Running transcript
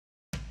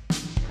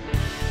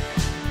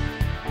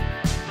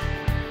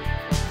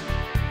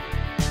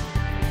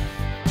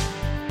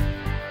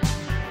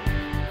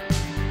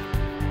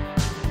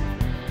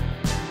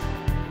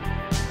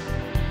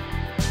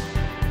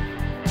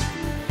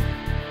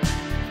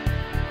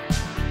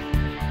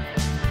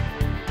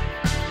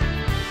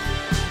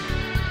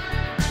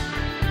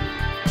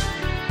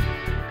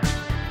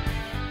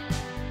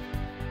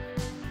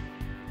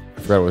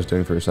forgot what I was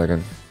doing for a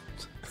second.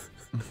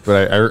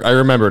 But I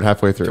remembered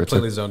halfway through.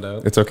 Completely zoned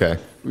out. It's okay.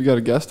 We got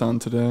a guest on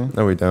today.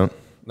 No, we don't.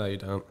 No, you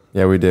don't.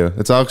 Yeah, we do.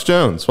 It's Alex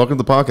Jones. Welcome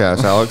to the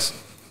podcast, Alex.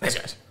 Thanks,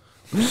 guys.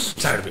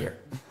 Excited to be here.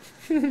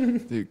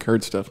 Dude,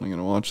 Kurt's definitely going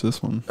to watch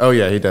this one. Oh,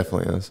 yeah, he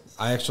definitely is.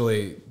 I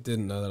actually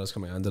didn't know that I was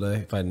coming on today.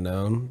 If I'd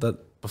known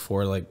that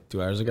before, like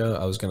 2 hours ago,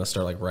 I was going to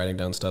start like writing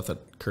down stuff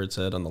that Kurt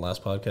said on the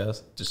last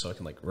podcast, just so I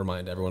can like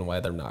remind everyone why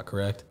they're not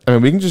correct. I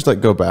mean, we can just like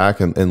go back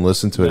and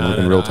listen to it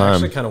in real time. I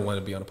actually kind of want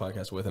to be on a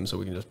podcast with him so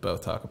we can just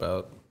both talk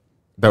about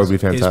that would be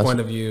fantastic. His point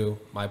of view,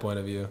 my point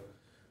of view.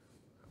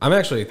 I'm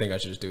actually think I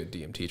should just do a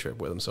DMT trip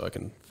with him so I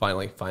can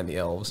finally find the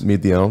elves.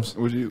 Meet the elves.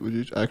 Would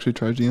you actually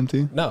try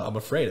DMT? No, I'm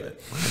afraid of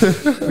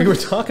it. We were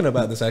talking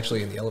about this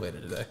actually in the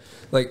elevator today.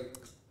 Like,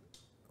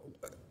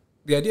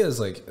 the idea is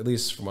like, at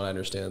least from what I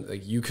understand,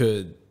 like you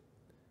could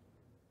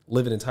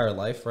live an entire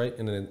life, right,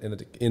 in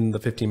the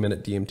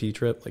 15-minute DMT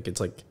trip. Like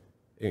it's like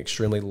an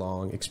extremely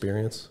long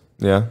experience.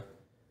 Yeah.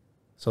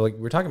 So like we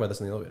were talking about this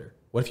in the elevator.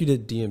 What if you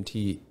did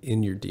DMT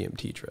in your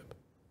DMT trip?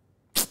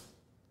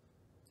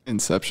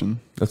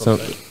 Inception. That's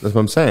what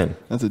I'm saying.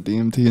 That's a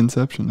DMT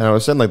inception. And I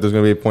was saying like there's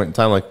going to be a point in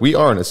time like we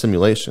are in a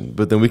simulation,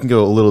 but then we can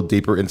go a little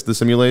deeper into the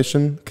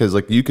simulation because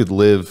like you could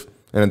live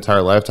an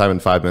entire lifetime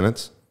in 5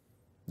 minutes.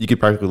 You could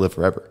practically live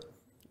forever.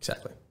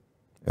 Exactly.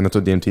 And that's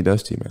what DMT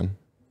does to you, man.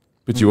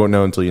 But you won't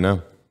know until you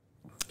know.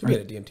 You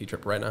get a DMT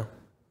trip right now.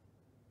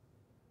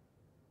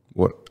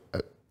 What?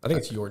 I think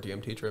it's your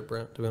DMT trip,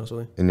 Brent, to be honest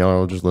with you. And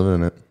y'all are just living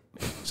in it.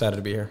 Excited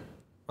to be here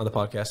on the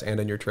podcast and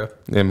on your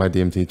trip. And my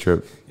DMT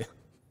trip. Yeah.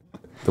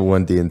 The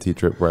one DMT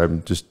trip where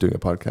I'm just doing a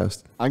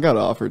podcast. I got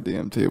offered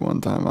DMT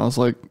one time. I was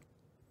like,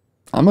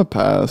 I'm a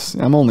pass.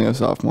 I'm only a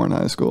sophomore in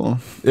high school.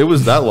 It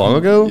was that long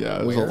ago? Yeah.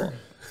 It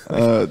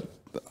was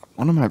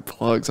one of my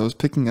plugs, I was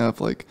picking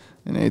up like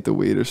an eighth of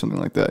weed or something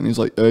like that. And he's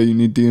like, hey, you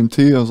need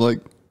DMT? I was like,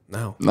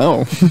 no.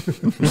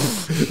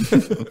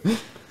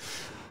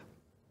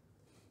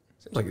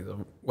 Seems like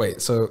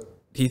wait, so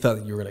he thought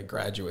that you were going to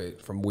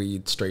graduate from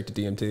weed straight to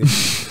DMT?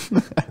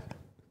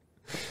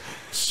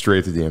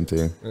 Straight to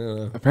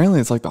DMT. Apparently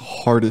it's like the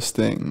hardest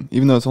thing.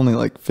 Even though it's only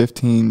like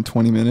 15,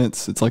 20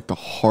 minutes, it's like the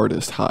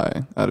hardest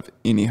high out of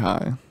any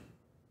high.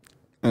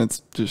 And it's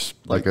just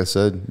like I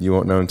said, you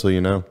won't know until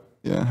you know.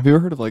 Yeah. Have you ever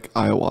heard of like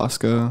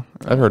ayahuasca?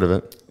 I've heard of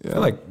it. Yeah. I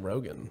feel like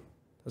Rogan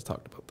has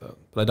talked about that,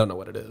 but I don't know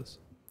what it is.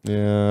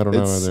 Yeah, I don't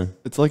know either.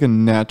 It's like a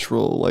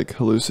natural, like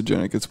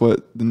hallucinogenic. It's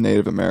what the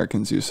Native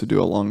Americans used to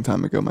do a long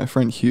time ago. My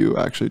friend Hugh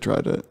actually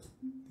tried it.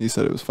 He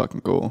said it was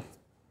fucking cool.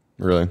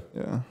 Really?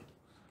 Yeah.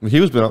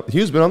 He was been on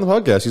the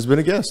podcast. He's been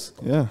a guest.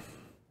 Yeah.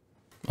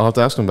 I'll have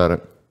to ask him about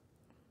it.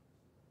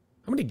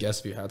 How many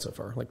guests have you had so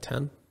far? Like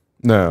 10?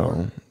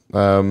 No.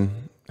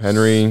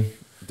 Henry,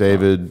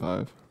 David,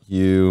 Five.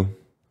 you,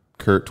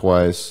 Kurt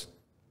twice.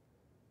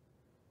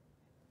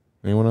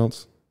 Anyone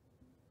else?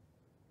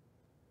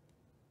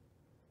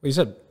 Well,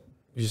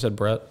 you said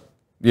Brett.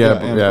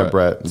 Yeah,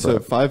 Brett. So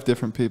 5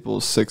 different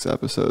people, 6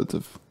 episodes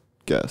of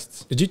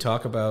guests. Did you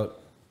talk about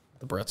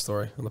the Brett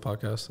story on the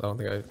podcast? I don't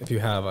think if you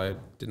have, I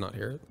did not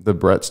hear it. The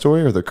Brett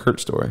story or the Kurt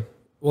story?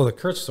 Well, the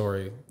Kurt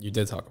story you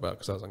did talk about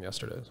because I was on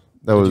yesterday's.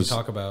 That was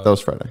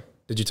Friday.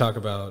 Did you talk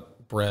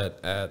about Brett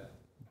at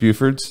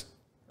Buford's?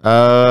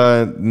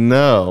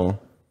 No.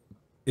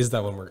 Is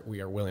that one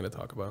we are willing to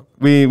talk about?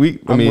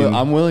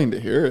 I'm willing to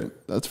hear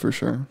it. That's for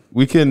sure.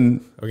 We can.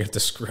 We're gonna have to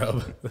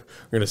scrub. We're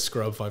gonna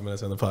scrub 5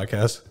 minutes on the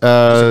podcast.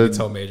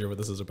 Tell Major what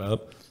this is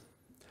about.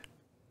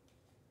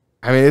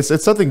 I mean,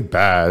 it's something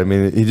bad. I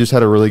mean, he just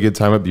had a really good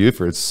time at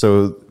Buford's,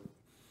 so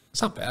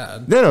it's not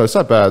bad. No, it's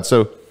not bad.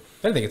 So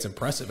I think it's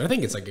impressive. I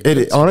think it's like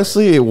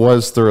honestly, it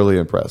was thoroughly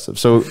impressive.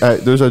 So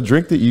there's a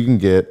drink that you can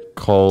get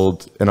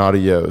called an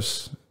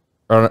adios,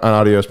 or an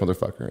adios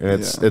motherfucker,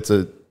 and it's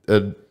a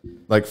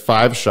like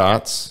 5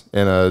 shots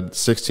in a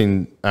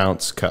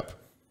 16-ounce cup,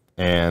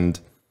 and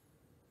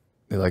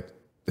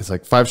it's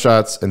like 5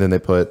 shots, and then they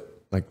put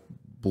like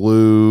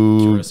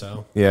blue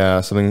Curacao.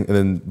 Yeah, something, and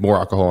then more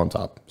alcohol on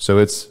top. So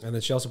and then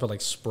she also put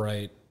like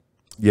Sprite.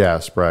 Yeah,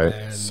 Sprite.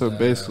 And, so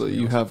basically,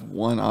 you have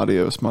one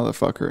adios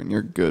motherfucker, and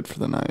you're good for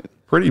the night.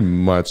 Pretty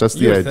much. That's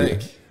the idea.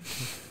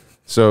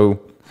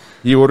 So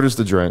he orders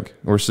the drink.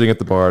 We're sitting at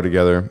the bar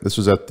together. This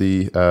was at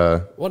the...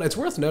 Well, it's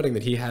worth noting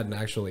that he hadn't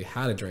actually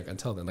had a drink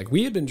until then. Like,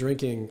 we had been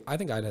drinking... I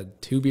think I'd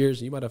had 2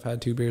 beers. You might have had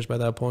 2 beers by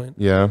that point.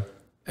 Yeah.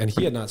 And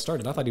he had not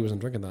started. I thought he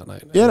wasn't drinking that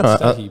night. Yeah, no,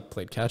 instead, he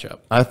played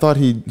catch-up. I thought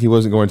he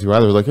wasn't going to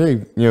either. I was like, hey,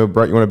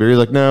 Brett, you want a beer? He's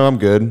like, no, I'm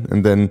good.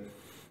 And then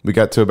we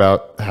got to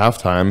about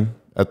halftime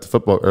at the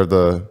football... or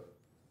the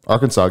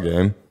Arkansas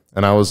game.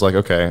 And I was like,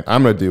 okay,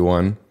 I'm going to do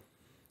one.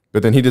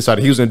 But then he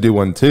decided he was going to do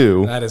one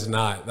too. That is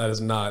not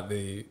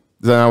the...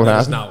 Is that not what happened? That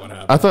is not what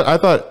happened. I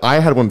thought I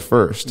had one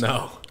first.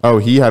 No. Oh,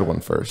 he had one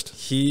first.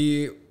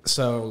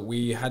 So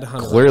we had to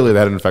hunt. Clearly,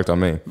 that had an effect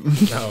on me.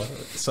 No.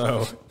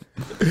 So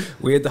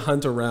we had to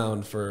hunt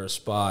around for a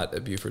spot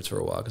at Buford's for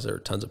a while because there were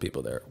tons of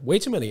people there. Way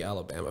too many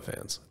Alabama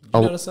fans. Did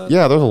you notice that?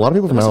 Yeah, there's a lot of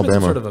people from Alabama.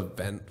 Some sort of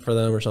event for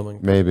them or something.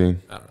 Maybe.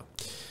 I don't know.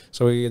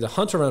 So we had to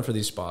hunt around for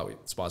these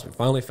spots. We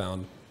finally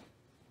found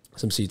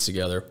some seats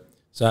together,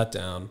 sat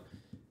down,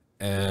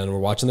 and we're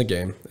watching the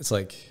game. It's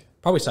like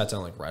probably sat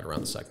down like right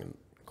around the second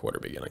quarter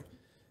beginning,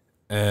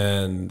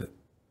 and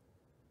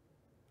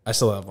I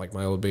still have like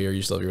my old beer.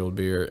 You still have your old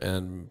beer,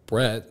 and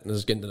Brett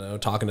is getting to know,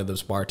 talking to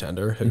this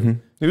bartender. Who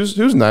he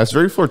was nice,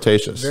 very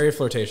flirtatious. Very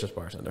flirtatious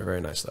bartender.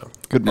 Very nice though.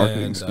 Good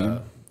marketing scheme.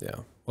 Yeah.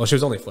 Well, she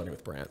was only flirting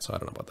with Brant, so I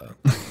don't know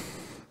about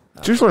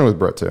that. She was flirting with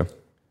Brett too.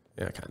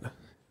 Yeah, kind of.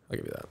 I'll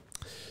give you that.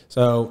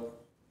 So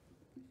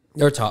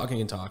they're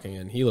talking,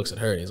 and he looks at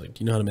her, and he's like,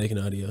 "Do you know how to make an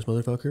adios,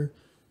 motherfucker?"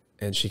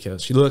 And she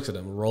looks at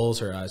him, rolls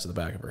her eyes to the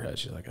back of her head.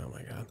 She's like, "Oh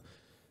my god!"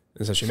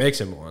 And so she makes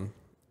him one,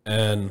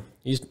 and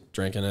he's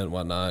drinking it and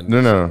whatnot.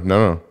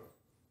 No.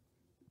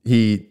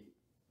 He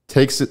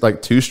takes it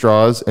like 2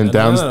 straws and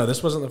downs. No,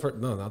 this wasn't the first.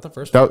 No, not the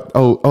first. That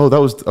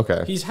was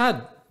okay. He's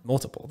had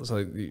multiple.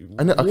 Like,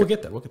 I know, okay. We'll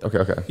get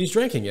there. Okay. He's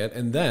drinking it,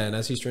 and then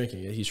as he's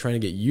drinking it, he's trying to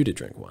get you to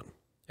drink one.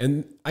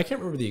 And I can't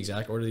remember the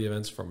exact order of the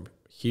events from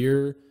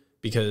here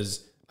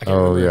because I can't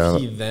remember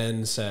if he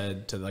then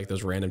said to like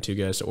those random 2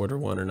 guys to order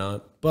one or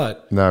not.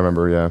 But no, I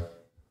remember. Yeah,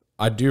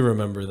 I do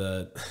remember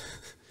that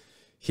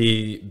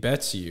he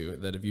bets you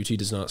that if UT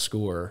does not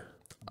score,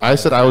 I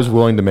said I was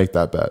willing to make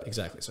that bet.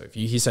 Exactly. So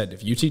he said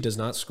if UT does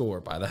not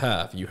score by the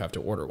half, you have to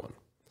order one.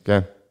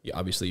 Okay.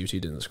 Obviously, UT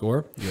didn't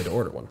score. You had to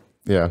order one.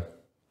 Yeah.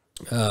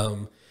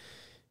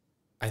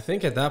 I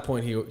think at that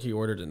point he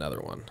ordered another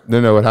one.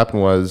 No. What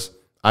happened was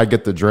I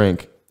get the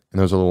drink and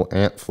there's a little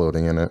ant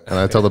floating in it, and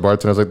I tell the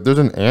bartender, I was like, "There's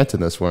an ant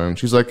in this one." And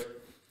she's like,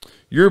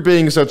 "You're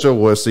being such a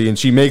wussy," and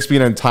she makes me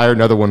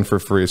another one for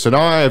free. So now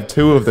I have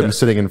 2 of them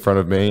sitting in front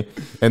of me,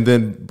 and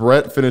then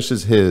Brett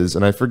finishes his,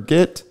 and I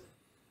forget.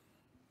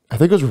 I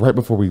think it was right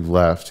before we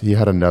left. He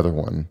had another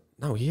one.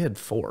 No, he had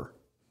 4.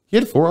 He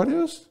had 4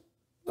 audios?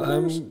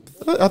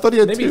 I thought he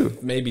had 2.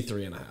 Maybe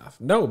 3.5.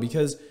 No,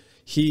 because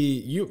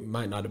you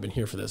might not have been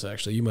here for this,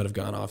 actually. You might have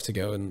gone off to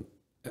go and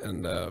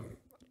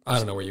I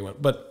don't know where you went,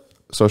 but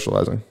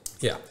socializing.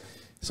 Yeah.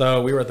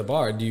 So we were at the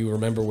bar. Do you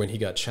remember when he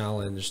got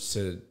challenged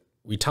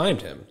we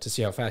timed him to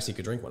see how fast he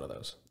could drink one of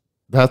those?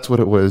 That's what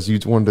it was. You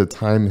wanted to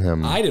time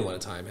him. I didn't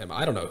want to time him.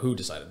 I don't know who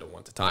decided to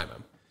want to time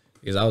him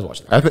because I was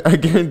watching. I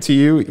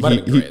guarantee you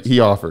he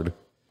offered.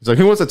 He's like,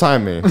 "Who wants to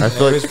time me?" I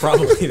feel like it was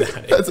probably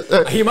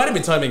that. He might have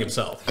been timing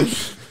himself.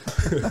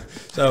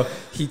 So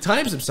he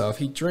times himself.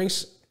 He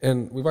drinks,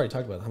 and we've already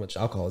talked about how much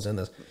alcohol is in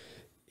this.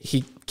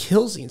 He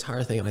kills the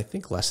entire thing in, I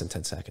think, less than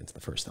 10 seconds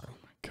the first time. Oh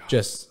my God.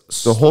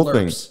 Just the whole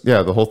thing.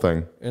 Yeah, the whole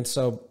thing. And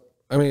so,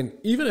 I mean,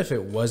 even if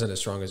it wasn't as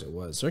strong as it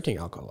was, drinking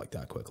alcohol like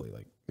that quickly,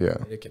 like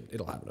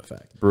it'll have an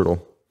effect.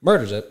 Brutal.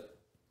 Murders it.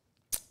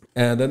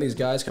 And then these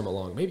guys come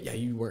along. Maybe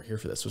you weren't here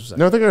for this.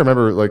 No, I think I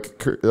remember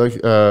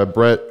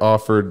Brett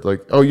offered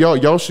 "Oh,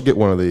 y'all should get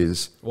one of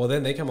these." Well,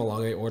 then they come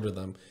along. They order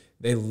them.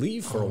 They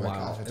leave for a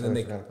while, and then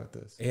they forgot about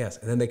this. Yes,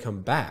 and then they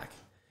come back.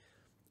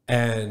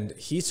 And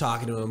he's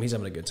talking to him. He's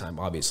having a good time,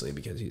 obviously,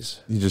 because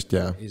he's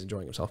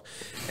enjoying himself.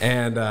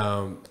 And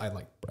I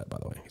like Brett, by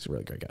the way. He's a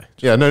really great guy.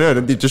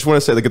 Just want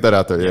to say, get that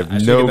out there.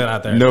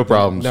 No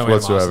problems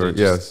whatsoever.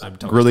 Yes,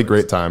 really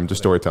great time.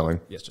 Just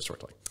storytelling. Yes, just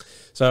storytelling.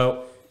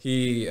 So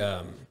these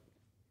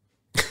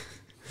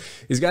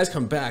guys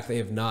come back.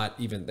 They've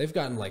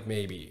gotten like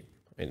maybe,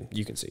 and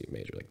you can see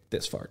major like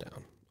this far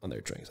down on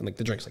their drinks, and like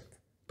the drink's like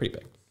pretty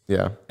big.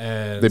 Yeah,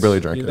 and they barely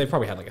drank it. They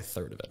probably had like a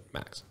third of it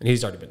max, and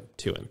he's already been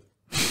 2 in.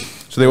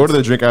 So they ordered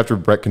the drink after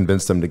Brett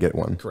convinced them to get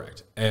one.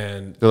 Correct.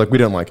 And they're like, "We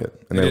didn't like it."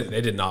 And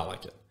they did not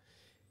like it.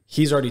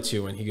 He's already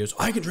 2 in. He goes,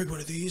 "I can drink one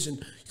of these, and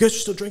you guys are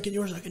still drinking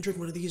yours. I can drink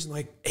one of these in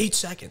like 8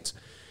 seconds."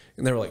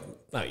 And they were like,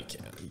 "No, you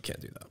can't. You can't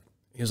do that."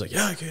 He was like,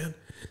 "Yeah, I can."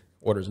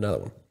 Orders another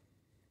one.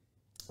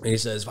 And he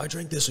says, "If I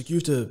drink this, like you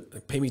have to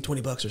pay me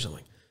 $20 or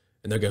something."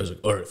 And the guy's like,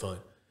 "All right, fine."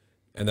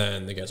 And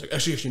then the guy's like,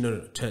 actually,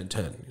 no, 10.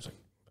 He's like,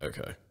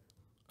 "Okay."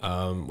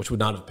 Which would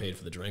not have paid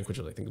for the drink, which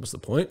I think was the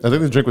point. I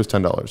think the drink was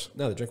 $10.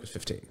 No, the drink was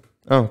 15.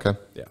 Oh, okay.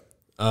 Yeah.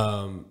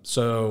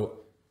 So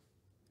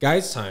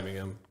guy's timing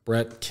him.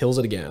 Brett kills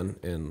it again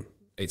in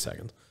 8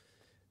 seconds.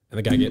 And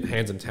the guy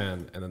hands him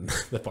 10, and then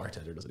the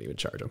bartender doesn't even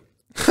charge him.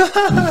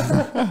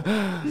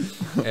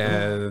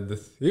 And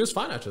he was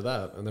fine after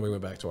that. And then we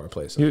went back to our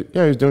place. He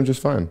was doing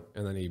just fine.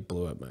 And then he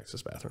blew up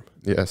Max's bathroom.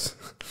 Yes.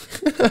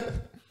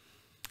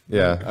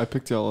 Yeah. I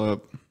picked y'all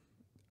up.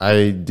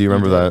 I do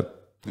remember that.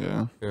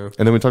 Yeah.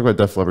 And then we talked about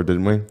Def Leppard,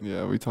 didn't we?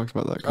 Yeah, we talked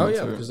about that concert.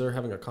 Oh, yeah, because they're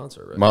having a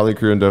concert, right? Motley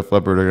Crue and Def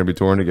Leppard are going to be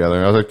touring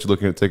together. I was actually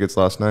looking at tickets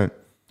last night.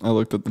 I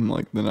looked at them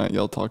like the night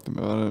y'all talked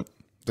about it.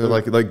 They're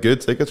like good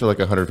tickets are like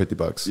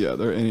 $150. Yeah,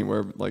 they're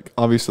anywhere, like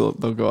obviously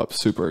they'll go up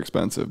super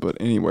expensive, but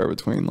anywhere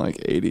between like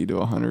 80 to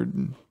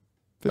 100.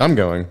 I'm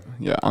going.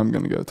 Yeah, I'm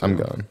going to go too. I'm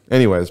going.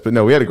 Anyways, but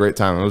no, we had a great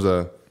time.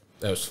 That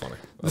was funny.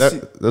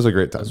 That was a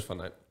great time. That was a fun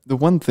night. The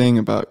one thing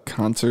about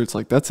concerts,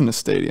 like that's in a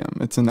stadium.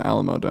 It's in the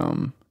Alamo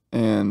Dome.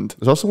 And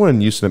there's also one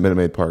in Houston at Minute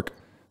Maid Park.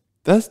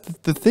 That's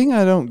the thing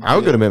I don't get. I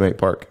would go to Minute Maid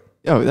Park.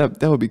 Yeah,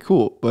 that would be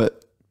cool.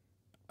 But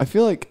I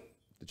feel like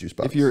the juice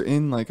box. If you're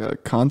in like a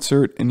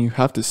concert and you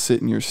have to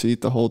sit in your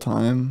seat the whole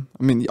time,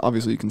 I mean,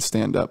 obviously you can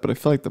stand up, but I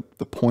feel like the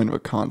point of a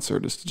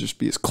concert is to just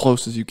be as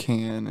close as you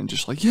can and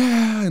just like,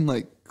 yeah, and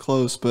like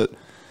close. But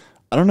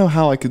I don't know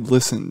how I could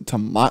listen to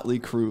Motley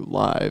Crue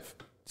live,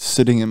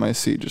 sitting in my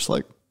seat, just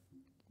like,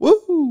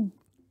 woo.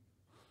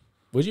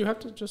 Would you have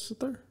to just sit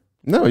there?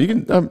 No, you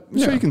can. I'm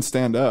sure you can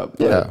stand up.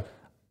 Yeah.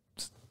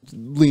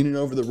 Leaning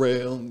over the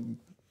rail.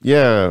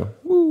 Yeah.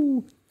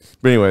 Woo.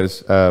 But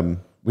anyways,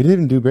 we didn't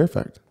even do bear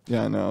fact.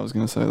 Yeah, I know. I was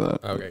going to say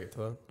that. Okay, get to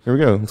that. Here we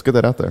go. Let's get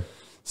that out there.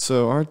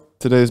 So our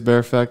today's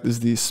bear fact is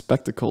the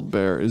spectacled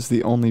bear is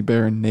the only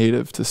bear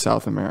native to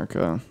South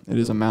America. It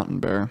is a mountain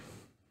bear.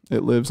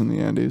 It lives in the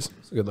Andes.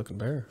 It's a good looking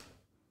bear.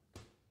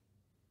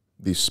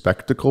 The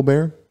spectacle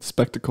bear?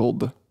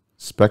 Spectacled.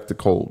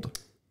 Spectacled.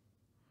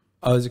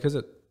 Oh, is it because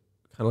it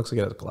kind of looks like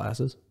it has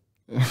glasses?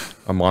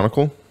 A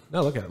monocle?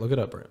 No, look at it. Look it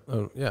up, Brent.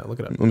 Oh, yeah, look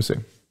it up. Let me see.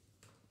 Kind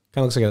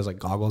of looks like it has like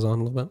goggles on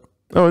a little bit.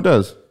 Oh, it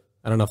does.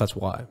 I don't know if that's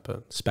why,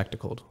 but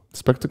spectacled.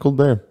 Spectacled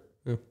bear.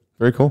 Yeah.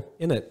 Very cool.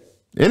 In it.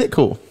 Ain't it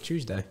cool?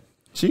 Tuesday.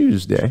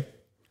 Tuesday.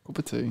 Cup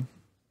of tea.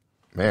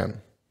 Man,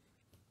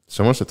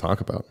 so much to talk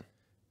about.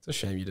 It's a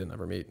shame you didn't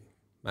ever meet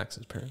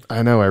Max's parents.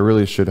 I know. I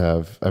really should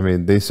have. I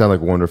mean, they sound like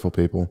wonderful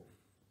people.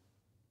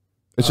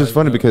 It's just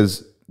funny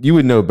because you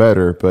would know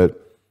better,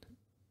 but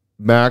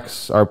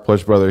Max, our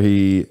plush brother,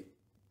 he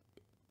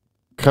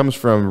comes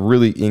from a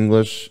really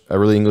English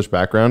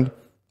background,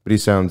 but he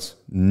sounds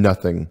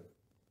nothing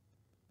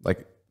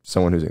like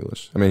someone who's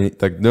English. I mean,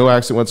 like no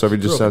accent whatsoever.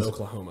 He just Grew up sounds. in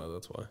Oklahoma,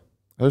 that's why.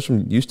 I was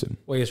from Houston.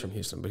 Well, he's from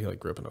Houston, but he like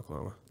grew up in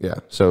Oklahoma. Yeah.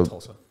 So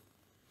Tulsa.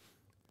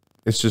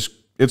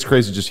 it's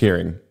crazy just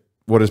hearing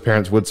what his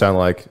parents would sound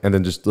like and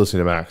then just listening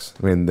to Max.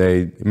 I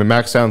mean,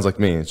 Max sounds like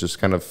me. It's just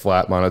kind of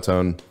flat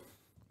monotone.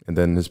 And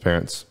then his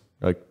parents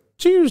are like,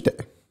 Tuesday.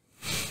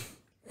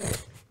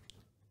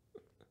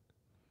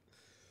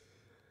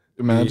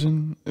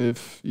 Imagine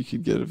if you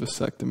could get a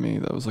vasectomy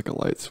that was like a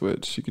light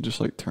switch. You could just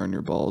like turn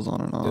your balls on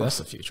and off. Dude, that's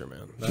the future,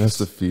 man. That's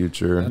the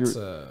future. That's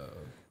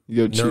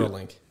You go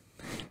Neuralink.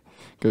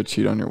 go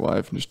cheat on your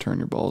wife and just turn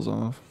your balls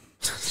off.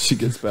 She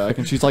gets back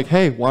and she's like,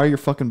 "Hey, why are your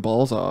fucking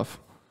balls off?"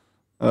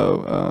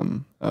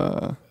 Oh,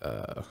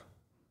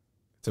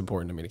 it's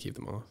important to me to keep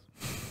them off.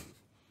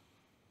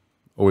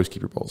 Always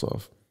keep your balls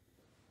off.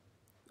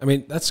 I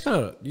mean, that's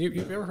kind of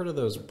you've ever heard of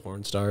those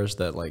porn stars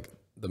that like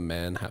the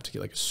men have to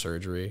get like a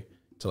surgery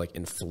to like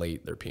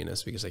inflate their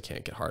penis because they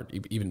can't get hard,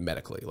 even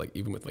medically, like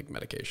even with like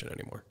medication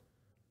anymore.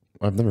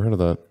 I've never heard of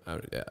that.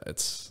 Yeah,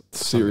 it's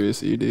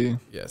serious ED.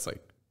 Yeah, it's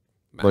like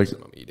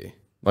maximum ED.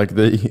 Like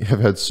they have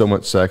had so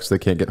much sex they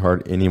can't get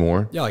hard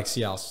anymore. Yeah, like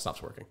Cialis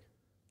stops working.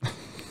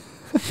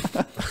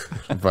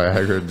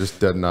 Viagra just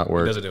did not It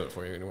work. doesn't do it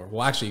for you anymore.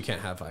 Well, actually, you can't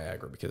have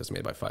Viagra because it's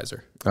made by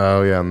Pfizer.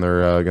 Oh yeah, and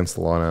they're against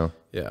the law now.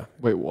 Yeah.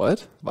 Wait,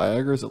 what?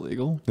 Viagra is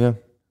illegal? Yeah.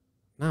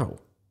 No.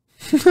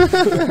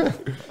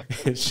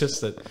 It's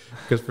just that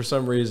because for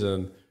some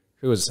reason,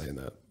 who was saying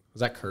that?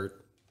 Was that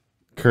Kurt?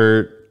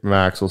 Kurt,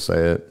 Max will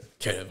say it.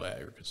 Can't have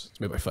Viagra because it's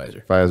made by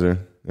Pfizer. Pfizer.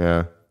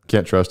 Yeah.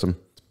 Can't trust him.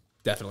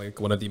 Definitely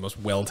one of the most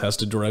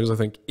well-tested drugs, I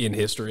think, in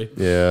history.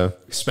 Yeah.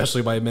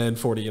 Especially by men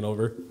 40 and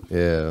over.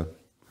 Yeah.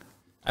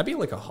 That'd be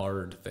like a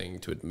hard thing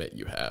to admit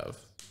you have.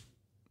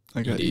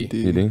 I got ED.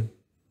 ED. ED?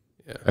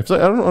 Yeah. I feel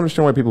like I don't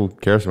understand why people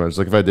care so much.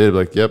 Like if I did,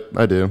 like, yep,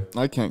 I do.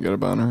 I can't get a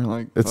boner.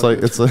 Like It's fuck like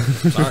it. it's like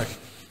Sorry.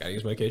 Gotta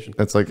use medication.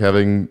 it's like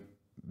having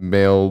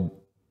male,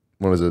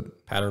 what is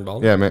it? Pattern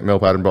baldness? Yeah, male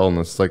pattern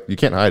baldness. It's like you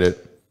can't hide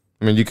it.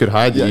 I mean, you could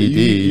hide the yeah,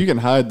 ED, you can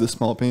hide the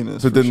small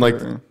penis. but for then like,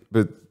 sure.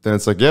 but then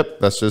it's like, yep,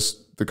 that's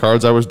just the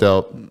cards I was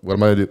dealt. What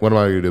am I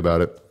gonna do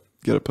about it?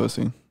 Get a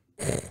pussy.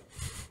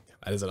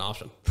 That is an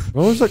option.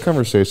 What was that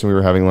conversation we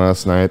were having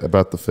last night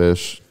about the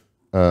fish?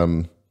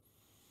 The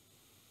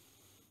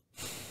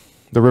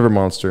river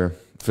monster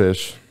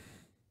fish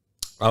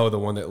Oh, the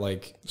one that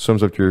like,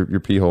 swims up your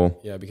pee hole.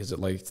 yeah, because it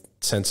like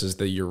senses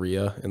the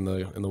urea in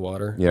the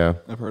water. Yeah.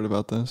 I've heard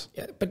about this.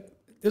 Yeah, but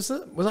was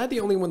I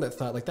the only one that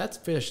thought like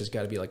that fish has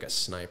got to be like a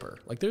sniper?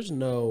 Like there's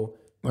no,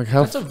 Like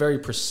how? that's a very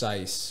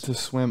precise. To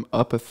swim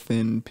up a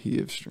thin pee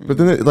of stream. But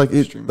then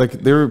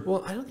they were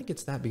Well, I don't think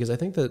it's that because I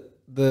think that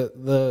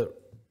the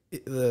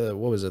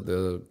what was it?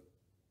 It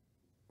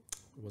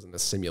wasn't a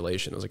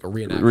simulation. It was like a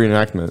reenactment.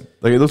 reenactment.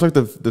 Like it looks like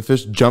the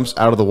fish jumps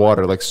out of the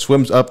water, like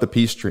swims up the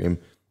pee stream,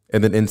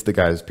 and then into the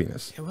guy's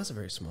penis. It wasn't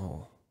very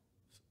small.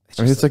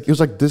 I mean, it was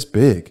like this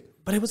big.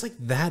 But it was like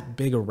that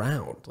big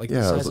around, like Yeah,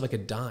 the it size was of like a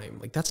dime.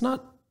 Like that's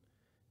not.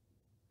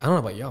 I don't know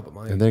about y'all, but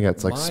And then it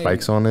got like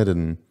spikes on it,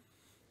 and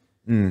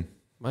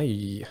my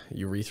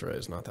urethra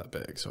is not that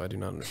big, so I do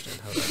not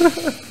understand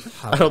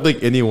how. I don't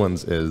think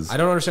anyone's is. I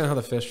don't understand how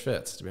the fish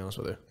fits. To be honest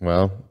with you.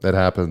 Well, that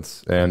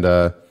happens, and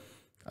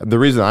the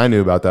reason I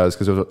knew about that is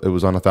because it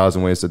was on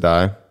 1,000 Ways to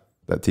Die,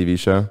 that TV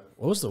show.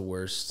 What was the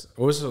worst?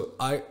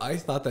 I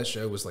thought that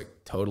show was like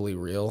totally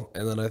real,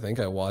 and then I think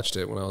I watched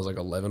it when I was like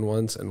 11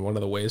 once, and one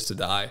of the ways to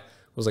die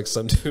was like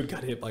some dude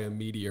got hit by a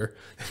meteor.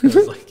 And I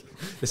was like,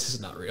 this is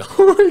not real.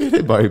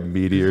 Hit by a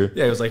meteor.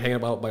 Yeah, he was like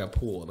hanging out by a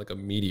pool, and like a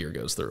meteor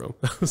goes through him.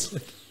 I was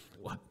like,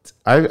 what?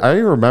 I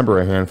remember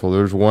a handful.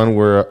 There was one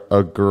where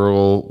a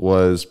girl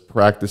was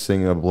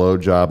practicing a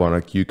blowjob on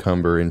a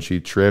cucumber, and she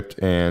tripped,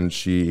 and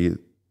she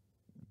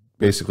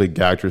basically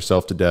gagged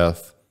herself to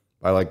death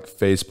by like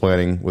face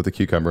planting with a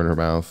cucumber in her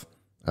mouth.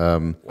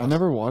 I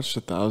never watched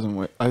 1,000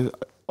 Ways.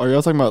 Are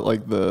y'all talking about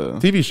like the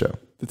TV show.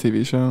 The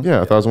TV show? Yeah,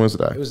 1,000 Ways to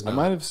Die. It was I not.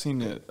 might have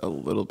seen it a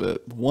little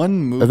bit.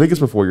 One movie. I think it's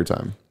before your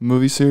time.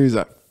 Movie series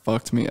that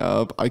fucked me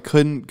up. I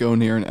couldn't go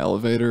near an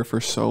elevator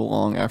for so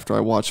long after I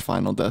watched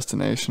Final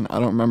Destination. I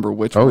don't remember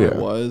which one it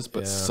was,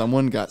 but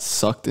someone got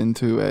sucked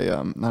into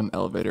a not an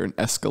elevator, an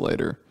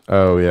escalator.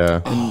 Oh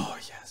yeah. Oh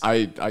yes.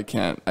 I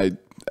can't.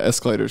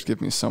 Escalators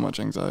give me so much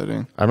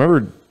anxiety. I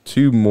remember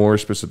two more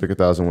specific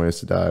 1,000 Ways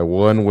to Die.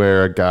 One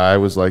where a guy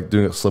was like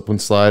doing a slip and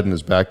slide in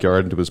his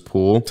backyard into his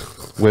pool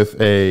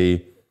with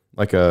a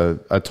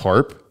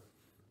tarp,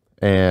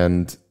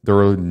 and there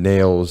were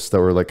nails that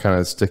were like kind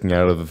of sticking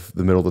out of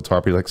the middle of the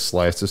tarp. He like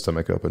sliced his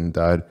stomach open and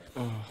died.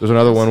 There's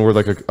another one where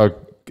like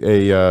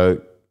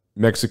a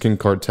Mexican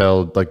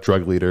cartel like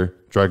drug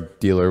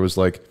dealer was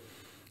like,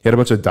 he had a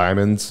bunch of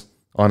diamonds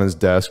on his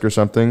desk or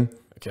something.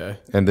 Okay.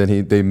 And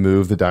then they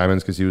moved the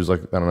diamonds because he was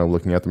like, I don't know,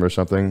 looking at them or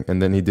something.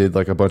 And then he did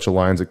like a bunch of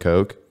lines of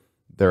coke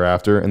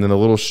thereafter. And then the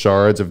little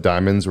shards of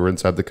diamonds were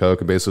inside the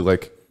coke and basically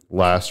like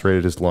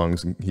lacerated his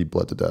lungs and he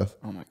bled to death.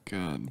 Oh my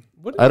god.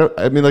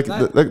 I mean, like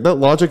that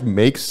logic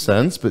makes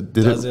sense, but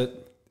does it?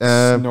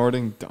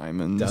 Snorting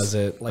diamonds. Does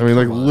it? Like, I mean,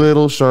 like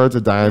little shards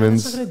of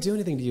diamonds. It's not gonna do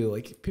anything to you.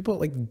 Like people,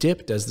 like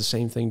dip does the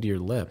same thing to your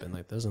lip, and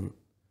like doesn't.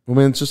 I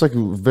mean, it's just like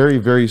very,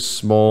 very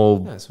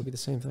small. Yeah, so it'd be the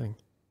same thing.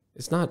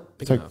 It's not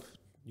big like, enough.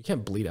 You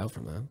can't bleed out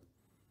from that.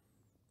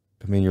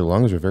 I mean, your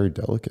lungs are very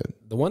delicate.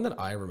 The one that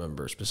I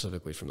remember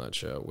specifically from that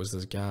show was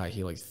this guy.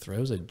 He like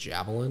throws a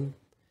javelin,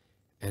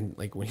 and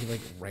like when he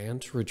like ran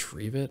to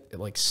retrieve it, it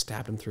like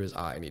stabbed him through his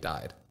eye, and he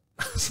died.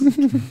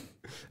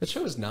 That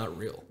show is not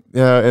real.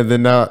 Yeah, and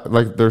then now,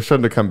 like, they're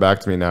starting to come back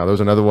to me now. There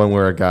was another one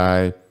where a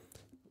guy,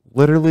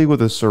 literally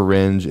with a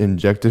syringe,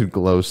 injected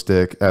glow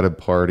stick at a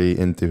party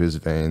into his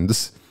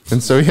veins,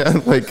 and so he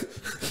had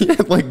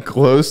like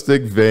glow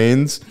stick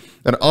veins,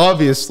 and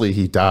obviously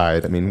he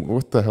died. I mean,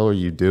 what the hell are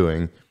you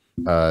doing?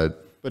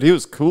 But he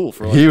was cool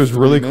for. Like he was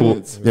really cool.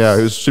 minutes. Yeah,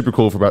 he was super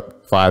cool for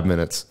about 5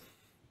 minutes.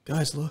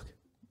 Guys, look.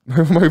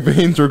 My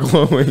veins are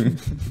glowing.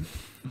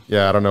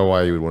 Yeah, I don't know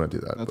why you would want to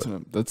do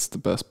that. That's the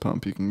best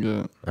pump you can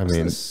get. I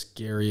mean, the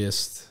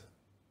scariest.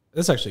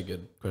 That's actually a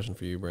good question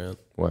for you, Brant.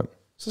 what?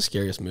 What's the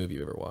scariest movie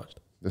you've ever watched?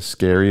 The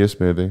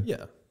scariest movie?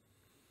 Yeah.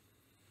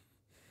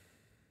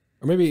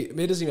 Or maybe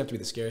it doesn't even have to be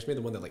the scariest. Maybe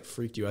the one that like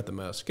freaked you out the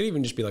most. It could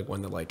even just be like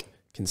one that like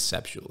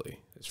conceptually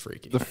is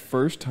freaky. The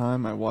first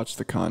time I watched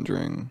The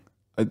Conjuring,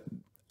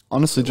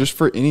 honestly, just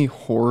for any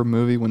horror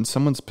movie, when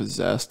someone's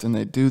possessed and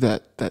they do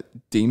that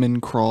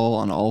demon crawl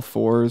on all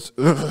fours,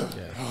 ugh.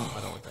 Yeah, I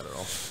don't like that at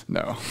all.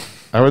 No.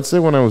 I would say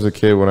when I was a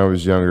kid, when I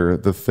was younger,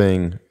 The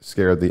Thing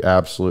scared the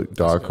absolute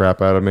dog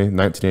crap out of me.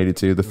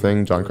 1982, The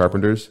Thing, John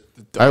Carpenter's.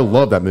 I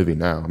love that movie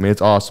now. I mean,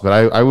 it's awesome.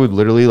 But I would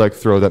literally like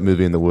throw that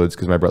movie in the woods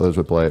because my brothers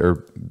would play it,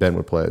 or Ben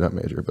would play it, not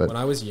Major. But when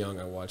I was young,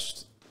 I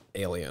watched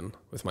Alien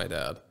with my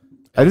dad.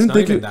 I didn't it's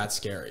think not even it that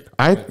scary.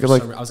 I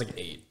I was like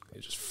 8.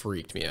 It just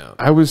freaked me out.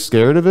 I was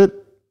scared of it,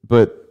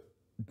 but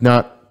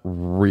not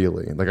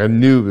really. Like I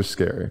knew it was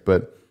scary,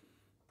 but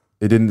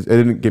it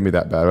didn't get me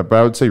that bad. But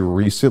I would say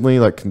recently,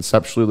 like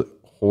conceptually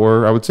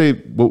horror, I would say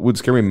what would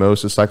scare me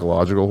most is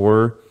psychological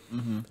horror.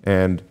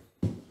 And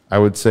I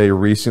would say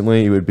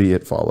recently it would be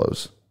It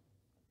Follows.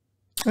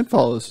 It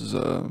Follows is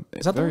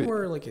that the one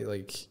where like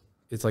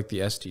it's like the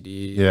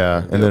STD?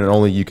 Yeah, and then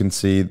only you can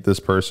see this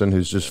person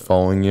who's just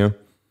following you.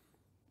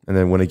 And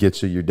then when it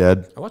gets you, you're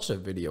dead. I watched a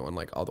video on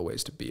like all the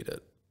ways to beat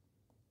it.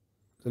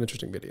 It's an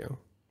interesting video.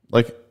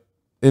 Like,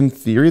 in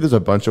theory, there's a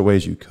bunch of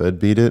ways you could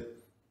beat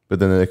it, but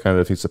then it kind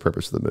of defeats the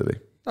purpose of the movie.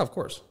 Oh, of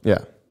course.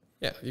 Yeah.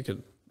 Yeah, you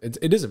could.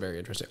 It is a very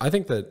interesting. I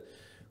think that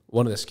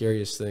one of the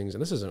scariest things,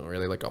 and this isn't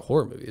really like a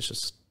horror movie, it's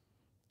just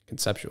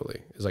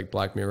conceptually, is like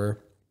Black Mirror.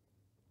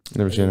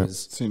 Never seen it.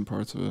 seen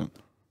parts of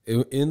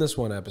it. In this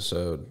one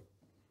episode,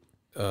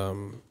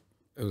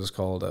 it was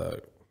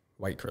called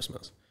White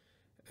Christmas.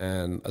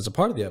 And as a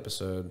part of the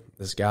episode,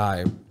 this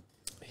guy,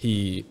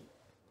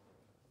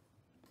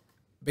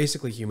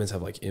 basically humans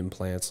have like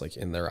implants like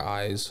in their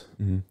eyes,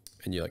 and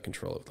you like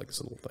control it with like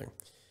this little thing.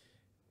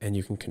 And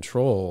you can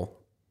control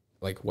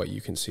like what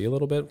you can see a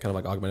little bit, kind of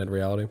like augmented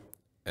reality.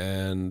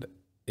 And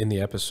in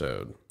the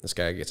episode, this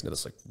guy gets into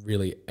this like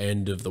really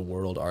end of the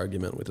world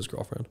argument with his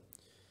girlfriend.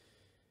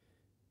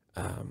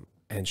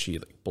 And she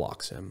like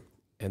blocks him,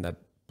 and that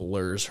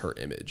blurs her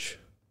image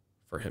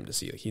for him to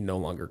see. Like he no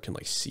longer can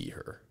like see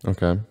her.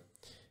 Okay.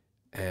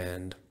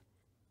 And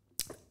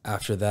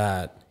after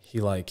that, he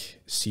like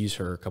sees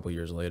her a couple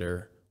years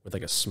later with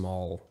like a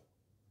small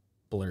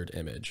blurred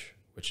image,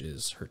 which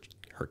is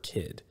her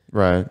kid,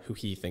 Right. who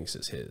he thinks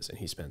is his, and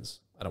he spends.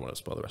 I don't want to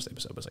spoil the rest of the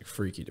episode, but it's like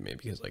freaky to me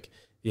because like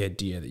the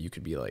idea that you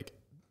could be like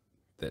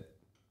that,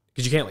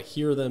 because you can't like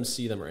hear them,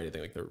 see them, or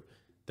anything. Like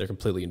they're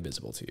completely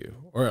invisible to you,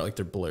 or like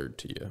they're blurred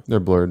to you.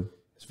 They're blurred.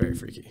 It's very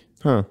freaky.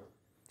 Huh.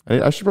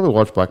 I should probably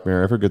watch Black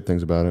Mirror. I've heard good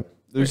things about it.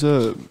 There's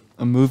a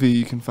movie,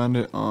 you can find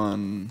it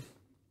on,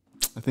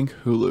 I think,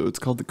 Hulu. It's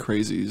called The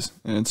Crazies,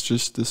 and it's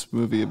just this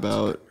movie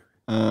about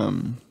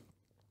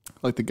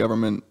like the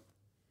government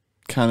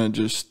kind of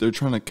just, they're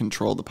trying to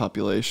control the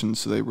population,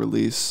 so they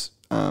release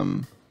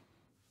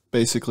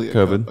basically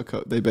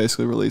COVID. They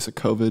basically release a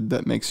COVID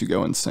that makes you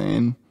go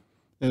insane.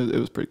 It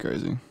was pretty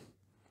crazy.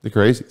 The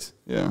crazies.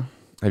 Yeah.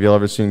 Have y'all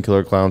ever seen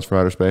Killer Clowns from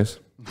Outer Space?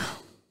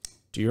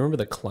 Do you remember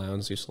the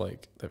clowns used to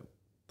like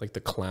the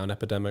clown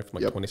epidemic from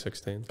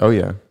 2016? Oh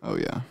yeah. Oh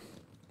yeah.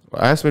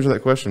 Well, I asked Major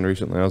that question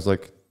recently. I was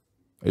like,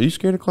 "Are you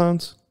scared of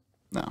clowns?"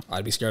 No.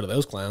 I'd be scared of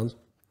those clowns.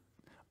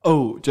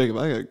 Oh, Jacob,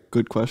 I got a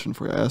good question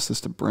for you. I asked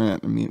this to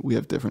Brant. I mean, we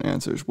have different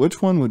answers.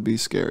 Which one would be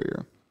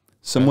scarier?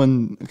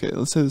 Someone, okay,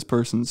 let's say this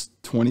person's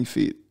 20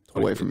 feet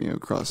away from you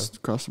across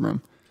the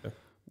room. Okay.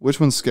 Which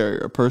one's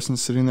scarier? A person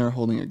sitting there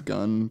holding a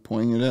gun,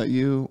 pointing it at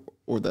you,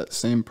 or that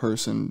same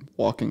person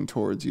walking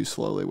towards you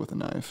slowly with a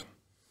knife?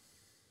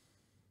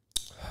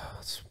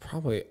 It's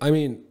probably, I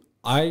mean,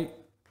 and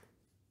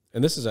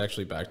this is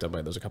actually backed up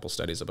by, there's a couple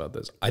studies about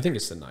this. I think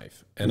it's the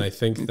knife. And I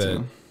think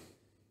that,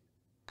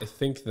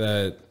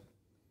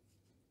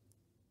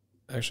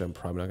 actually, I'm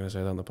probably not going to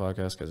say that on the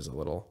podcast because it's a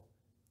little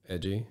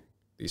edgy,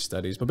 these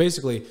studies. But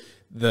basically,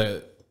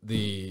 the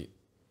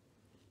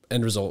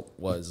end result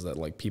was that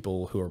like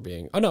people who are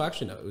being, oh no,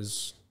 actually no, it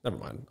was, never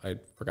mind. I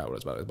forgot what it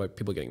was about. It was about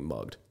people getting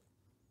mugged.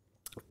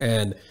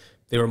 And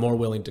they were more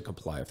willing to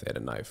comply if they had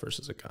a knife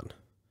versus a gun.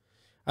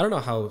 I don't know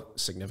how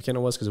significant it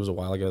was because it was a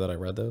while ago that I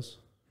read this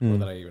or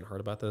that I even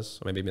heard about this.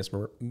 I may be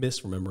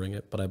misremembering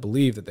it, but I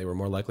believe that they were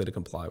more likely to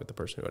comply with the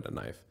person who had a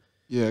knife.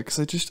 Yeah,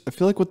 because I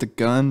feel like with the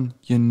gun,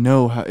 you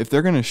know how, if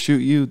they're going to shoot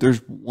you, there's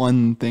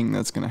one thing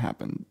that's going to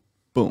happen.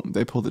 Boom,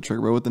 they pull the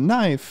trigger. But with the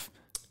knife,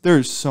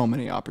 there's so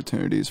many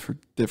opportunities for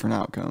different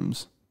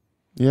outcomes.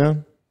 Yeah.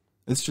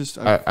 It's just...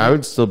 I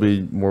would still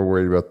be more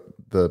worried about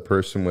the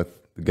person with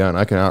the gun.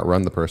 I can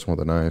outrun the person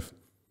with a knife.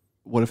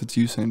 What if it's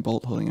Usain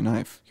Bolt holding a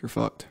knife? You're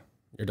fucked.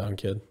 You're done,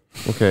 kid.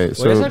 Okay,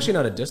 so... Well, he's actually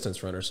not a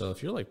distance runner, so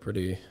if you're like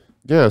pretty...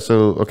 Yeah,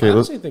 so, okay,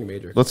 let's say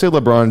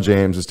LeBron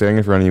James is standing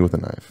in front of you with a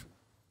knife.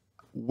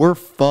 We're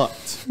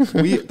fucked.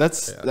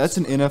 That's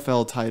an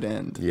NFL tight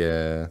end.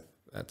 Yeah.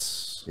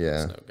 That's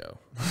no go.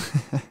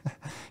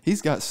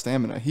 He's got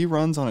stamina. He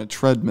runs on a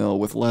treadmill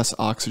with less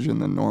oxygen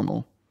than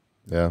normal.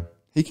 Yeah.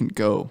 He can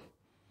go.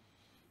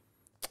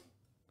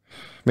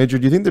 Major,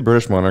 do you think the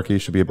British monarchy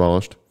should be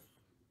abolished?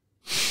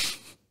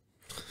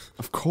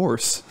 Of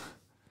course.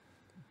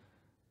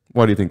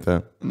 Why do you think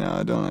that? No,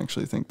 I don't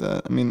actually think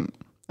that. I mean,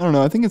 I don't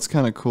know. I think it's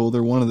kind of cool.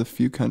 They're one of the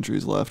few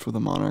countries left with a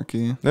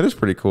monarchy. That is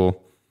pretty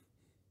cool.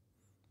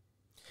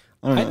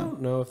 I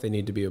don't know if they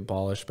need to be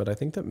abolished, but I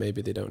think that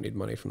maybe they don't need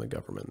money from the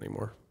government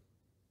anymore.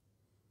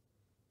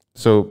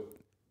 So,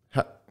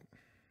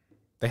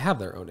 they have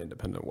their own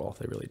independent wealth.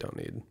 They really don't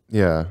need.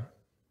 Yeah.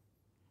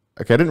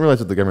 Okay, I didn't realize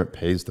that the government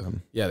pays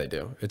them. Yeah, they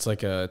do. It's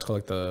like it's called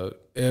like the.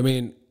 I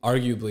mean,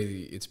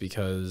 arguably, it's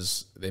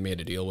because they made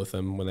a deal with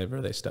them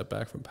whenever they stepped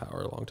back from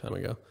power a long time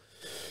ago,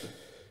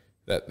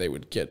 that they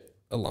would get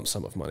a lump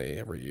sum of money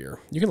every year.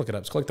 You can look it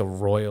up. It's called like the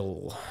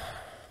Royal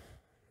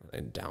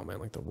Endowment,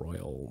 like the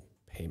Royal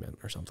Payment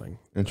or something.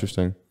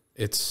 Interesting.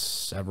 It's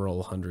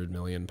several £100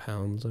 million,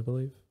 I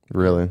believe.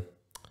 Really?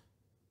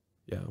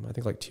 Yeah, I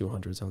think like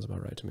 200 sounds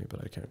about right to me,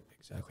 but I can't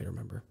exactly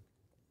remember.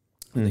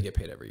 And they get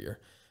paid every year.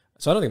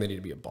 So I don't think they need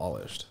to be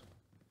abolished.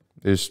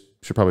 They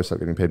should probably start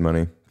getting paid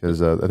money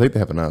because I think they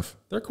have enough.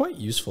 They're a quite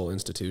useful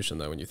institution,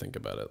 though, when you think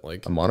about it.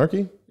 Like a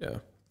monarchy? Yeah.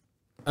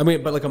 I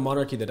mean, but like a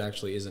monarchy that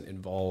actually isn't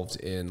involved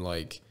in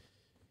like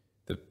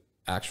the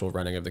actual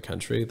running of the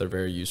country. They're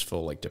very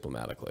useful, like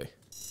diplomatically,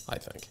 I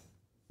think.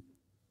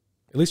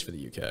 At least for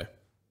the UK.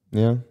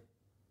 Yeah.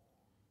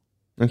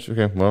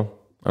 Okay, well,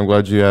 I'm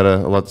glad you had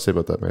a lot to say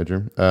about that,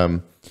 Major.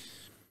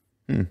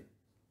 Dude,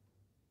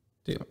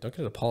 don't get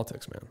into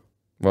politics, man.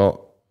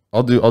 Well,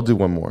 I'll do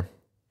one more.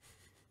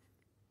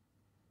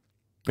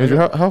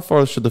 Major, how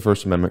far should the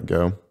First Amendment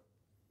go?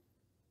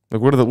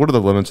 Like, what are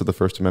the limits of the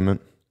First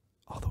Amendment?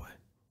 All the way.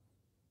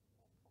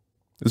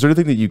 Is there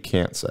anything that you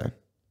can't say?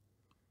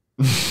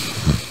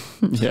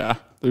 Yeah,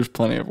 there's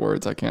plenty of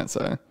words I can't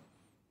say.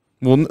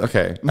 Well,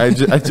 okay. I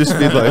just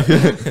mean like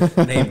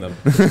name them.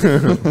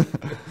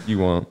 You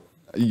won't.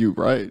 You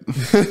right.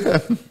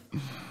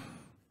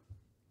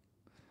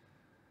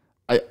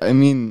 I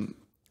mean,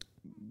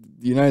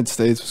 the United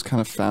States was kind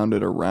of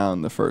founded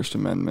around the First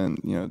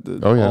Amendment. You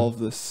know, all of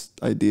this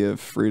idea of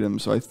freedom.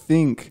 So I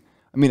think,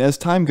 I mean, as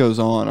time goes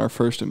on, our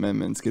First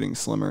Amendment's getting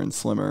slimmer and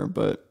slimmer,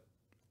 but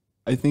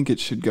I think it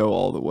should go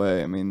all the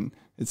way. I mean,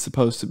 it's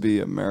supposed to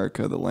be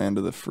America, the land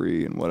of the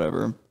free and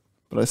whatever.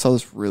 But I saw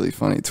this really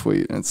funny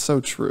tweet, and it's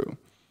so true.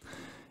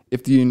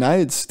 If the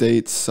United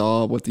States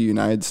saw what the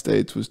United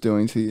States was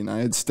doing to the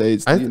United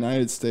States, the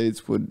United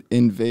States would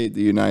invade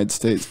the United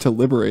States to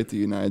liberate the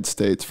United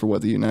States for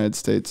what the United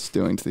States is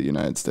doing to the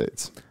United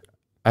States.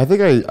 I think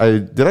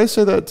did I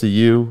say that to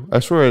you? I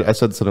swear I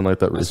said something like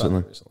that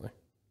recently.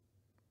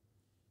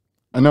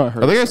 I know I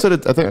heard. I think I said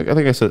it. I think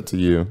I said it to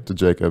you, to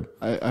Jacob.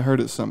 I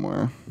heard it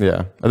somewhere.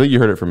 Yeah, I think you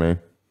heard it from me,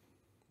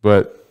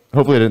 but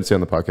hopefully I didn't say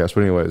on the podcast.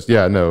 But anyways,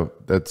 yeah, no,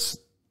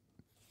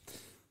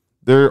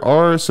 there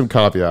are some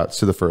caveats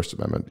to the First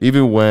Amendment.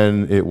 Even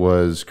when it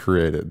was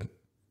created,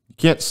 you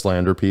can't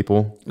slander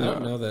people. I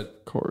don't know that.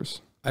 Of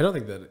course. I don't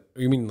think that.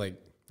 You mean like?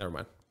 Never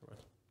mind.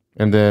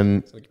 And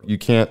then you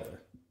can't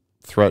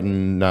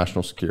threaten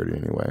national security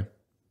anyway.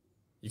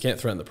 You can't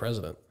threaten the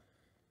president.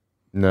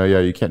 No, yeah,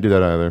 you can't do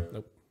that either.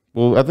 Nope.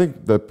 Well, I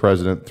think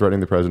threatening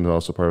the president is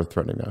also part of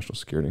threatening national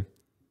security.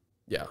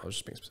 Yeah, I was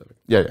just being specific.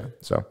 Yeah.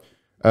 So,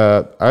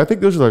 I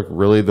think those are like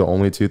really the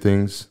only two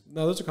things.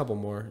 No, there's a couple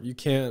more. You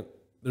can't.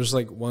 There's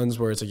like ones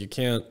where it's like you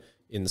can't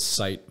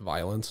incite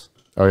violence.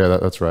 Oh yeah,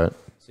 that's right.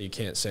 So you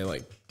can't say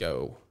like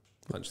go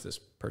punch this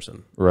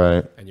person.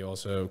 Right. And you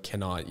also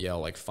cannot yell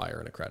like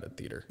fire in a crowded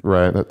theater.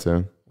 Right. That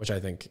too. Which I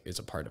think is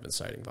a part of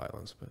inciting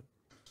violence,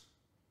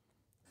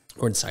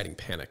 or inciting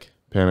panic.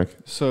 Panic.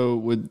 So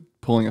would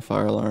pulling a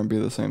fire alarm be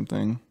the same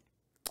thing?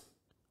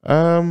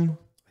 I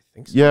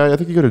think so. Yeah, I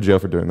think you go to jail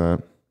for doing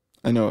that.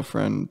 I know a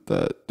friend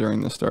that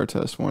during the STAR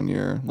test one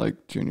year,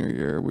 like junior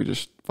year,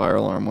 fire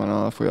alarm went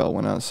off. We all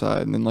went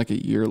outside. And then like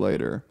a year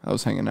later, I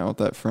was hanging out with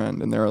that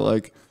friend and they were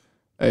like,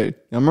 hey,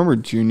 I remember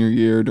junior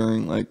year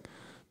during like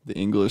the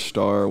English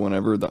STAR,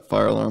 whenever that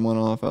fire alarm went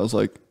off, I was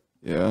like,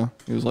 yeah.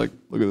 He was like,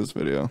 look at this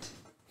video.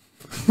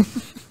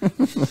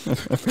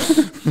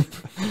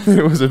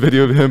 It was a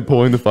video of him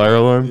pulling the fire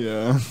alarm.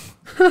 Yeah.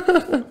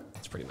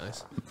 That's pretty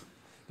nice.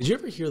 Did you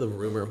ever hear the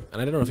rumor, and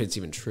I don't know if it's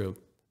even true,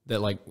 that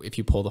like if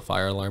you pull the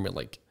fire alarm, it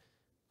like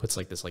puts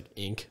like this like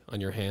ink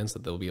on your hands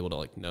that they'll be able to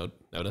like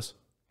notice?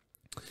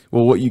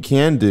 Well, what you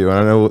can do, and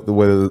I know the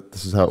way that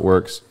this is how it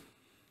works.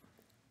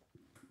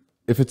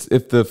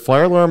 If the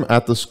fire alarm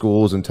at the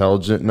school is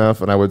intelligent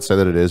enough, and I would say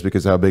that it is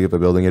because of how big of a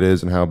building it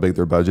is and how big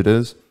their budget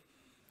is,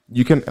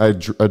 you can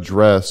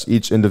address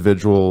each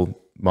individual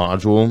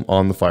module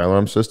on the fire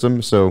alarm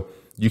system. So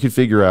you can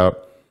figure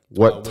out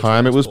what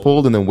time it was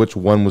pulled and then which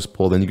one was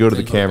pulled. And you go to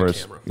the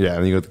cameras. Yeah,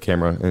 and you go to the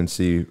camera and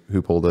see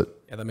who pulled it.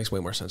 Yeah, that makes way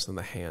more sense than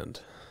the hand.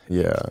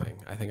 Yeah.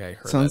 I think I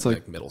heard Sounds that in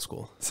like middle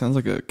school. Sounds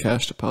like a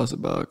cash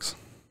deposit box.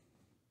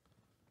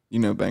 You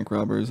know, bank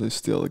robbers, they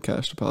steal the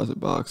cash deposit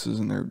boxes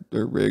and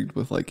they're rigged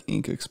with like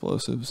ink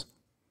explosives.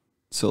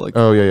 So like,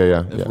 oh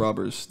yeah. If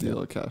robbers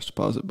steal a cash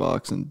deposit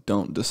box and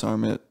don't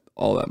disarm it,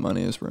 all that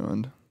money is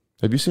ruined.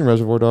 Have you seen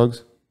Reservoir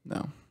Dogs?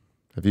 No.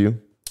 Have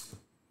you?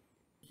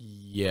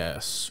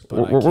 Yes,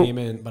 but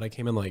I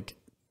came in like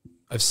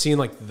I've seen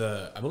like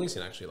I've only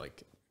seen actually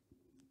like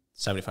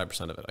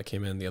 75% of it. I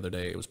came in the other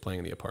day, it was playing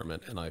in the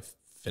apartment, and I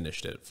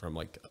finished it from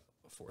like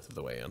a fourth of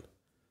the way in.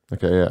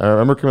 Okay, yeah. I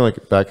remember coming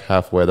like back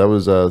halfway. That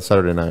was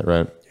Saturday night,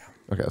 right? Yeah.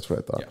 Okay, that's what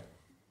I thought. Yeah.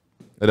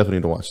 I definitely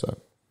need to watch that.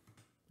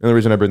 And the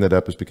reason I bring that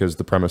up is because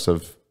the premise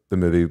of the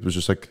movie was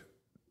just like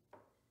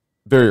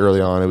very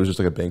early on. It was just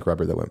like a bank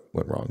robbery that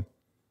went wrong.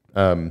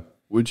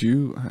 Would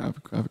you I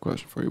have a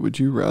question for you? Would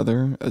you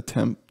rather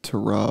attempt to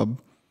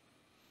rob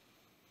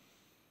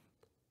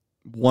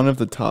one of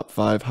the top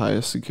 5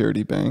 highest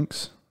security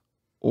banks,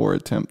 or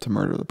attempt to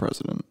murder the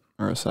president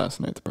or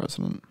assassinate the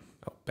president?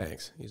 Oh,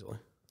 banks easily.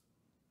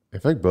 I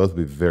think both would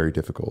be very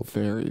difficult.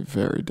 Very,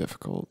 very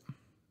difficult.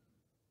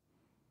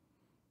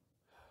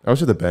 I would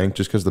say the bank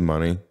just because the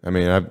money. I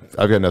mean, I've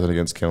got nothing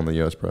against killing the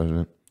U.S.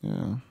 president.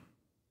 Yeah.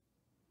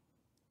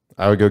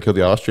 I would go kill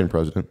the Austrian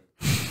president.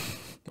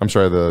 I'm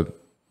sorry, the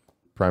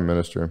prime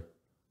minister.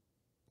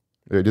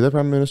 Do they have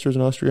prime ministers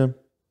in Austria?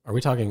 Are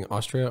we talking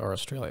Austria or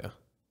Australia?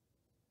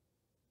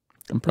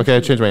 Okay, I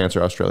changed my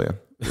answer. Australia.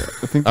 Yeah,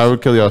 I think I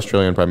would kill the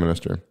Australian prime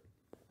minister.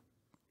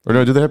 Or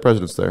no, do they have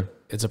presidents there?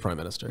 It's a prime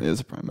minister. it is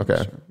a prime minister.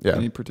 Okay, yeah.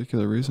 Any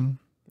particular reason?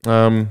 He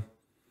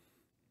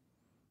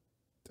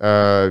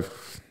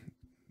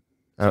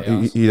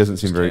doesn't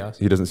seem very. Chaos.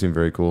 He doesn't seem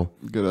very cool.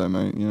 Good eye,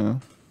 mate. You know.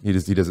 He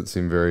doesn't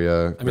seem very.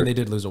 I mean, they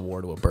did lose a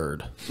war to a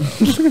bird.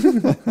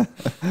 So.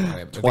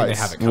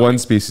 Twice. One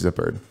species of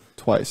bird.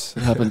 Twice.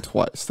 It happened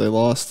twice. They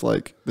lost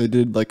they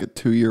did like a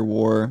 2-year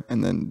war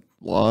and then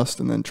lost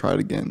and then tried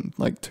again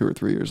like 2 or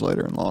 3 years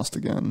later and lost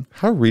again.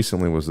 How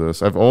recently was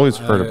this? I've always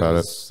heard about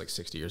it. Like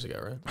 60 years ago,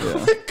 right?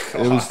 Yeah.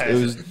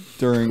 It was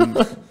during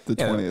the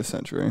 20th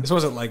century. This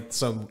wasn't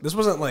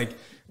like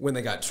when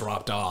they got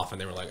dropped off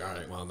and they were like, all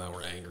right, well, now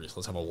we're angry, so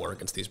let's have a war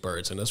against these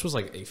birds. And this was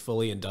like a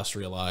fully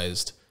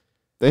industrialized.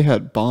 They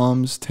had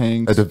bombs,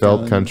 tanks, A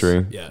developed guns,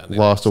 country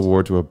lost a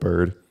war to a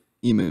bird.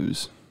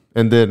 emus.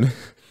 And then,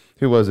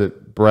 who was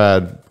it?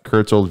 Brad,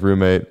 Kurt's old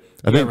roommate.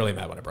 I got really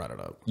mad when I brought it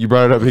up. You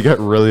brought it up. He got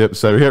really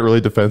upset. He got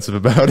really defensive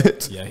about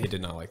it. Yeah, he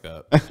did not like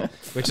that.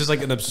 Which is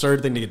like an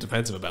absurd thing to get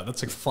defensive about.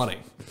 That's like funny.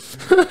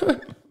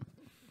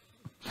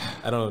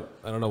 I don't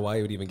know why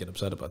he would even get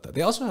upset about that.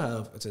 They also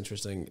have, what's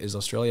interesting is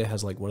Australia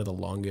has like one of the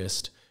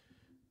longest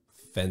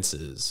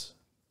fences.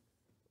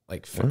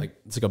 Like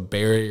it's like a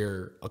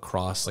barrier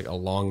across like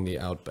along the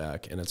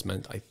outback, and it's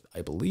meant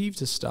I believe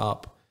to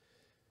stop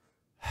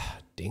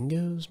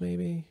dingoes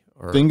maybe,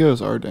 or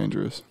Dingoes are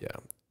dangerous. yeah,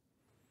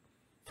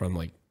 from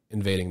like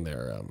invading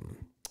their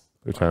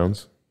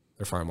towns,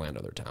 their farmland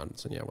or their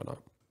towns, and yeah,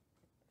 whatnot.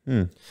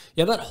 Hmm.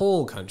 Yeah, that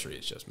whole country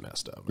is just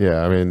messed up.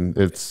 Yeah, I mean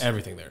it's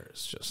Everything there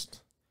is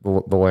just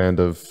the land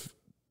of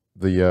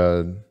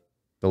the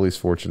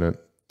least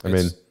fortunate. I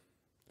mean,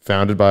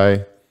 founded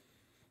by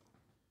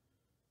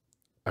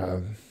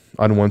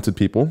unwanted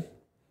people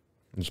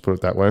Just put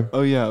it that way.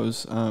 Oh yeah, I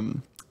was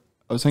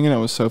hanging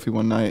out with Sophie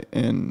one night,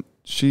 and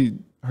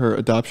her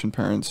adoption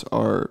parents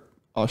are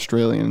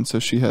Australian, so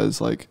she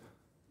has like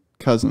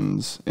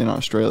cousins in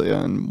Australia.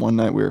 And one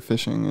night we were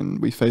fishing, and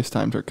we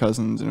FaceTimed her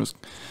cousins, and it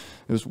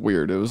was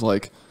weird. It was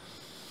like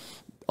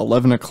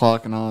 11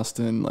 o'clock in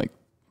Austin, like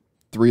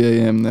 3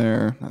 a.m.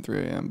 there. Not 3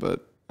 a.m.,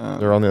 but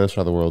they're on the other side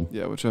of the world.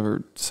 Yeah,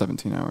 whichever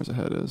 17 hours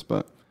ahead is.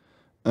 But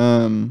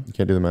you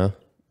can't do the math.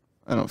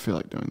 I don't feel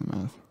like doing the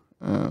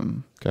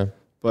math. Okay,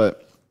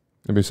 but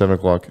it'll be 7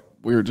 o'clock.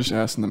 We were just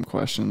asking them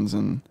questions,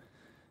 and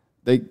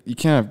you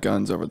can't have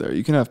guns over there.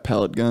 You can have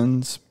pellet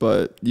guns,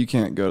 but you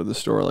can't go to the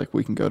store like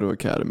we can go to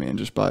Academy and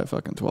just buy a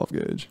fucking 12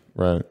 gauge.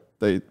 Right.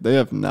 They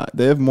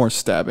have more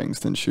stabbings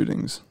than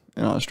shootings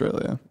in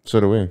Australia. So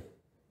do we.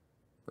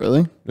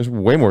 Really? There's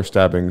way more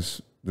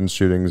stabbings than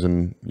shootings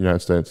in the United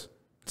States.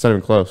 It's not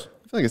even close.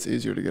 I feel like it's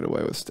easier to get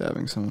away with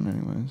stabbing someone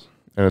anyways.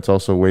 And it's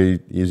also way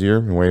easier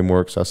and way more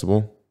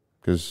accessible.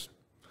 Because,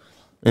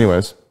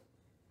 anyways.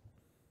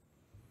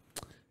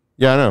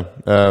 Yeah, I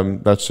know.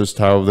 That's just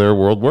how their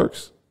world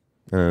works.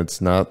 And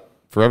it's not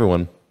for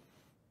everyone.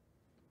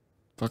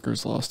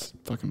 Fuckers lost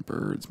fucking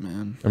birds,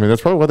 man. I mean,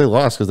 that's probably why they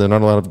lost, because they're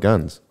not allowed to have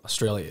guns.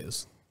 Australia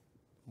is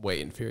way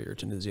inferior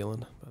to New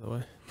Zealand, by the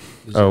way.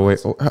 Oh, wait.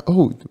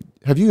 Oh,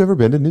 have you ever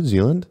been to New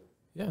Zealand?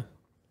 Yeah.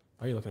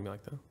 Why are you looking at me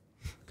like that?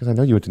 Because I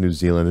know you went to New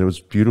Zealand. And it was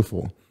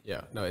beautiful.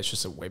 Yeah. No, it's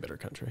just a way better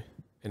country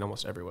in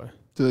almost every way.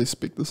 Do they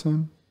speak the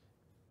same?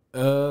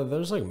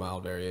 There's like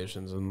mild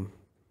variations in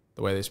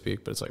the way they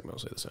speak, but it's like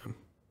mostly the same.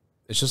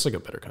 It's just like a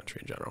better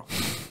country in general.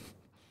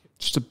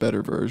 Just a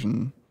better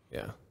version.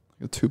 Yeah.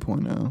 Like a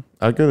 2.0.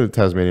 I'd go to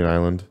Tasmanian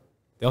Island.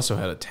 They also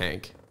had a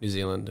tank, New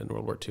Zealand, in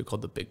World War II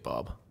called the Big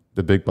Bob.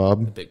 The Big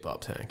Bob? The Big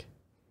Bob tank.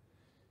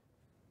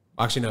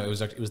 Actually, no, it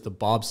was the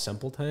Bob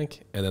Semple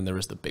tank, and then there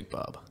was the Big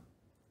Bob.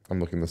 I'm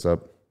looking this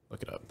up.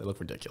 Look it up. They look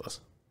ridiculous.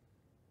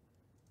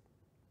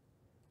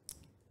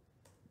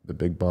 The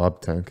Big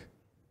Bob tank.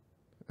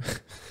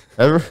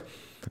 I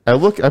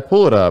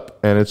pull it up,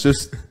 and it's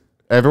just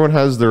everyone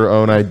has their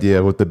own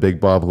idea what the Big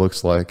Bob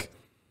looks like.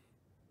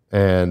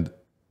 And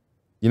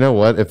you know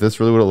what? If this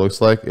really what it looks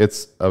like,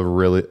 it's a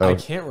really... I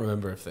can't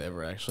remember if they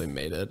ever actually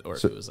made it or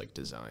if it was like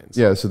designs.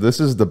 Yeah, so this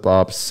is the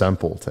Bob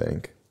Semple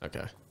tank.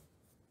 Okay.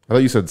 I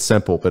thought you said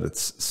Semple, but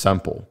it's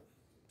Semple.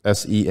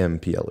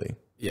 S-E-M-P-L-E.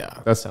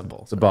 Yeah, that's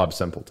Semple. The Bob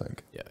Semple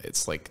tank. Yeah,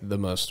 it's like the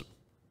most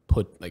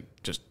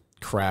just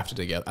crafted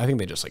together. I think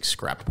they just like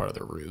scrapped part of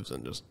their roofs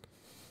and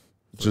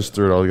just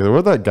threw it all together.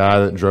 What that guy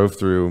that drove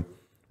through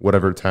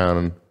whatever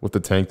town with the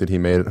tank that he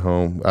made at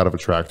home out of a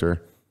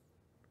tractor?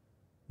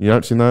 You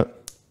not seen that?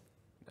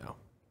 No.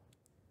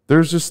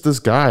 There's just this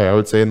guy, I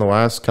would say in the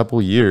last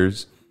couple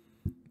years,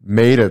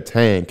 made a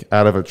tank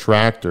out of a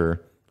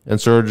tractor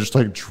and started just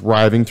like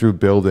driving through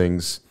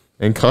buildings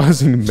and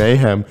causing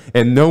mayhem,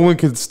 and no one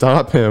could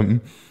stop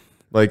him.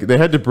 Like they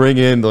had to bring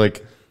in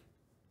like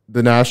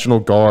the National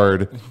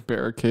Guard,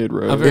 barricade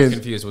road. I'm very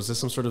confused. Was this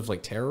some sort of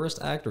like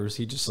terrorist act, or is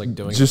he just like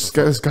doing?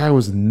 This guy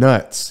was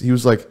nuts. He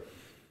was like,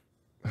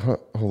 hold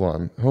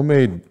on,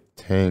 homemade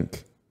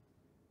tank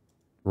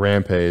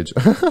rampage.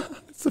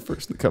 That's the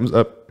first that comes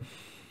up.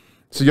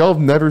 So y'all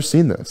have never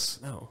seen this?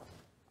 No.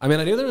 I mean,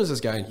 I knew there was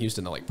this guy in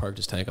Houston that like parked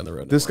his tank on the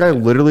road. This guy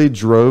literally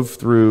drove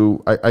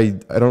through. I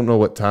don't know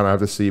what town I have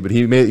to see, but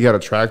he got a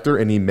tractor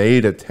and he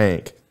made a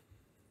tank,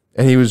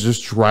 and he was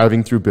just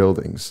driving through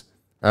buildings.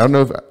 I don't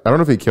know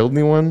if he killed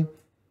anyone,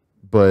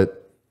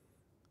 but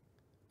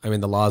I mean,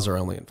 the laws are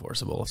only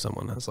enforceable if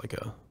someone has like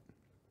a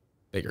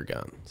bigger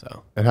gun.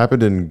 So it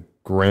happened in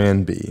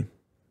Granby,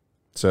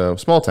 so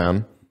small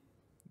town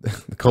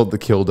called the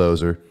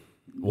Killdozer.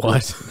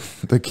 What?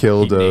 The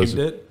Killdozer. He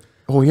named it?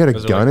 Oh, he had a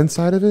gun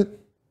inside of it.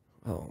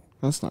 Oh,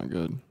 that's not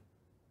good.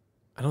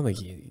 I don't think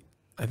he.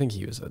 I think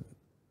he was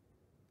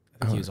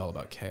he was all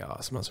about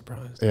chaos. I'm not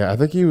surprised. Yeah, I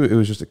think it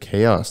was just a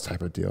chaos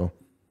type of deal.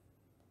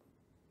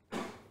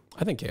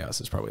 I think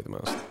chaos is probably the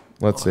most.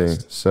 Let's see.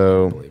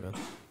 So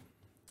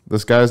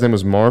this guy's name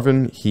was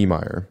Marvin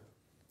Heemeyer.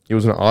 He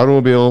was an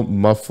automobile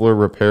muffler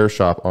repair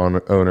shop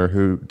owner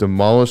who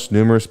demolished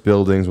numerous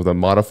buildings with a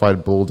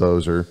modified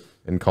bulldozer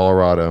in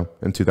Colorado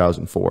in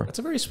 2004. That's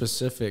a very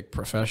specific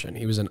profession.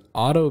 He was an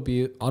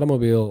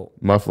automobile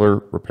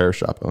muffler repair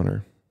shop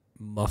owner.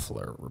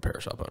 Muffler repair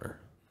shop owner.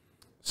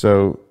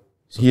 So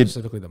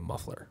specifically the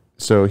muffler.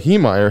 So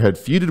Heemeyer had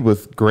feuded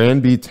with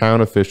Granby town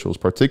officials,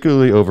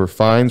 particularly over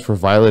fines for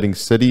violating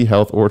city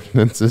health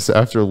ordinances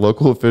after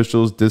local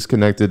officials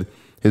disconnected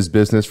his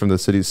business from the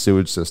city's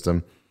sewage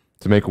system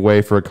to make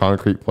way for a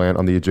concrete plant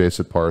on the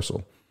adjacent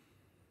parcel.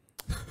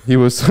 He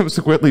was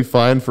subsequently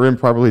fined for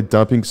improperly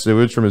dumping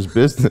sewage from his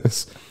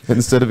business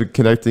instead of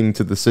connecting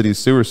to the city's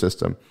sewer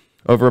system.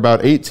 Over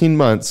about 18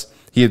 months,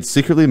 he had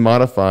secretly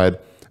modified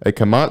a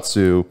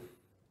Komatsu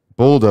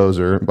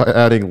bulldozer by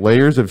adding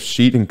layers of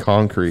steel and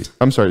concrete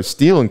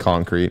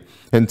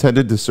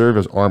intended to serve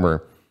as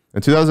armor.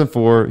 In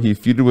 2004, he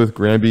feuded with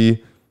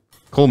Granby,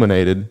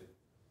 culminated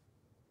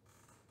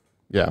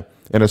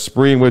in a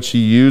spree in which he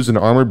used an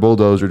armored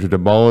bulldozer to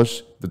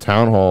demolish the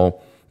town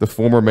hall, the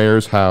former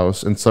mayor's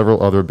house, and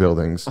several other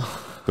buildings.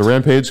 The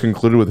rampage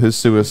concluded with his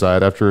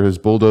suicide after his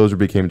bulldozer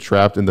became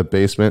trapped in the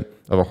basement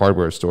of a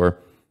hardware store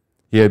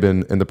he had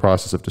been in the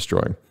process of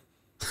destroying.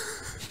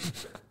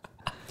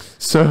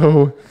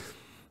 So,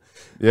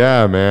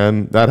 yeah,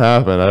 man, that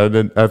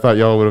happened. I thought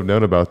y'all would have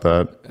known about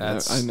that.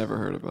 I never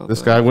heard about this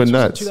that. guy went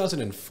nuts.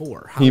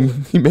 2004.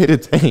 He made a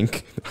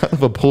tank out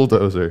of a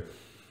bulldozer.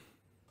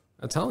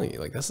 I'm telling you,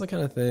 like, that's the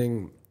kind of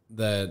thing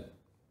that,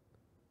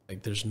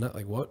 like, there's not,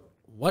 like,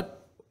 what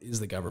is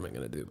the government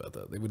going to do about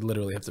that? They would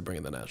literally have to bring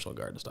in the National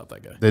Guard to stop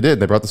that guy. They did.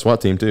 They brought the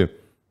SWAT team, too.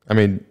 I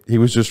mean, he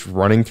was just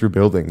running through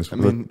buildings. I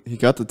mean, he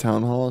got the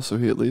town hall, so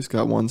he at least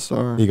got 1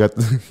 star. He got.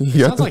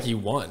 Sounds like he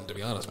won, to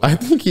be honest with you. I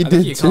think he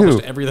did, he accomplished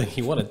too. everything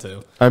he wanted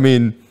to. I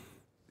mean,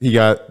 he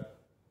got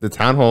the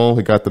town hall.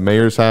 He got the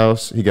mayor's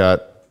house. He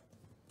got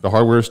the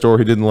hardware store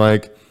he didn't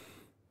like.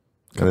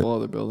 A couple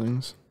other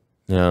buildings.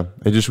 Yeah,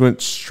 it just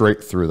went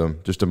straight through them,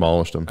 just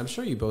demolished them. I'm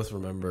sure you both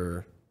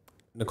remember,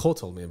 Nicole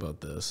told me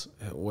about this,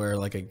 where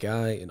like a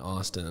guy in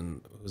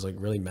Austin who was like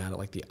really mad at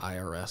like the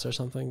IRS or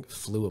something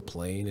flew a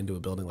plane into a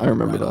building like I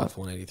remember right that. off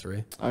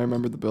 183. I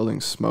remember the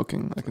building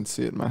smoking. I can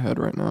see it in my head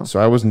right now.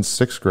 So I was in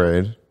 6th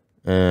grade,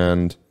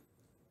 and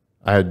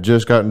I had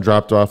just gotten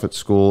dropped off at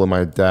school, and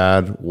my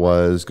dad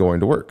was going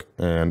to work.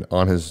 And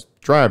on his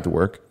drive to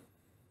work,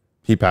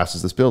 he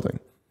passes this building.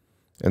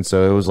 And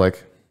so it was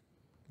like,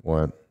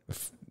 what,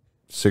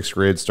 6th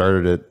grade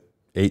started at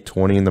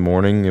 8:20 in the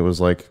morning. It was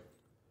like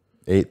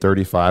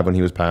 8:35 when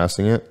he was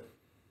passing it.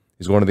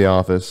 He's going to the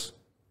office.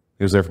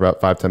 He was there for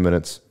about 5-10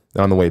 minutes.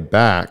 Then on the way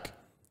back,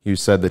 he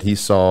said that he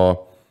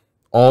saw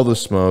all the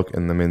smoke,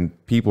 and I mean,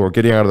 people were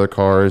getting out of their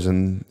cars,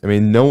 and I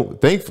mean,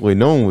 thankfully,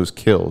 no one was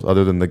killed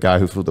other than the guy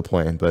who flew the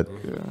plane. But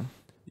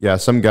yeah,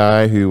 some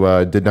guy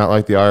who did not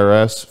like the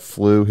IRS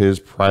flew his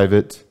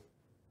private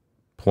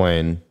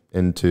plane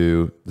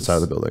into the side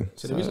of the building.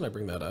 So the reason I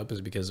bring that up is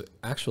because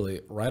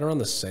actually, right around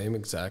the same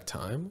exact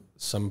time,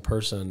 some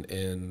person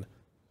in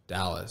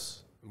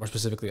Dallas, more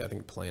specifically, I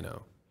think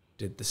Plano,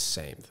 did the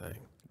same thing.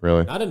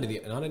 Really? Not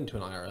into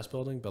an IRS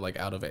building, but like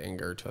out of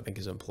anger to, I think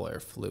his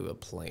employer flew a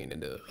plane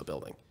into a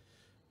building.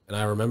 And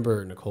I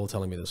remember Nicole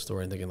telling me this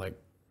story and thinking like,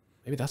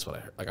 maybe that's what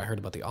I heard. Like I heard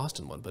about the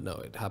Austin one, but no,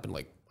 it happened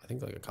like, I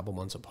think like a couple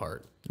months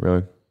apart.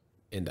 Really?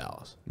 In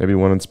Dallas. Maybe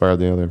one inspired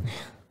the other.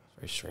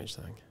 Very strange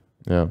thing.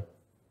 Yeah.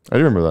 I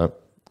do remember that.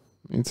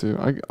 Me too.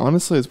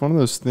 Honestly, it's one of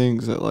those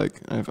things that like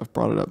I've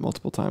brought it up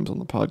multiple times on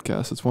the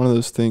podcast. It's one of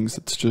those things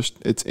that's just,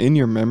 it's in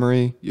your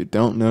memory. You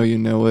don't know you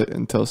know it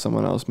until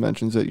someone else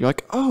mentions it. You're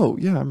like, oh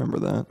yeah, I remember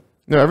that.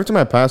 No, every time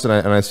I pass it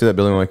and I see that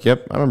building, I'm like,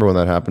 yep, I remember when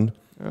that happened.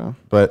 Yeah.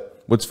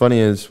 But what's funny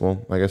is,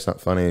 well, I guess not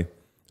funny.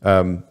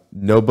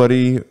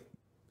 Nobody,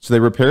 so they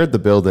repaired the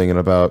building in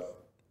about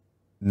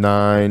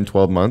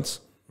 9-12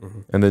 months.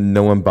 And then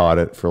no one bought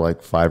it for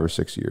like 5 or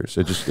 6 years.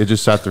 It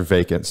just sat there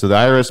vacant. So the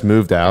IRS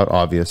moved out,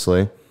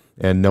 obviously,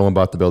 and no one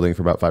bought the building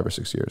for about 5 or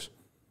 6 years.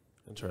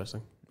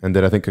 Interesting. And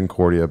then I think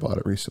Concordia bought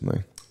it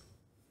recently.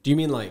 Do you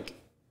mean like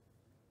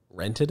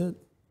rented it?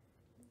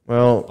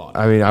 Well,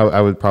 I mean, I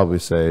would probably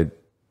say,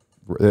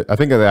 I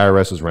think the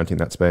IRS was renting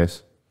that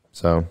space.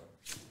 So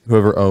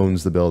whoever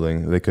owns the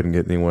building, they couldn't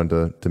get anyone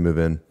to move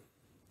in.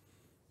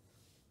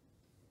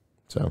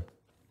 So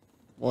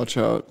watch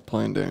out,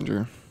 plane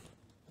danger.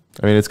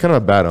 I mean, it's kind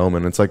of a bad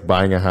omen. It's like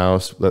buying a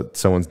house that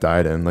someone's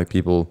died in. Like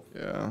people.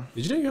 Yeah.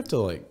 Did you know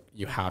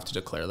you have to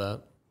declare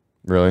that?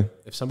 Really?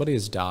 If somebody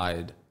has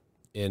died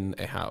in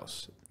a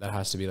house, that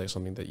has to be like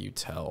something that you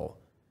tell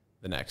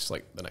the next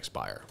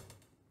buyer.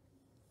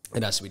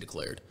 It has to be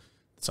declared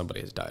that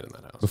somebody has died in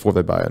that house Before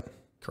they buy it.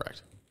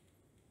 Correct.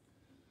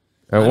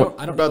 And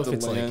I don't know if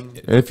it's land?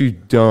 like. And if you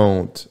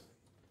don't,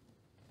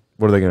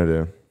 what are they going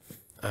to do?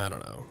 I don't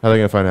know. How are they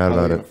going to find out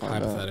about it?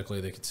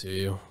 Hypothetically, they could sue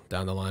you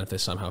down the line if they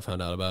somehow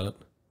found out about it.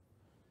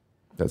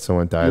 That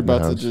someone died You're in the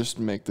about to house. just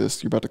make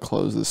this, you're about to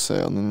close this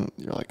sale, and then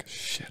you're like,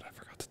 shit, I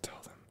forgot to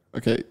tell them.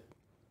 Okay.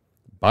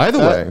 By the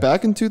way.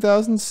 Back in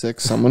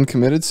 2006, someone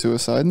committed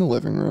suicide in the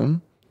living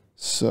room,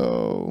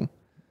 so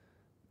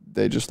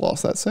they just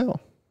lost that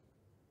sale.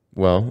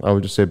 Well, I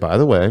would just say, by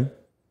the way,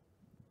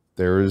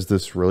 there is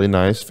this really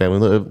nice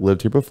family that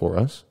lived here before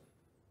us.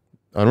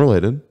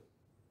 Unrelated.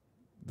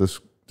 This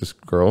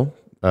girl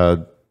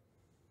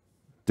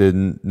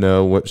didn't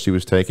know what she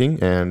was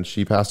taking, and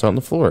she passed out on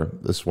the floor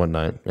this one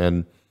night,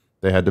 and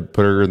they had to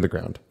put her in the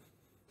ground.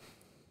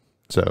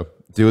 So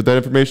do with that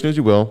information as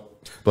you will,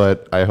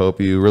 but I hope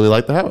you really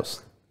like the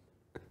house.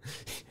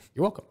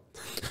 You're welcome.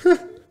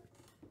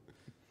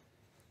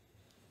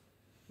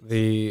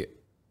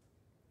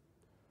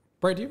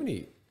 Brian, do you have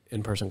any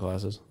in-person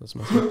classes this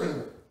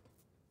semester?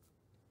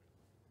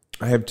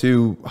 I have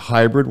 2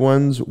 hybrid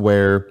ones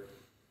where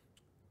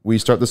we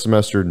start the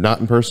semester not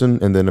in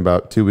person, and then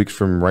about 2 weeks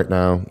from right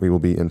now, we will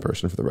be in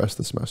person for the rest of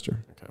the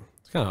semester. Okay,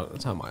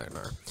 that's how mine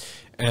are.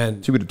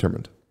 And To be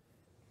determined.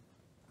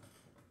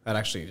 that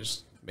actually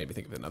just made me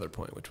think of another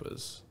point, which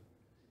was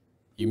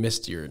you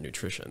missed your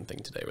nutrition thing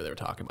today, where they were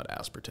talking about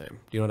aspartame.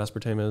 Do you know what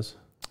aspartame is?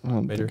 I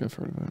don't Vader? think I've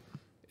heard of it.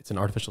 It's an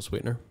artificial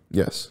sweetener.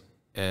 Yes.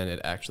 and it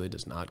actually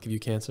does not give you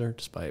cancer,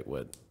 despite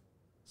what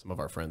some of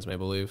our friends may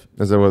believe.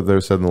 Is that what they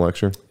said in the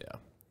lecture? Yeah.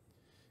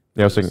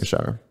 Yeah, I was taking a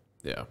shower.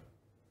 Yeah.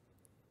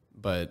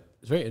 But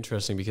it's very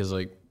interesting because,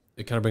 like,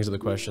 it kind of brings up the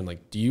question,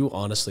 like, do you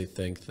honestly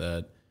think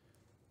that,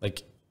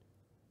 like,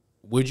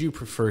 would you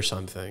prefer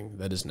something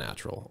that is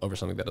natural over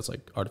something that is,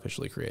 like,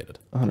 artificially created?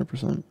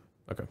 100%.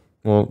 Okay.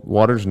 Well,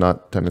 water's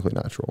not technically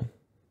natural.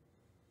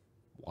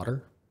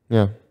 Water?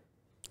 Yeah.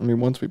 I mean,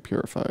 once we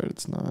purify it,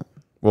 it's not.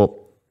 Well,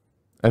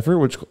 I forget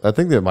which. I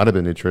think that might have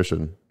been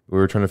nutrition. We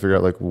were trying to figure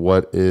out like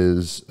what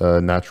is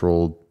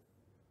natural.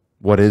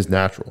 What is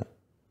natural?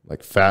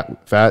 Like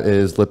fat. Fat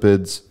is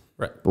lipids.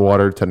 Right. But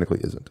water technically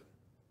isn't.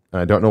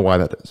 And I don't know why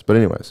that is. But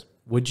anyways.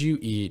 Would you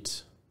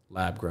eat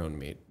lab-grown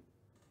meat?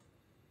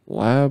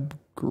 Lab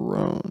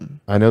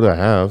grown. I know that I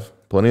have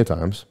plenty of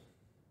times.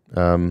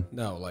 No,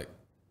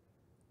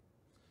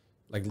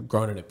 like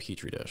grown in a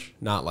petri dish,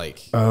 not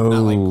like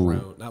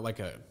grown, not like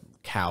a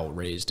cow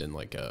raised in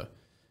like a.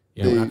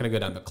 You know, we're not going to go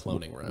down the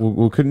cloning route.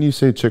 Well, couldn't you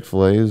say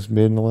Chick-fil-A is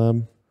made in the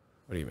lab?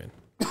 What do you mean?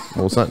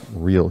 Well, it's not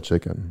real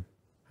chicken.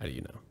 How do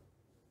you know?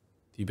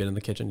 You been in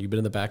the kitchen? You been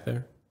in the back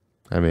there?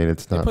 I mean,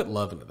 it's They not. put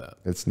love into that.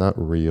 It's not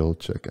real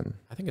chicken.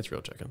 I think it's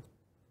real chicken.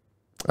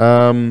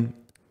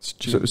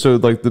 So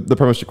like the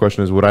premise of your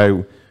question is, would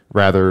I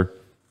rather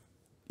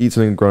eat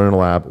something grown in a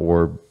lab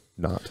or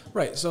not?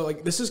 Right. So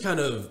like this is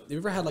kind of. Have you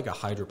ever had like a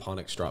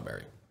hydroponic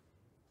strawberry?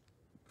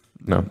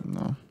 No.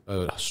 No.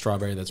 A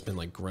strawberry that's been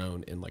like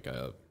grown in like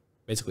a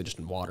basically just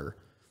in water,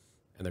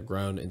 and they're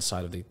grown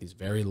inside of these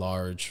very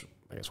large,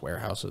 I guess,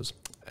 warehouses,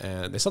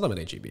 and they sell them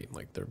at HEB.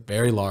 Like they're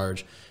very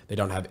large. They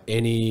don't have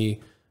any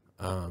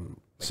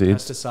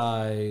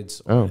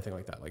pesticides or anything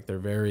like that. Like they're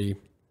very.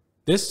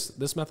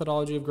 This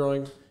methodology of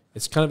growing,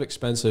 it's kind of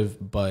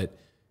expensive, but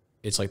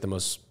it's like the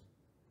most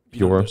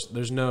pure.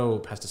 There's no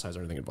pesticides or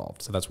anything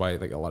involved, so that's why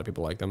like a lot of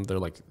people like them. They're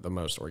like the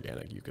most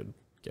organic you could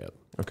get.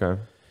 Okay.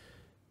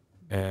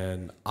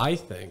 And I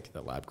think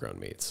that lab grown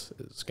meats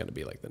is going to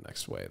be like the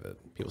next way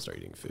that people start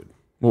eating food.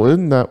 Well,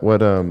 isn't that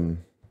what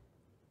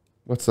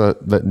what's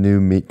that new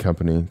meat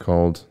company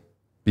called?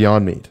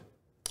 Beyond Meat.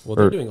 Well,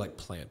 they're doing like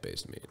plant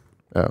based meat.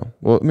 Oh,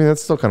 well, I mean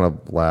that's still kind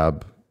of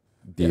lab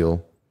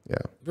deal. Yeah.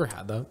 Have you ever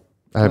had that?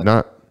 I have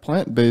not.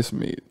 Plant based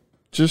meat.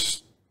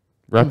 Just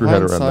Wrap your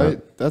head around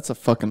that. That's a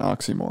fucking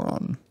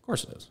oxymoron. Of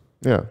course it is.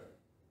 Yeah.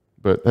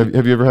 But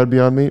have you ever had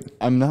Beyond Meat?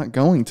 I'm not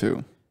going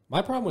to.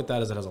 My problem with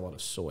that is it has a lot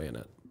of soy in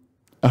it.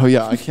 Oh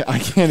yeah, I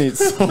can't eat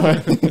soy.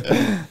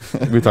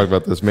 We talked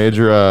about this.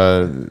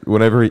 Major,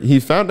 whenever he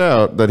found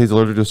out that he's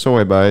allergic to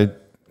soy by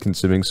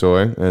consuming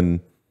soy, and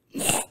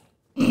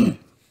My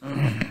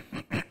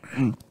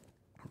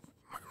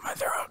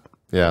throat.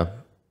 yeah,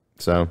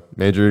 so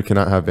Major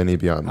cannot have any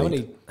Beyond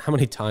Meat. How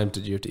many times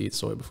did you have to eat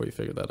soy before you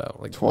figured that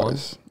out? Like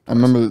Twice. I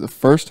remember the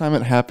first time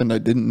it happened, I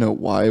didn't know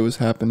why it was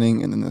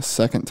happening, and then the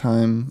second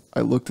time,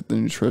 I looked at the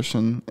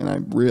nutrition and I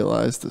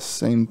realized the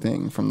same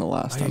thing from the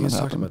last time it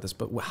talked happened. about this,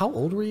 but how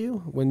old were you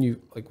when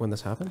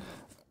this happened?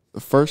 The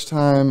first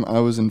time I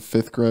was in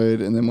 5th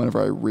grade, and then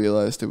whenever I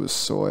realized it was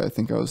soy, I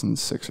think I was in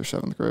 6th or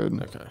 7th grade.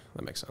 Okay,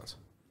 that makes sense.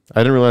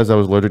 I didn't realize I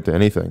was allergic to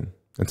anything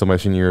until my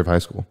senior year of high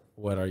school.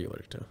 What are you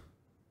allergic to?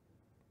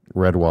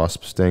 Red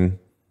wasp sting.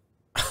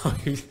 I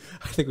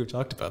think we've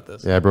talked about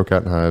this. Yeah, I broke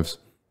out in hives.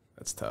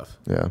 That's tough.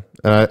 Yeah,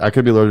 and I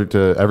could be allergic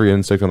to every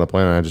insect on the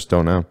planet. I just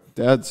don't know.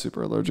 Dad's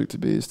super allergic to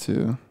bees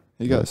too.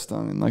 He got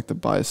stung in like the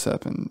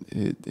bicep, and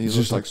he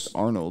looks like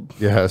Arnold.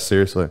 Yeah,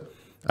 seriously.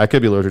 I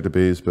could be allergic to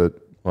bees, but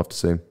we'll have to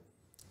see.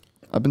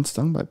 I've been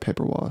stung by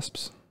paper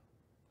wasps.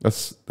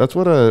 That's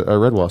what a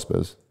red wasp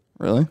is.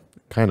 Really?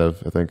 Kind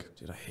of, I think.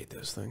 Dude, I hate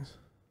those things.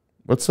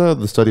 What's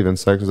the study of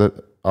insects? Is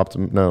that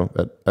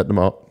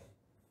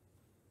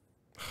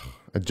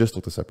I just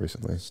looked this up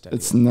recently.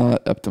 It's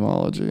not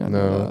etymology. I know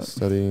No, that. it's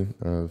study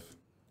of.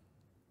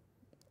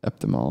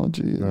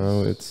 Etymology.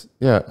 No, it's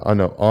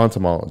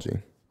entomology.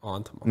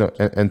 Entomology. No,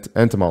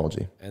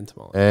 entomology.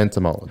 Entomology.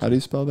 Entomology. How do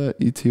you spell that?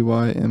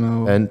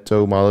 ETYMO.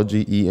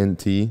 Entomology.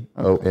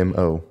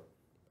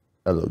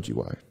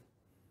 ENTOMOLOGY.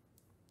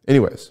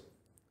 Anyways,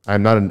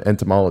 I'm not an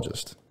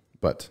entomologist,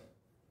 but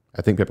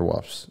I think paper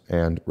wasps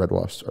and red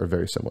wasps are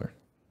very similar.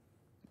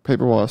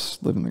 Paper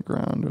wasps live in the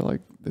ground, or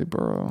like they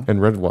burrow.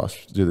 And red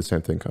wasps do the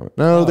same thing.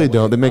 No, they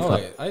don't. They make.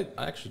 I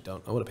actually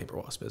don't know what a paper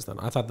wasp is. Then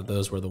I thought that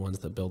those were the ones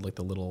that build like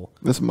the little.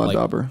 This mud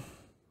dauber.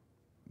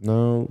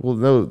 No, well,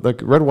 no. Like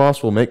red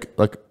wasps will make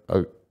like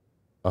a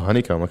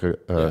honeycomb, like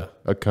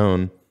a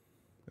cone.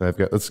 And I've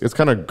got it's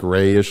kind of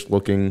grayish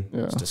looking.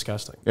 Yeah, it's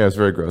disgusting. Yeah, it's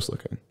very gross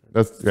looking.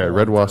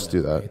 Red wasps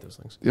do that. I hate those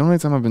things. The only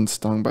time I've been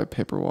stung by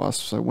paper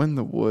wasps, I went in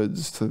the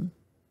woods to,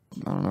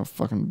 I don't know,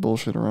 fucking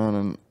bullshit around,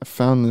 and I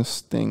found this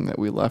thing that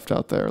we left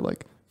out there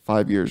like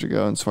 5 years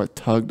ago, and so I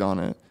tugged on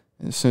it,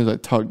 and as soon as I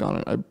tugged on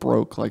it, I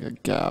broke like a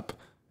gap,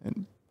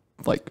 and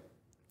like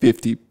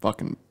 50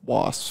 fucking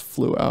wasps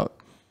flew out.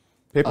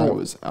 I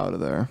was out of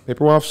there.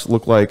 Paper wasps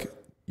look like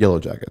yellow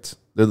jackets.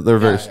 They're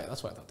very. Yeah,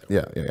 that's what I thought they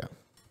were. Yeah.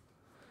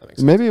 That makes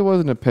sense. Maybe it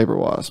wasn't a paper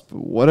wasp,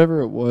 but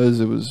whatever it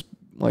was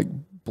like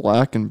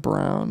black and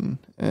brown,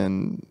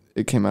 and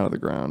it came out of the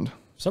ground.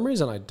 some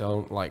reason I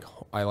don't like.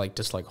 I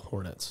dislike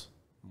hornets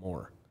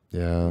more.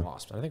 Yeah. Than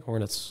wasps. I think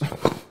hornets.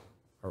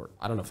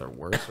 I don't know if they're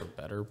worse or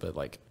better, but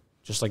like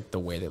just like the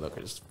way they look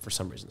is for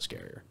some reason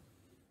scarier.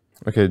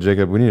 Okay,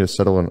 Jacob, we need to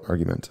settle an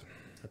argument.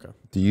 Okay.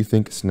 Do you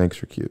think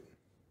snakes are cute?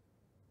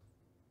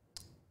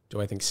 Do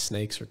I think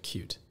snakes are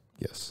cute?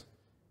 Yes.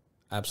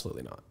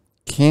 Absolutely not.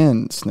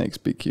 Can snakes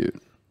be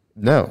cute?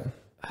 No.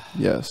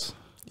 Yes.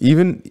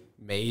 Even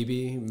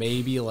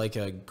maybe like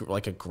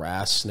a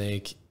grass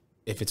snake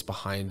if it's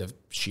behind a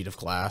sheet of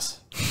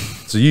glass.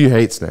 so you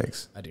hate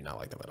snakes. I do not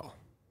like them at all.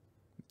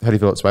 How do you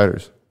feel about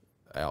spiders?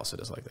 I also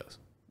dislike those.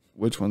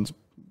 Which ones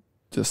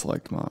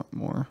disliked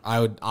more?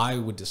 I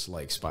would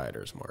dislike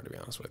spiders more, to be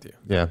honest with you.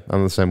 Yeah,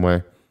 I'm the same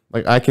way.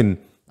 Like I can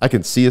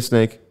see a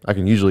snake. I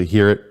can usually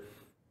hear it.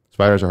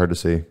 Spiders are hard to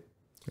see,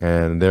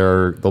 and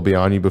they'll be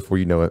on you before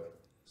you know it.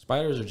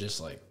 Spiders are just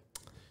like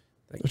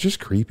it's just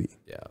creepy.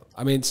 Yeah,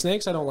 I mean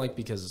snakes I don't like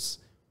because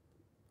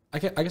I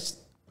guess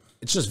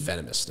it's just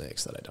venomous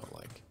snakes that I don't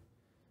like.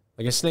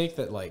 Like a snake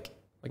that like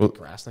a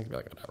grass snake, I'd be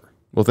like whatever.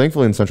 Well,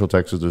 thankfully in Central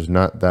Texas, there's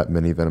not that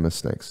many venomous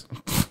snakes.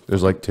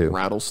 There's like 2.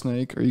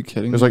 Rattlesnake? Are you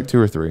kidding? There's like 2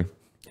 or 3.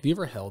 Have you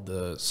ever held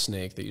the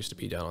snake that used to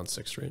be down on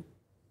 6th Street?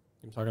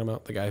 I'm talking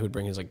about the guy who'd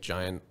bring his like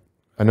giant.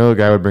 I know a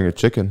guy would bring a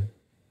chicken.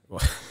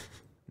 What?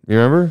 You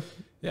remember?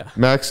 Yeah.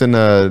 Max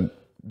and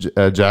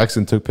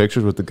Jackson took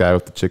pictures with the guy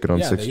with the chicken on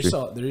 6th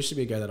Street. There used to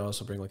be a guy that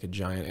also bring like a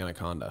giant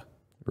anaconda.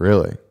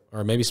 Really?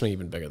 Or maybe something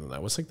even bigger than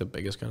that. What's like the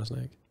biggest kind of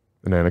snake?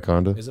 An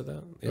anaconda? Is it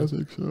that? Yeah. I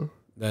think so.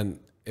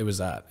 Then it was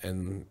that,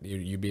 and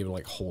you'd be able to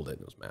like hold it.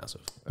 And it was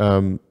massive.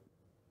 Don't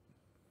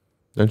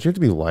you have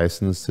to be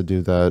licensed to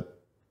do that?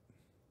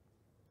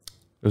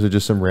 Or is it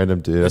just some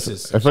random dude? I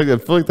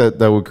feel like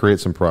that would create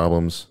some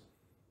problems.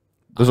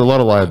 There's a lot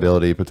of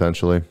liability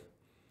potentially.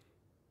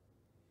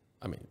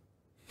 I mean,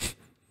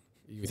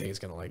 you think it's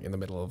gonna like in the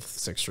middle of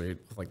 6th Street,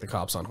 with, like the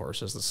cops on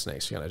horses, the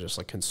snake's gonna just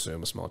like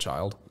consume a small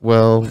child?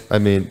 Well, I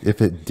mean,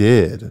 if it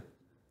did,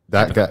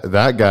 that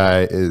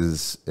guy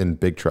is in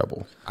big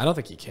trouble. I don't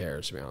think he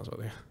cares, to be honest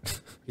with you.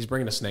 He's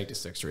bringing a snake to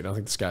 6th Street. I don't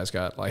think this guy's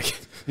got like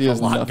a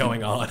lot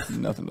going on.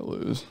 Nothing to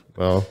lose.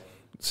 Well,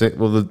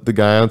 the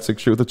guy on 6th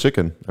Street with a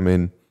chicken. I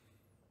mean,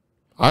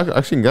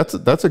 actually,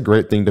 that's a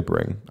great thing to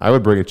bring. I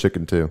would bring a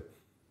chicken too.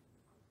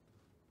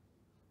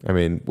 I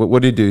mean,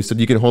 what did he do? He said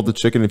you can hold the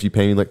chicken if you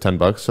pay me like $10,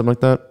 something like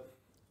that.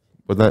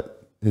 Was that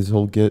his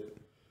whole get?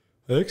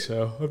 I think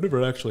so. I've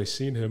never actually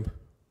seen him.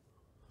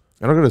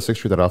 I don't go to 6th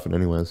Street that often,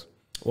 anyways.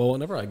 Well,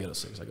 whenever I go to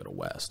 6th, I go to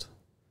West,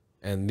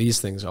 and these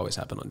things always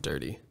happen on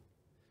Dirty.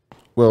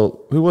 Well,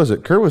 who was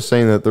it? Kurt was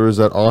saying that there was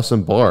that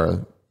awesome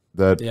bar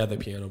the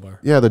piano bar.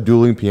 Yeah, the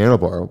dueling piano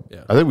bar.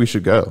 Yeah. I think we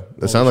should go.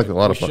 That sounds like a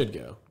lot of fun. We should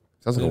go.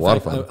 Sounds like a lot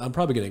of fun. I'm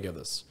probably going to go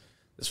this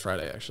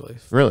Friday, actually.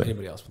 Really?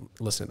 Anybody else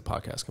listening to the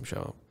podcast, come show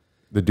up.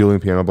 The dueling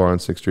piano bar on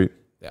 6th Street?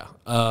 Yeah.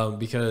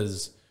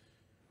 Because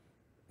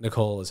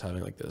Nicole is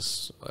having like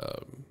this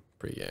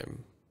pregame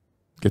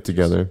get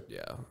together.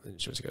 Yeah. And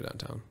she wants to go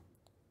downtown.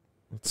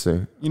 Let's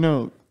see. You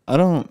know,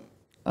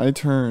 I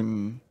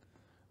turn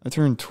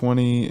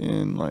 20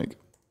 in like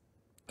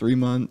 3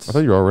 months. I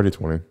thought you were already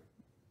 20.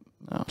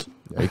 No.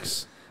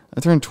 Yikes.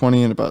 I turned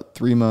 20 in about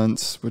 3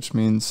 months, which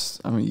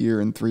means I'm a year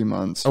and 3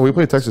 months. Oh, we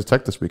play Texas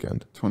Tech this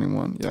weekend.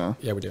 21, yeah.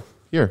 Yeah, we do.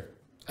 Here.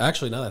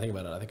 Actually, now that I think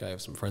about it, I think I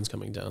have some friends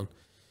coming down.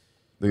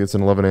 I think it's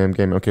an 11 a.m.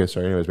 game. Okay,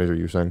 sorry. Anyways, Major,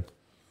 you were saying?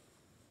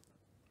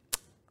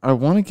 I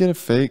want to get a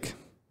fake,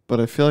 but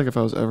I feel like if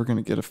I was ever going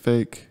to get a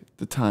fake,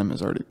 the time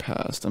has already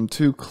passed. I'm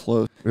too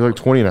close. You're like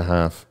 20 and a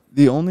half.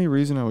 The only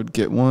reason I would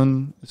get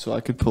one is so I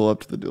could pull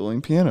up to the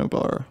dueling piano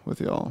bar with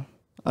y'all.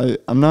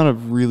 I'm not a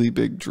really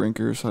big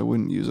drinker, so I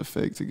wouldn't use a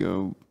fake to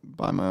go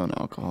buy my own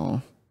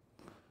alcohol.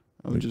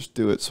 I would just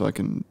do it so I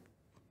can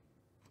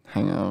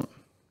hang out.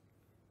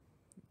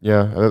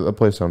 Yeah, that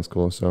place sounds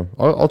cool, so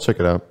I'll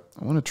check it out.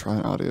 I want to try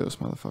Adios,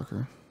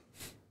 motherfucker.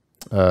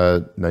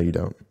 No, you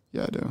don't.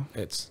 Yeah, I do.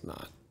 It's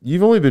not.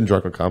 You've only been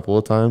drunk a couple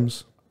of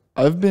times.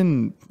 I've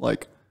been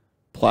like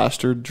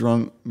plastered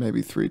drunk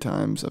maybe 3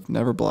 times. I've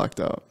never blacked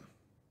out.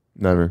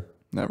 Never.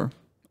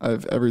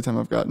 Every time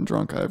I've gotten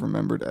drunk, I've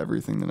remembered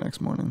everything the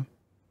next morning.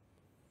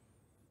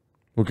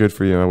 Well, good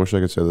for you. I wish I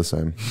could say the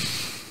same.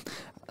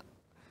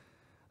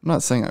 I'm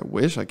not saying I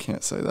wish I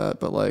can't say that,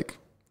 but like,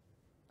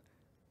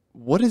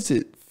 what does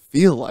it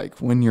feel like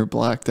when you're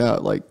blacked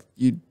out? Like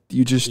you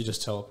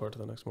just teleport to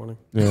the next morning.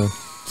 Yeah,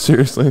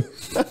 seriously.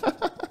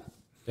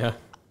 Yeah,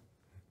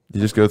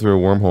 you just go through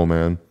a wormhole,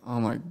 man.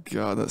 Oh my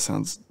god, it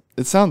sounds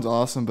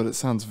awesome, but it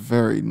sounds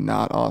very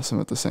not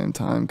awesome at the same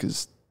time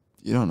because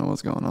you don't know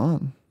what's going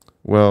on.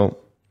 Well,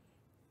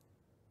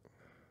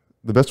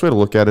 the best way to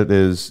look at it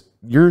is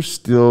you're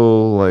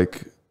still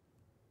like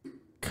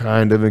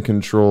kind of in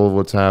control of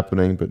what's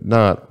happening, but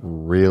not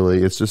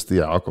really. It's just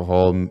the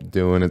alcohol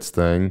doing its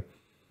thing,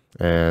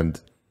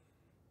 and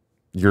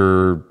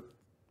you're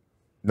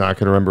not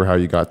going to remember how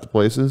you got to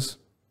places.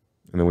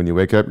 And then when you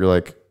wake up, you're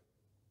like,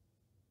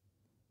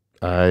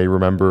 I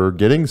remember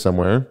getting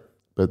somewhere,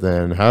 but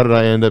then how did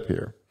I end up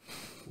here?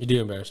 You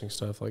do embarrassing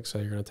stuff, like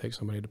say you're going to take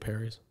somebody to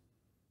Perry's.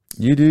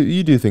 You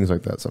do things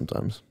like that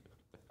sometimes.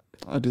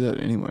 I do that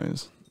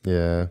anyways.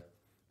 Yeah.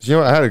 You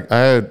know,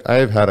 I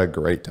have had a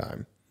great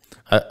time.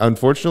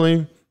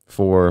 Unfortunately,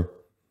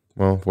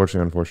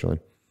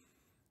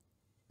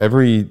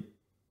 every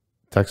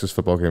Texas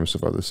football game so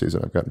far this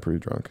season, I've gotten pretty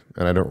drunk,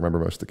 and I don't remember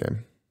most of the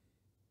game,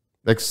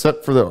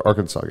 except for the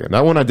Arkansas game.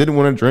 That one I didn't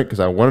want to drink because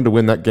I wanted to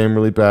win that game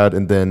really bad,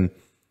 and then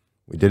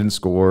we didn't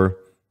score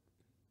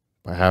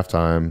by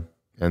halftime,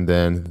 and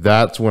then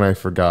that's when I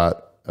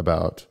forgot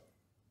about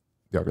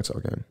the Arkansas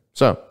game.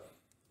 So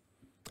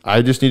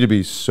I just need to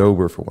be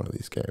sober for one of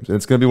these games, and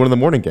it's going to be one of the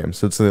morning games.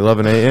 So it's an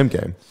 11 a.m.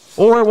 game,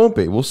 or I won't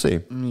be. We'll see.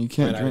 You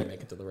can't I drink. didn't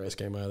make it to the Rice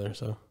game either.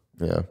 So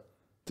Yeah,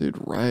 dude,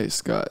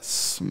 Rice got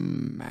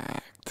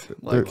smacked.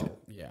 Like,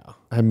 yeah,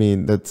 I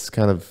mean that's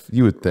kind of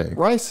you would think.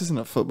 Rice isn't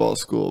a football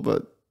school,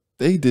 but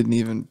they didn't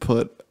even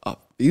put a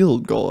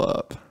field goal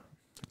up.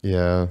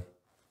 Yeah.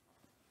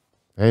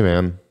 Hey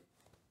man,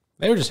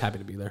 they were just happy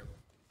to be there.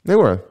 they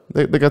were.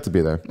 They got to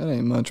be there. That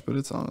ain't much, but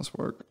it's honest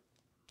work.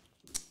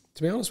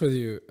 To be honest with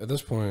you, at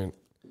this point,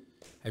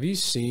 have you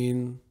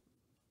seen?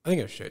 I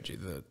think I've showed you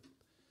the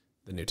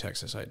new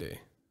Texas ID.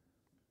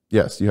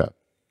 Yes, you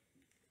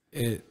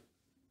have.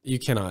 You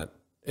cannot,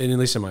 and at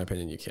least in my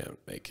opinion, you can't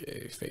make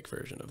a fake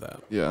version of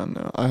that. Yeah,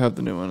 no, I have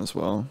the new one as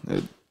well.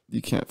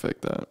 You can't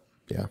fake that.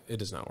 Yeah, It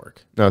does not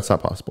work no, it's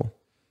not possible.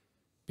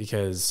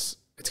 because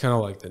it's kind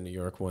of like the New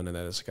York one, and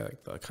that is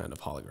like the kind of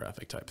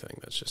holographic type thing.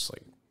 That's just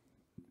like,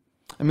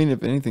 I mean,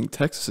 if anything,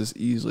 Texas is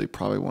easily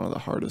probably one of the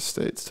hardest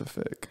states to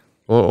fake.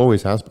 Well, it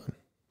always has been.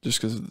 Just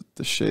because of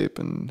the shape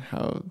and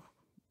how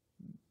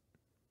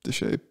the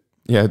shape.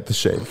 Yeah, the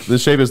shape. The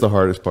shape is the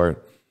hardest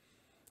part.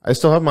 I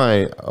still have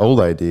my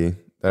old ID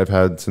that I've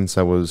had since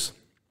I was,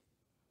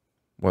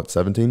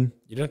 17?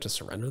 you don't have to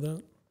surrender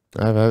that.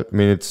 I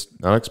mean, it's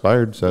not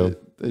expired, so.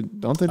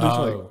 Don't they just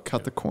Oh, like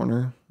cut the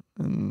corner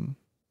and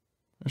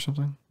or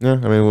something? Yeah,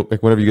 I mean,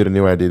 like whenever you get a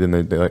new ID, then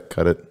they like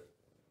cut it.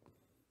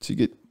 So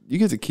you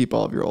get to keep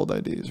all of your old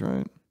IDs,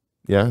 right?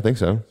 Yeah, I think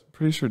so.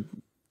 Pretty sure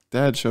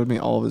Dad showed me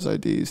all of his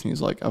IDs, and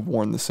he's like, I've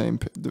worn the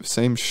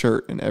same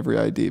shirt in every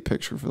ID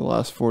picture for the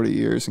last 40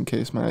 years in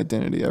case my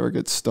identity ever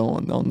gets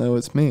stolen. They'll know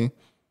it's me,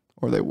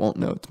 or they won't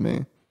know it's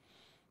me,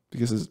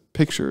 because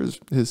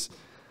his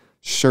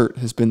shirt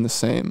has been the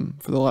same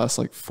for the last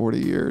like 40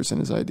 years in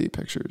his ID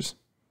pictures.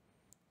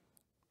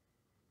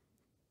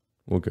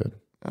 Well, good.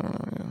 I don't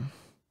know,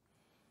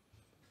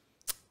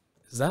 yeah.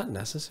 Is that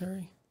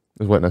necessary?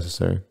 Is what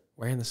necessary?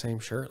 Wearing the same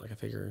shirt, like I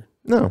figure.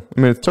 No,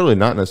 I mean, it's totally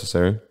not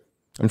necessary.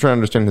 I'm trying to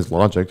understand his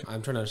logic.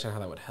 I'm trying to understand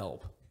how that would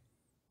help.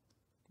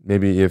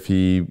 Maybe if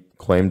he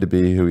claimed to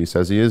be who he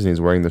says he is and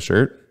he's wearing the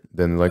shirt,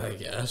 then like, I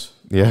guess.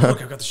 yeah.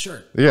 Look, I've got the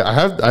shirt. Yeah,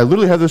 I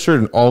literally have this shirt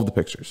in all of the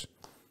pictures.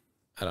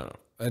 I don't know.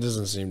 That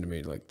doesn't seem to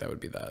me like that would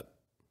be that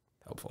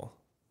helpful.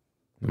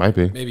 Might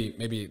be.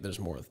 Maybe there's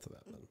more to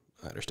that than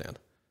I understand.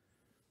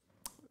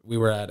 We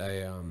were at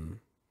a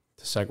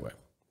to segue.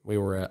 We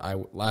were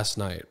at last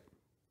night.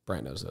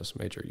 Brant knows this.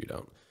 Major, you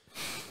don't.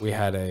 We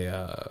had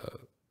there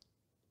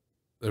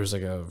was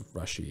like a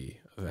Rushy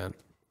event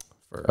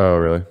for Oh,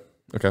 really?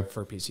 Okay.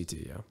 for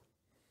PCT, yeah.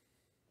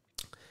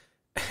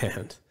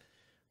 And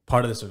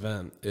part of this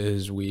event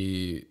is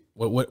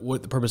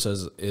what the purpose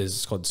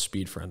is called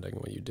speed friending.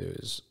 What you do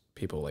is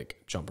people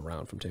like jump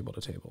around from table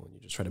to table, and you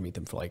just try to meet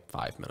them for like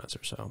 5 minutes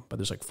or so. But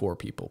there's like 4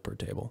 people per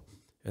table,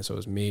 and so it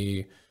was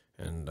me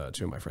and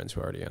 2 of my friends who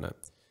are already in it,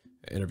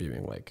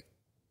 interviewing like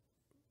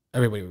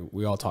everybody.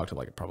 We all talked to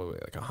like probably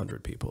like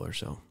 100 people or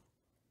so,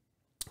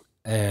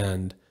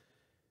 and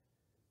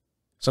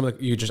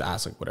you just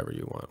ask like whatever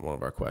you want. One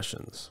of our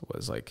questions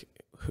was like,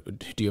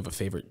 do you have a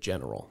favorite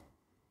general?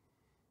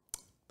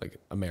 Like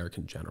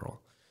American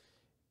general.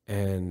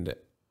 And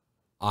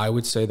I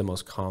would say the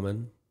most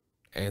common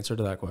answer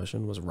to that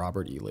question was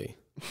Robert E. Lee,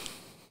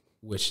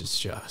 which is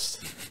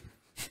just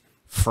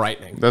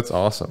frightening. That's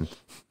awesome.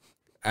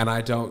 And I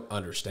don't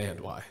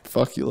understand why.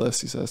 Fuck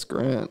Ulysses S.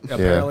 Grant.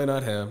 Apparently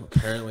not him.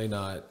 Apparently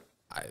not.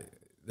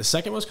 The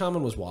second most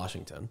common was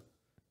Washington.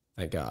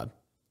 Thank God.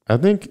 I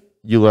think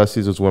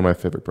Ulysses was one of my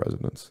favorite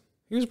presidents.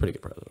 He was a pretty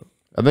good president.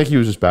 I think he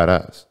was just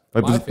badass.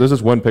 Like there's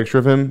this one picture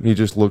of him. He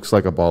just looks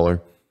like a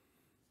baller.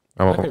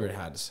 My favorite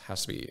has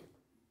to be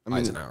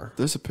Eisenhower.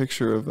 There's a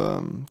picture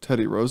of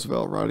Teddy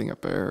Roosevelt riding a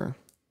bear.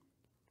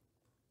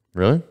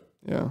 Really?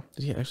 Yeah.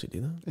 Did he actually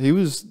do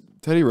that?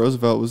 Teddy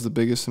Roosevelt was the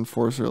biggest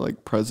enforcer,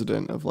 like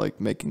president of like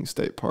making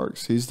state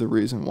parks. He's the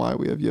reason why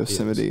we have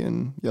Yosemite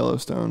and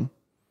Yellowstone.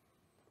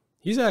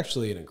 He's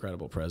actually an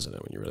incredible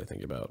president when you really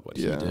think about what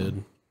he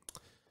did.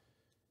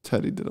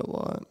 Teddy did a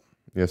lot.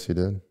 Yes, he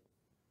did.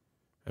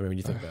 I mean, when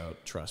you think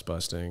about trust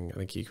busting, I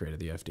think he created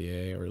the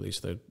FDA, or at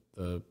least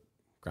the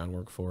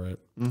groundwork for it.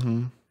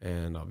 Mm-hmm.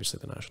 And obviously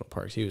the national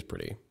parks. He was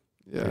pretty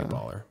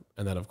baller.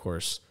 And then, of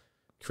course,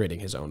 creating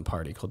his own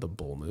party called the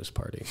Bull Moose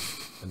Party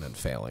and then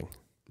failing.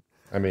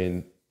 I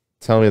mean,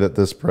 tell me that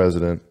this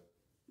president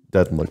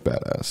doesn't look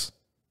badass.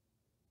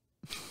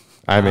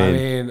 I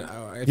mean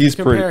if you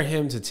compare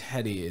him to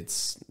Teddy,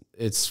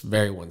 it's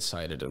very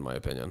one-sided in my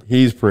opinion.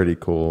 He's pretty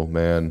cool,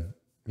 man.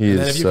 He and is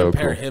then if you so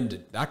compare cool. him to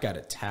that guy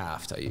to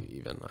Taft, I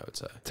would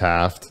say.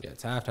 Taft, Yeah,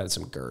 Taft had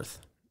some girth.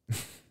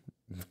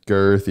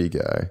 girthy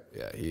guy.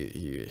 Yeah,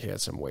 he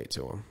had some weight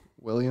to him.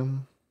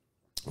 William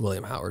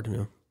Howard, you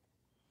know.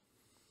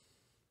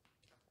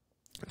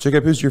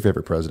 Jacob, who's your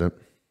favorite president?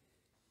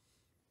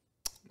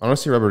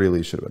 Honestly, Robert E.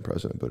 Lee should have been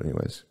president, but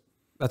anyways.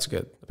 That's a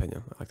good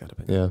opinion. I like that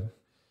opinion.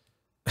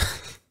 Yeah.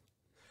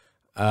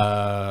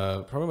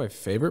 Probably my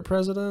favorite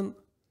president.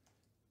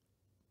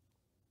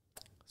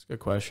 That's a good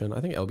question. I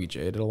think LBJ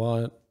did a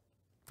lot.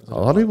 A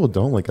lot of people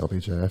don't like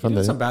LBJ. I found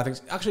that some bad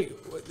things. Actually,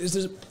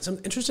 there's some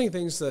interesting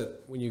things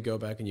that when you go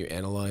back and you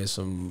analyze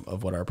some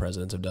of what our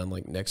presidents have done,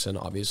 like Nixon,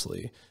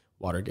 obviously,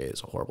 Watergate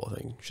is a horrible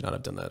thing. Should not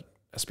have done that.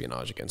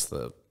 Espionage against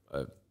the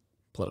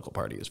political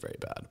party is very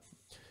bad.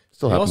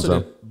 still happens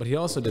though. But he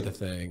also did a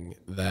thing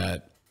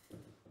that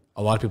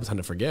a lot of people tend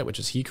to forget, which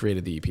is he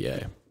created the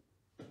EPA.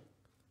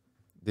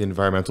 The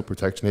Environmental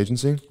Protection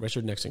Agency?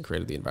 Richard Nixon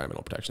created the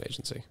Environmental Protection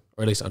Agency,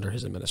 or at least under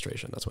his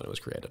administration. That's when it was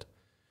created,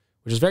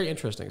 which is very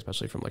interesting,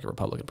 especially from like a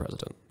Republican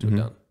president to have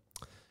done.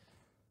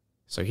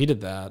 So he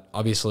did that.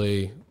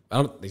 Obviously,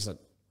 he's not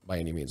by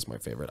any means my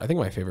favorite. I think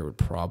my favorite would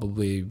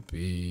probably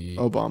be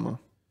Obama.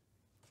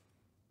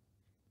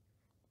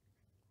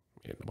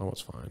 Yeah,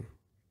 Obama's fine.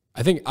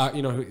 I think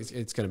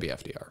it's going to be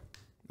FDR.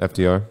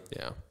 FDR?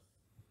 Yeah,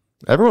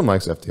 Everyone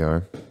likes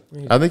FDR.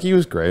 I think he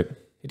was great.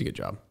 he did a good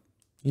job.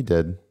 He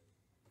did.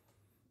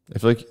 I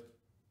feel like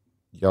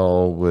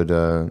y'all would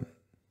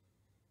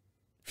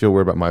feel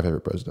weird about my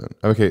favorite president.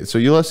 Okay, so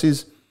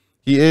Ulysses,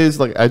 he is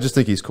like, I just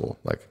think he's cool.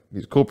 Like,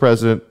 he's a cool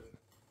president.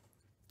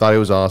 Thought he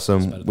was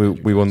awesome.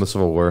 We won the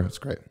Civil War. It's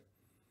great.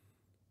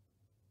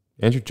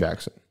 Andrew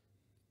Jackson.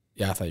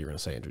 Yeah, I thought you were going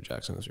to say Andrew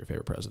Jackson is your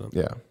favorite president.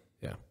 Yeah.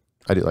 Yeah.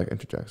 I do like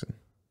Andrew Jackson.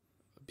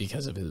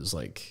 Because of his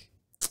like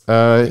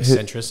His,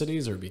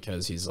 eccentricities, or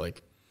because he's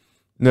like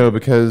no,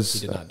 because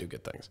he did not do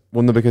good things.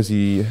 well, no, because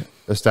he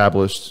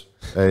established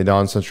a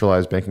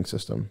non-centralized banking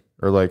system,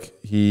 or like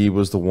he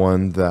was the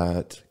one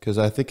that, because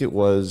I think it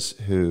was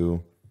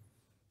who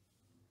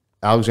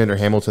Alexander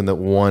Hamilton that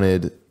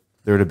wanted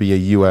there to be a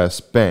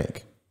U.S.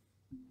 bank,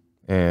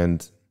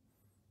 and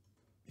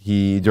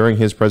he during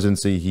his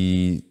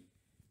presidency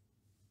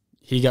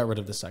He got rid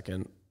of the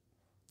second.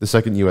 the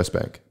second U.S.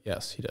 bank,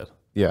 Yes, he did.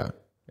 yeah,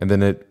 and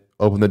then it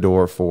opened the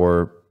door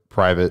for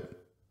private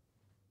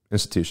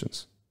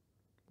institutions,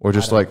 or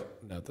just like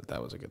know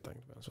that was a good thing.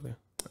 To be honest with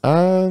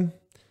you.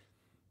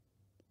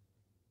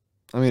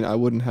 I mean, I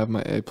wouldn't have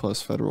my A+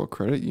 Federal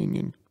Credit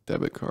Union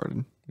debit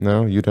card.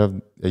 No, you'd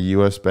have a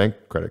U.S. bank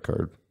credit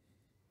card.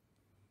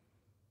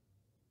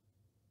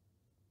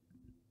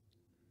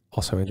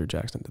 Also, Andrew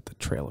Jackson did the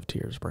Trail of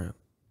Tears brand,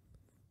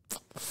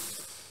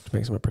 which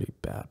makes him a pretty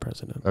bad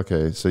president.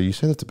 Okay, so you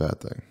say that's a bad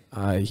thing.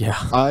 Yeah.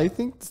 I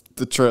think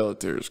the Trail of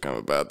Tears is kind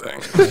of a bad thing.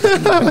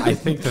 I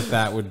think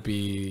that would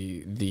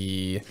be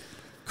the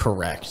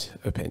correct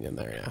opinion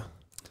there, yeah.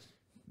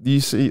 You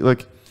see,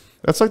 like,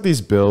 that's like these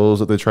bills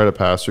that they try to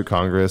pass through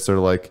Congress. They're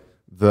like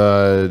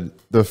the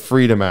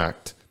Freedom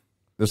Act.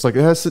 It's like,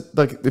 it has,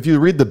 like, if you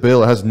read the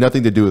bill, it has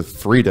nothing to do with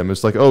freedom.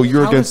 It's like, oh,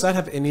 you're How against. does that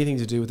have anything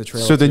to do with the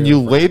Trail So of then Tears? you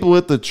label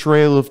it the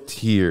Trail of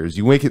Tears.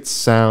 You make it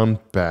sound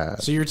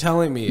bad. So you're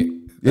telling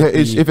me Yeah,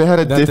 if it had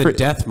a that different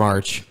the Death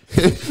March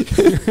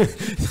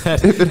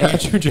that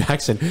Andrew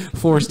Jackson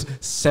forced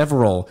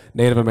several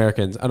Native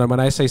Americans, and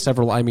when I say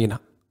several, I mean,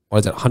 what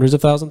is it, hundreds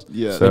of thousands?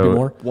 Yeah, So- maybe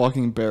more?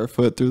 walking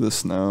barefoot through the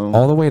snow.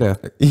 All the way to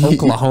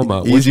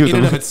Oklahoma, which Easy with in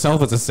and the- of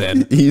itself is a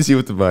sin. easy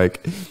with the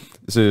mic.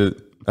 So,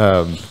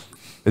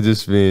 it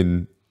just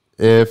mean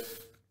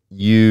if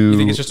You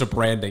think it's just a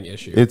branding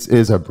issue? it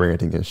is a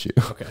branding issue.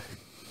 Okay.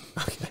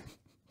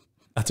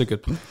 That's a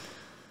good point.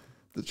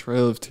 The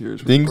Trail of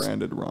Tears was Things-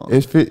 branded wrong.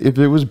 If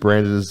it was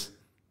branded as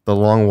the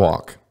Long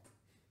Walk,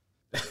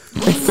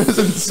 it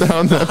doesn't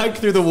sound that. Hike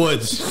through the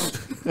woods.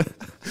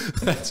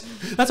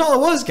 That's all it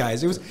was,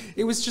 guys.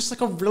 It was just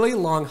like a really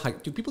long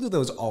hike. Dude, people do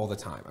those all the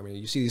time. I mean,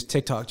 you see these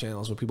TikTok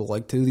channels where people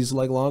like do these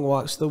like long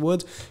walks to the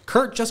woods.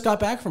 Kurt just got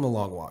back from a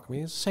long walk. I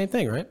mean, it's the same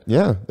thing, right?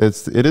 Yeah,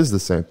 it is the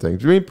same thing.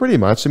 I mean, pretty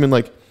much. I mean,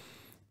 like,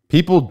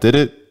 people did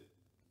it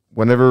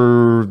when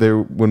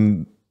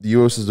the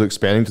U.S. was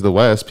expanding to the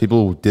West.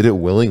 People did it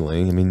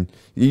willingly. I mean,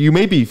 you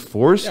may be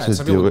forced Yeah, to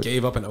some do people it.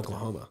 gave up in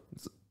Oklahoma.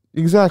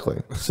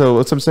 Exactly. So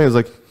what I'm saying is,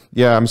 like,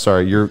 yeah, I'm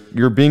sorry,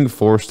 you're being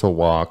forced to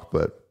walk,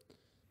 but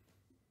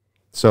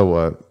so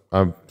what?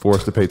 I'm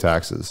forced to pay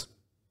taxes.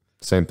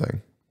 Same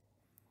thing.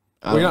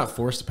 Well, you're not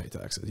forced to pay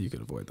taxes. You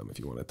could avoid them if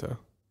you wanted to.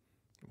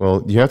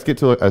 Well, you have to get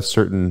to a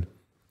certain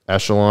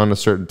echelon, a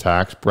certain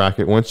tax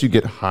bracket. Once you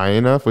get high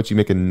enough, once you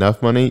make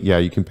enough money, yeah,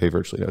 you can pay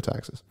virtually no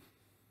taxes.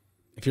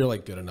 If you're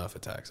like good enough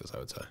at taxes, I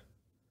would say.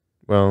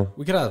 Well,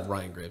 We could have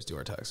Ryan Graves do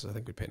our taxes. I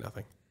think we'd pay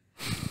nothing.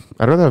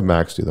 I'd rather have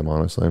Max do them,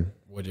 honestly.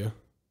 Would you?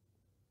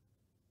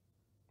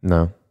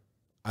 No.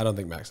 I don't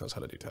think Max knows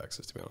how to do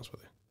taxes, to be honest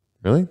with you.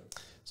 Really?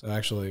 So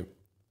actually,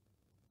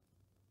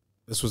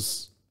 this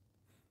was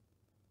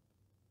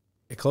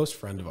a close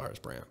friend of ours,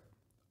 Brant,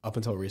 up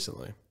until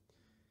recently,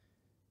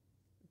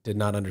 did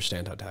not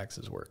understand how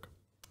taxes work.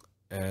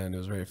 And it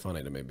was very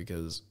funny to me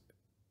because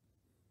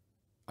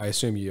I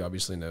assume you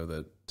obviously know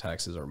that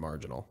taxes are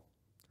marginal.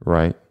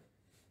 Right.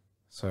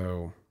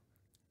 So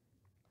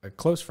a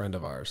close friend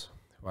of ours,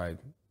 who I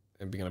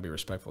am going to be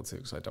respectful to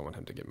because I don't want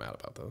him to get mad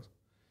about those,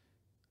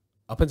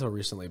 up until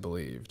recently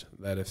believed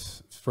that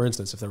if, for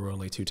instance, if there were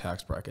only 2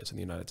 tax brackets in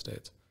the United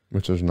States.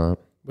 Which there's not.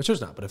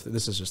 But if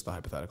this is just the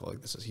hypothetical,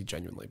 like he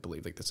genuinely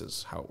believed like this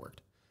is how it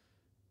worked.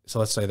 So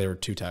let's say there were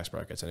 2 tax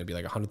brackets and it'd be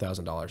like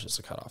 $100,000 is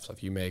the cutoff. So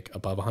if you make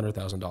above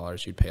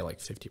 $100,000, you'd pay like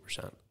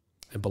 50%.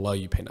 And below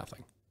you pay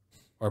nothing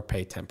or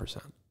pay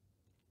 10%.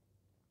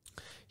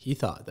 He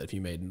thought that if you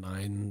made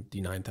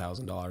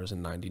 $99,000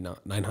 and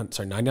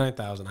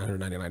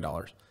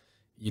 $99,999,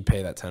 you'd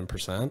pay that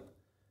 10%.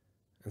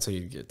 And so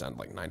you'd get down to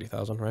like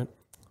 $90,000, right?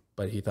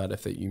 But he thought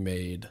if you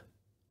made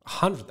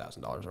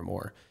 $100,000 or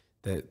more,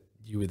 that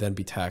you would then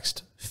be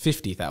taxed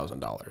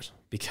 $50,000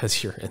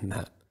 because you're in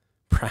that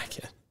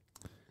bracket.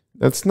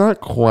 That's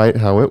not quite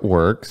how it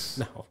works.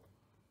 No.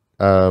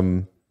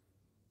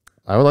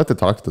 I would like to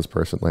talk to this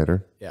person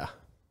later. Yeah.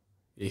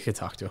 You could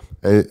talk to him.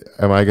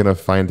 Am I going to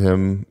find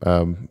him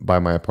by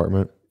my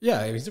apartment?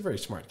 Yeah, I mean, he's a very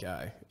smart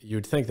guy. You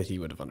would think that he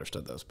would have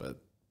understood this, but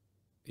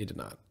he did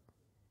not.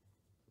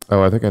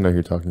 Oh, I think I know who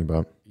you're talking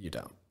about. You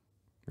don't.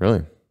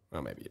 Really?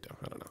 Well, maybe you do.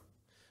 I don't know.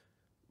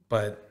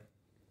 But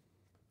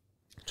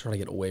I'm trying to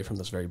get away from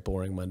this very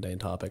boring, mundane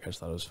topic. I just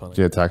thought it was funny.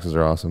 Yeah, taxes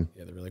are awesome.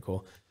 Yeah, they're really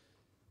cool.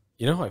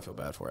 You know who I feel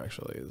bad for,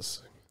 actually,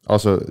 is...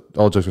 Also,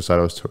 all jokes aside,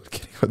 I was totally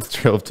kidding about the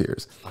Trail of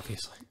Tears.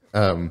 Obviously.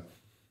 I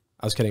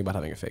was kidding about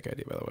having a fake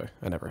ID, by the way.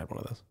 I never had one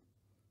of those.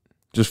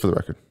 Just for the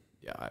record.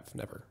 Yeah, I've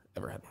never,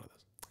 ever had one of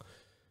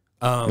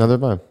those. Neither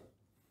have I.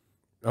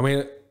 I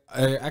mean,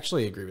 I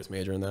actually agree with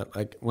Major in that.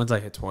 Like, once I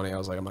hit 20, I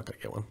was like, I'm not going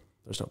to get one.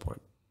 There's no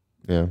point.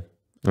 Yeah.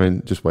 I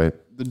mean, just wait.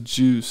 The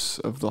juice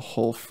of the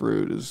whole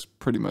fruit is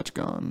pretty much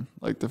gone.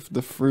 Like,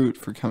 the fruit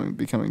for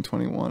becoming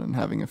 21 and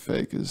having a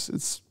fake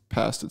it's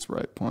past its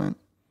right point.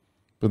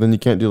 But then you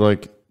can't do,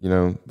 like,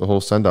 the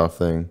whole send-off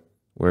thing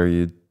where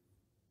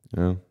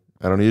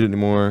I don't need it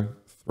anymore,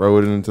 throw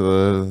it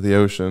into the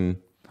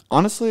ocean.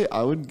 Honestly,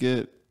 I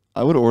would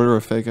order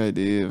a fake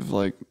ID of,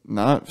 like,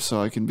 not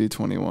so I can be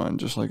 21,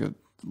 just like an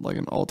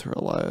alter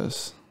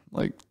alias,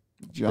 like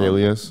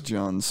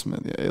John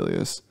Smith, yeah,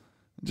 alias.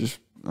 Just,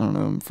 I don't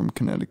know, I'm from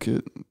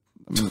Connecticut.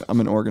 I'm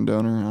an organ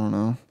donor. I don't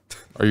know.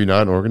 Are you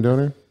not an organ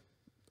donor?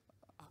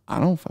 I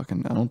don't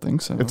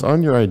think so. It's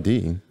on your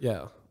ID.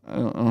 Yeah. I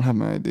don't have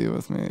my ID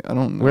with me. I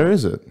don't know. Where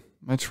is it?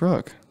 My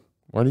truck.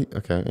 Why do you?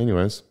 Okay.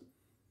 Anyways,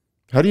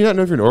 how do you not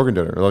know if you're an organ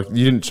donor? Like,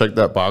 you didn't check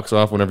that box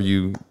off whenever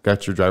you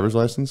got your driver's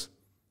license?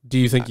 Do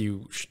you think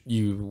you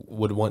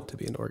would want to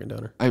be an organ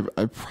donor?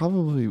 I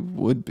probably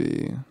would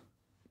be.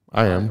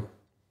 I am.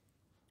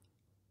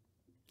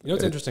 You know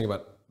what's interesting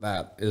about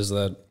that is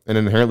that, and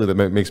inherently that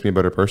makes me a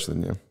better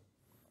person than you.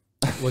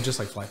 Well, just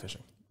like fly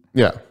fishing.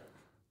 Yeah.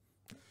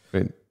 I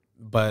mean,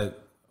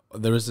 but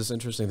there was this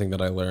interesting thing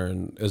that I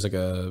learned. It was like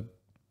a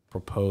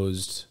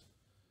proposed,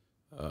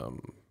 I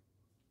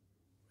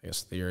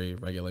guess, theory,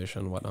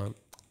 regulation, whatnot,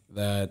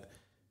 that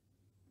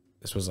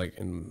this was like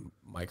in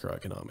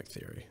microeconomic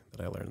theory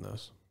that I learned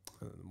this.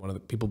 And one of the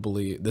people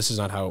believe, this is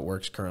not how it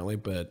works currently,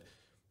 but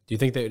do you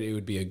think that it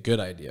would be a good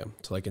idea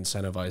to like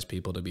incentivize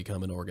people to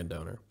become an organ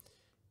donor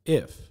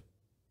if,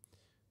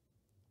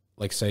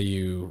 like, say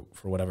you,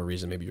 for whatever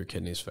reason, maybe your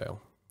kidneys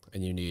fail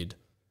and you need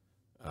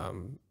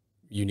an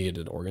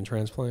organ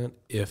transplant,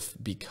 if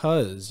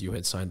because you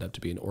had signed up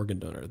to be an organ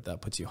donor,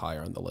 that puts you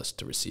higher on the list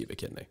to receive a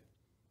kidney?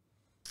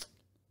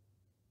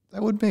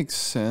 That would make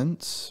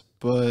sense,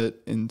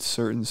 but in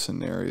certain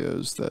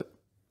scenarios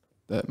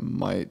that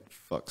might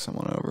fuck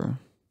someone over.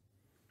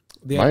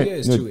 The idea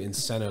is to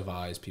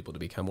incentivize people to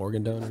become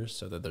organ donors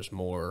so that there's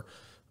more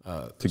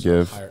to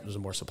give.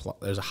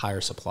 There's a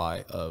higher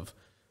supply of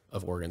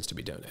organs to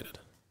be donated.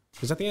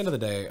 Because at the end of the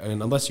day, I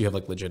mean, unless you have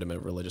like legitimate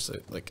religious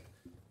like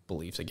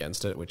beliefs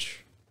against it,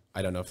 which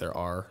I don't know if there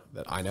are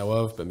that I know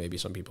of, but maybe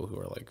some people who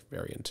are like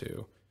very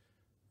into.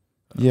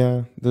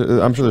 Yeah,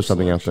 I'm sure there's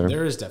something out there.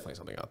 There is definitely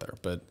something out there,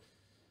 but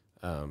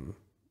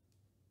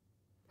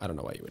I don't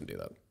know why you wouldn't do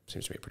that.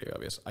 Seems to me pretty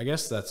obvious. I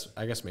guess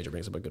Major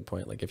brings up a good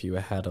point. Like if you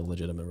had a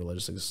legitimate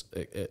religious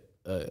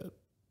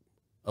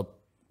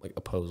like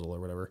opposal or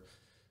whatever,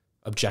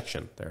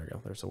 objection. There you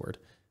go. There's the word.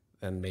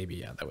 Then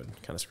maybe that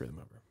would kind of screw them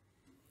over.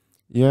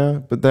 Yeah,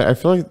 but I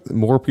feel like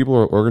more people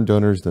are organ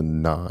donors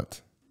than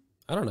not.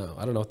 I don't know.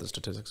 I don't know what the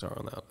statistics are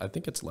on that. I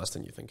think it's less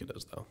than you think it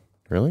is, though.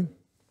 Really?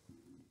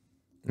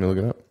 Let me look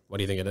it up. What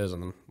do you think it is?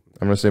 And then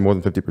I'm going to say more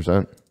than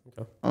 50%.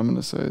 Okay. I'm going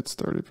to say it's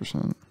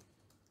 30%.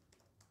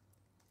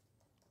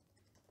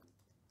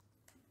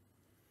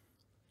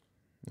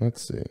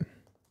 Let's see.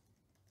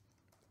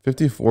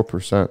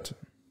 54%.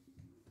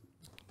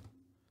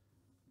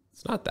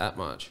 It's not that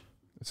much.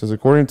 It says,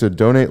 according to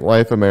Donate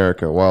Life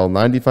America, while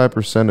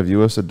 95% of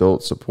U.S.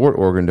 adults support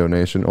organ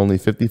donation, only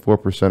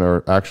 54%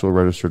 are actual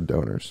registered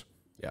donors.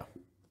 Yeah.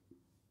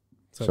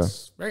 So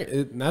it's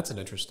that's an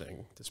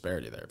interesting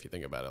disparity there if you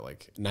think about it.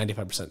 Like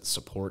 95%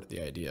 support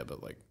the idea,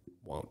 but like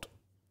won't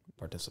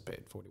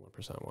participate.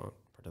 41% won't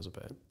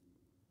participate.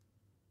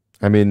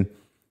 I mean,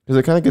 because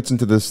it kind of gets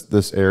into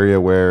this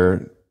area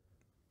where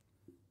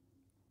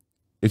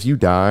if you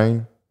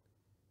die,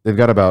 they've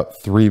got about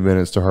 3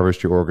 minutes to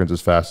harvest your organs as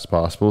fast as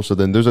possible. So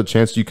then there's a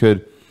chance you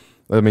could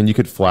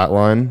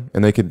flatline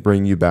and they could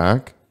bring you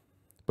back.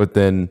 But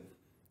then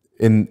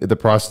in the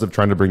process of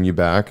trying to bring you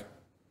back,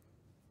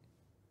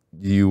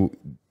 there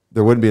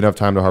wouldn't be enough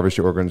time to harvest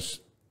your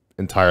organs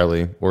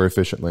entirely or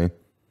efficiently.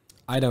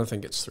 I don't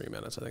think it's 3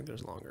 minutes. I think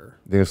there's longer.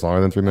 You think it's longer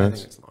than 3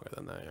 minutes? I think it's longer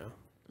than that, yeah.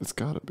 It's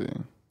got to be.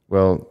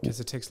 Well, because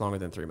it takes longer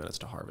than 3 minutes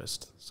to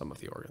harvest some of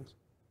the organs.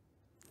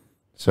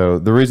 So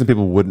the reason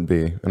people wouldn't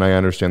be, and I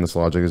understand this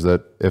logic, is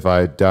that if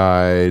I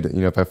died,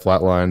 if I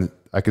flatlined,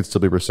 I could still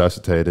be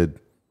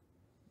resuscitated,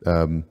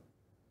 and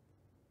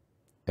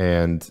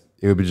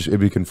it'd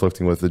be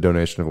conflicting with the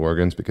donation of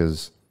organs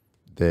because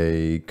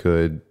they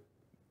could.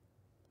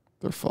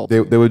 They're fault. They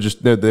would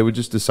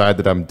just decide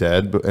that I'm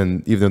dead,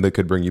 and even though they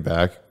could bring you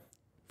back,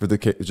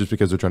 it's just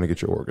because they're trying to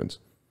get your organs.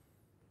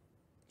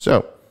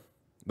 So,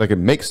 it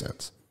makes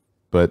sense,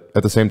 but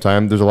at the same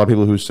time, there's a lot of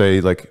people who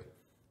say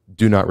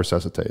do not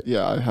resuscitate.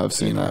 Yeah, I have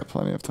seen that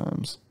plenty of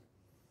times.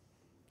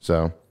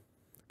 So,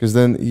 because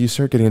then you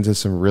start getting into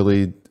some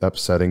really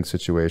upsetting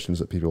situations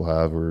that people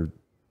have where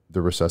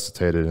they're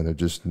resuscitated and they're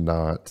just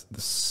not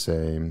the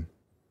same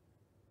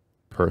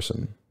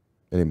person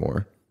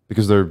anymore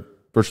because they're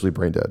virtually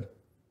brain dead.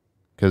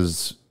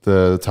 Because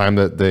the time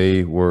that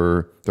their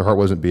heart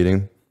wasn't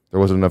beating, there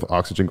wasn't enough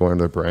oxygen going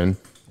to their brain,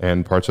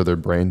 and parts of their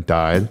brain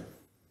died.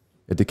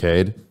 It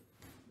decayed,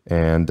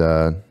 and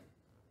then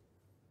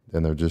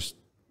they're just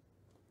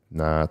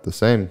not the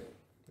same.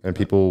 And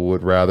people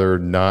would rather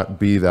not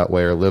be that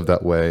way or live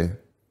that way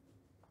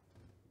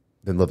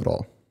than live at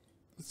all.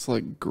 It's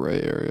like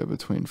gray area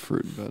between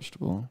fruit and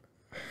vegetable.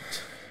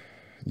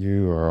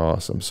 You are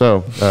awesome.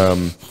 So,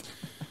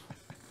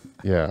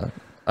 yeah,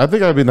 I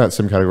think I'd be in that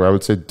same category. I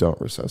would say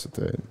don't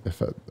resuscitate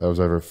if I was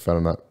ever found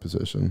in that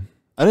position.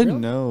 I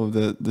didn't know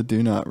that the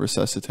do not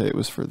resuscitate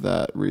was for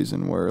that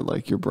reason, where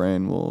your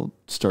brain will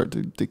start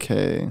to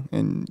decay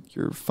and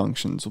your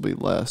functions will be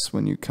less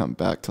when you come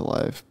back to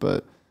life.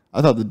 But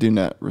I thought the do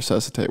not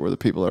resuscitate where the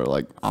people are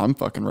like, I'm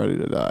fucking ready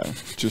to die.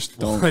 Just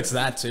don't. Well, it's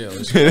that too.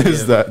 It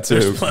is that too.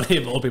 There's plenty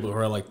of old people who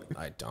are like,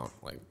 I don't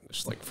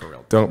just for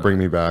real. Don't bring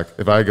me back.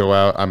 If I go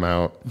out, I'm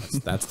out.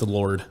 That's the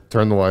Lord.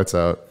 Turn the lights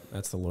out.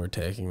 That's the Lord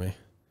taking me.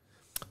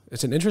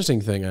 It's an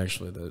interesting thing,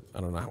 actually, that I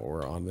don't know how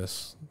we're on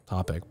this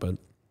topic, but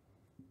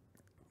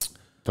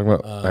talking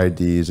about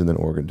IDs and then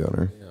organ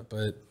donor. Yeah,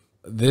 but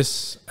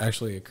this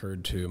actually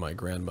occurred to my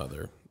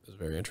grandmother. It was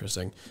very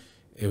interesting.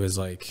 It was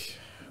like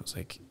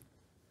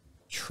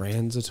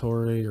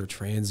transitory or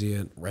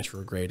transient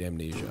retrograde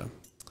amnesia.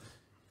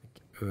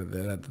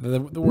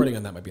 The wording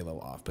on that might be a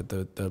little off, but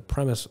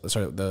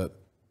the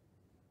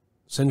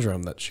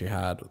syndrome that she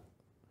had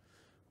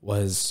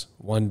was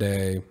one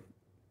day,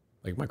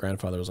 my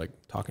grandfather was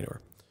talking to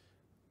her,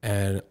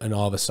 and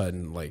all of a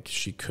sudden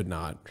she could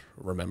not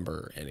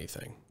remember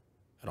anything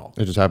at all.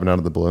 It just happened out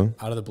of the blue?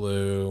 Out of the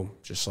blue,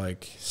 just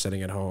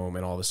sitting at home,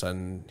 and all of a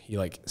sudden he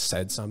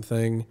said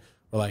something.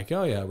 We're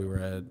oh yeah, we were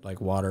at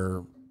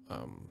water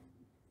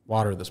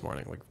this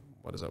morning.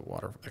 What is it?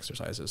 Water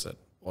exercises that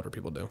older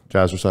people do.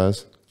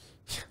 Jazzercise?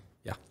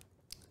 Yeah.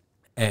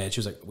 And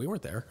she was we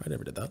weren't there. I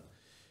never did that.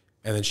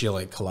 And then she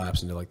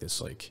collapsed into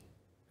this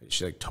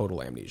she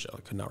total amnesia.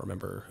 Could not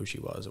remember who she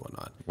was and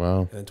whatnot.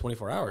 Wow. And then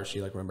 24 hours, she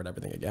remembered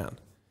everything again.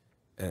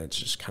 And it's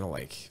just kind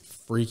of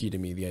freaky to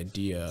me, the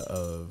idea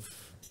of.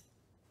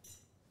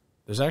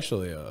 There's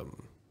actually a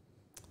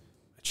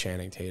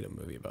Channing Tatum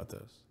movie about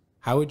this.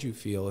 How would you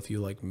feel if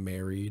you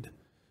married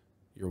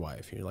your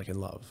wife? You're in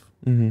love.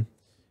 Mm-hmm.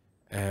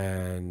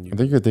 And I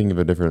think you're thinking of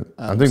a different.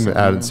 I'm thinking of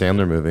an Adam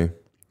Sandler movie.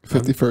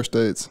 50 First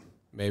Dates.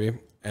 Maybe.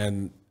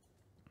 And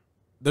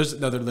there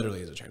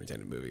literally is a Channing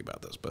Tatum movie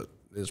about this, but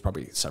there's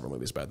probably several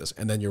movies about this.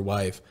 And then your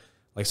wife,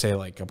 say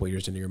a couple of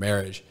years into your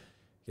marriage,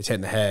 gets hit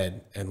in the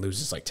head and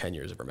loses 10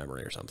 years of her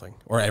memory or something,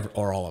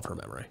 or all of her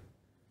memory.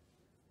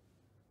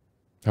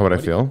 How would I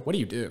feel? What do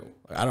you do?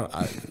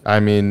 I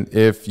mean,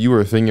 if you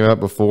were thinking about it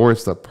before,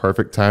 it's the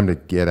perfect time to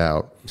get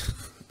out.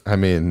 I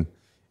mean,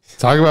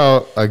 talk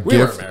about a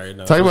gift. Weren't married,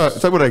 no.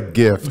 Talk about a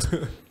gift.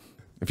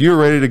 If you were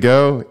ready to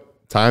go,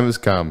 time has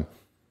come.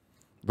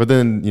 But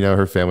then,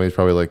 her family is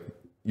probably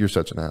you're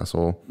such an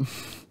asshole.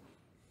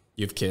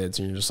 You have kids,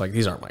 and you're just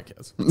these aren't my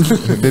kids.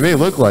 They may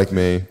look like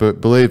me,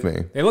 but believe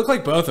me. They look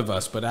like both of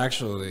us, but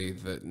actually,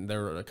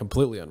 they're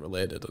completely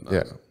unrelated. And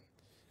yeah.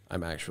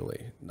 I'm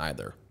actually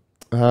neither.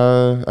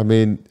 I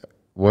mean,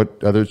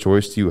 what other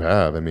choice do you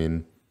have? I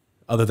mean,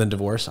 other than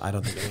divorce, I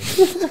don't think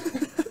anything.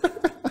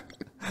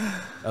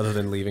 Other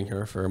than leaving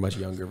her for a much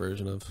younger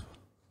version of.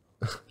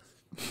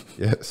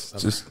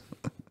 Yes,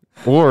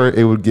 or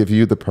it would give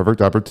you the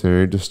perfect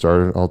opportunity to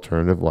start an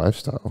alternative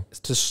lifestyle.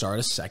 To start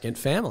a second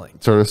family.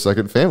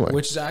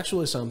 Which is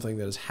actually something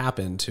that has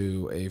happened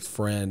to a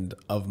friend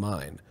of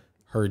mine.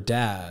 Her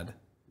dad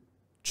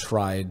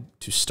tried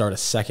to start a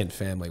second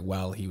family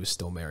while he was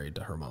still married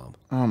to her mom.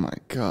 Oh my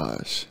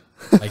gosh.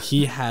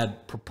 He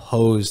had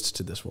proposed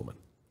to this woman,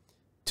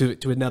 to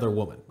another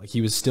woman. He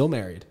was still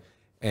married,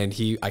 And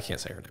I can't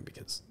say her name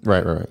because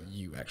right.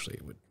 you actually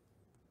would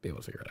be able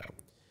to figure it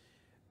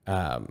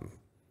out.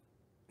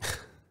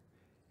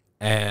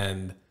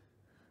 And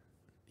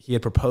he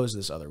had proposed to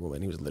this other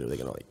woman. He was literally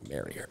going to like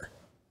marry her,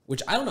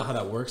 which I don't know how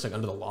that works like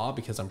under the law,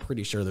 because I'm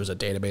pretty sure there's a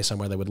database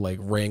somewhere that would like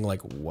ring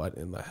like what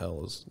in the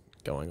hell is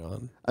going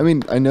on. I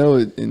mean, I know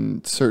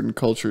in certain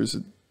cultures,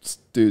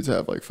 dudes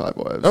have like 5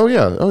 wives. Oh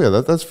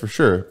yeah, that's for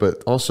sure.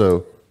 But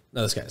also,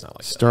 no, this guy's not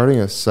like starting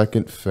a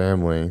second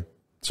family.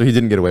 So he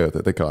didn't get away with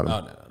it. They caught him. Oh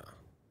no.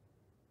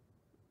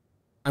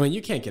 I mean,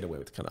 you can't get away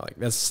with kind of like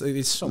that's.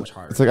 It's so much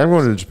harder. It's like, I'm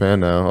going to Japan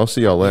now. I'll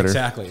see y'all later.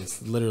 Exactly.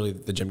 It's literally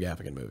the Jim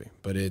Gaffigan movie,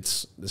 but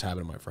this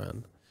happened to my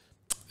friend,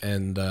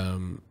 and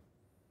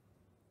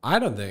I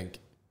don't think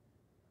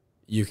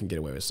you can get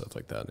away with stuff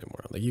like that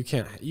anymore. Like you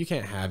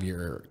can't have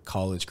your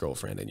college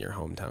girlfriend and your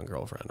hometown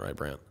girlfriend, right,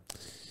 Brant?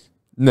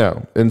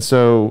 No. And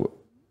so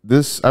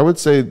I would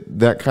say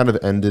that kind of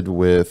ended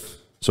with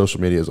social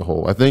media as a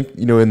whole. I think,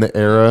 in the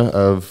era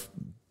of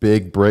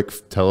big brick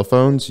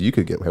telephones, you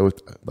could get away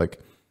with like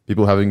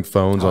people having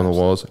phones on the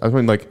walls. I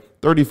mean, like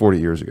 30, 40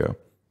 years ago.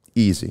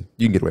 Easy.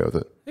 You can get away with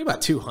it. Maybe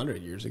about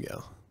 200 years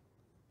ago.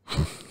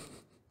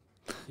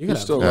 You could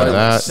still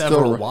have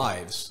several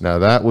wives. Now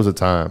that was a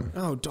time.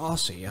 Oh,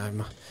 Darcy,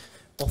 I'm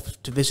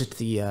off to visit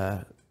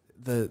the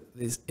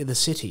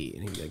city,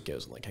 and he like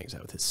goes and like hangs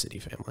out with his city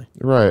family.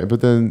 Right,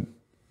 but then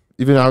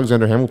even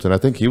Alexander Hamilton, I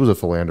think he was a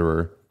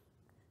philanderer.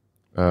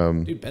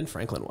 Dude, Ben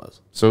Franklin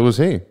was. So was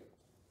he,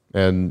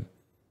 and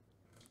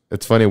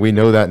it's funny we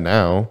know that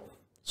now.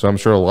 So I'm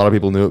sure a lot of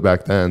people knew it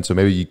back then. So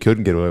maybe you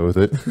couldn't get away with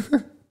it.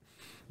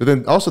 But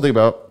then also think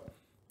about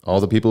all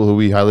the people who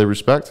we highly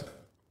respect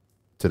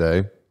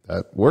today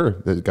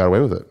that got away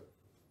with it.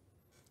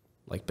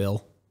 Like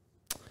Bill.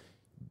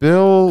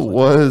 Bill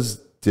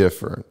was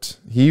different.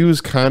 He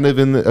was kind of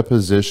in a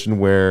position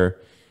where,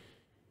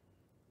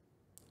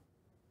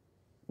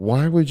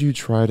 why would you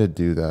try to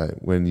do that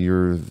when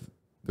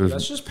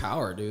that's just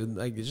power, dude.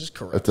 Like it's just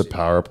corrupt. It's a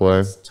power play.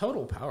 It's a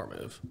total power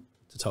move.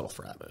 It's a total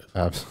frat move.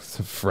 It's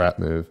a frat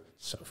move.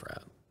 So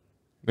frat.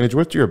 Mage,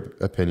 what's your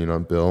opinion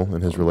on Bill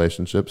and his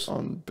relationships?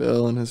 On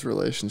Bill and his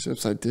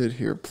relationships, I did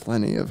hear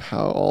plenty of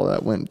how all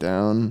that went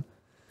down.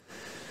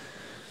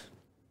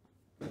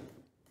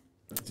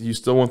 Do you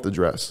still want the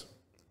dress?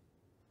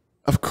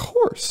 Of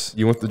course.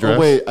 You want the dress?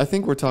 Oh, wait, I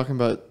think we're talking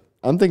about...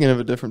 I'm thinking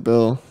of a different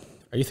Bill.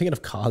 Are you thinking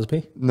of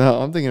Cosby?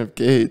 No, I'm thinking of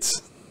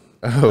Gates.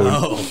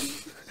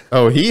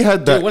 Oh, he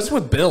had that. Dude, what's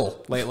with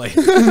Bill lately?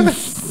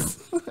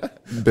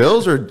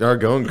 Bills are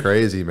going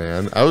crazy,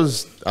 man. I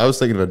was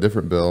thinking of a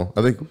different Bill.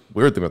 I think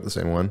we were thinking about the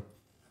same one.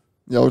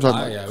 Y'all were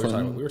talking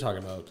about we were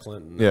talking about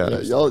Clinton. Yeah,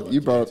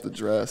 you brought up the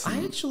dress.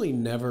 I actually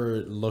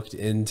never looked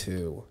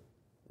into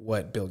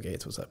what Bill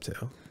Gates was up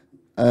to.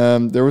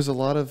 There was a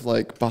lot of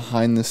like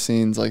behind the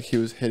scenes, like he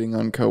was hitting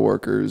on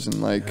coworkers and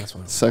like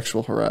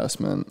sexual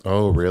harassment.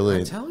 Oh, really?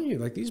 I'm telling you,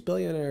 like these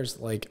billionaires,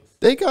 like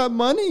they got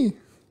money.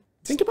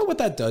 Think about what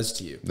that does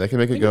to you. They can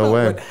make it go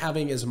away. What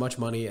having as much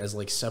money as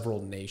like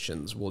several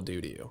nations will do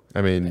to you.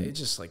 I mean, it's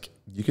just like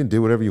you can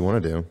do whatever you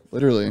want to do,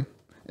 literally.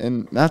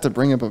 And not to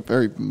bring up a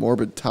very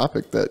morbid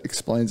topic that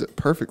explains it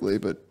perfectly,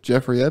 but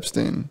Jeffrey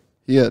Epstein,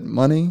 he had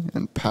money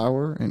and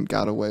power and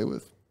got away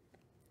with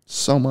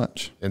so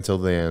much until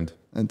the end.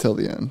 That's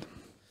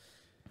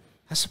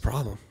the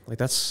problem. Like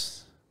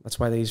that's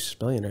why these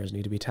billionaires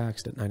need to be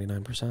taxed at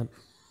 99%,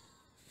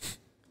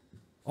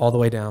 all the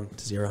way down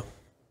to 0.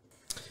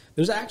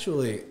 There's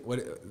actually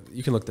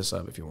you can look this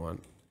up if you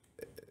want.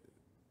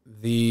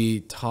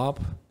 The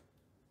top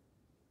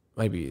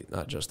might be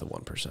not just the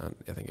 1%.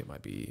 I think it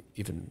might be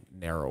even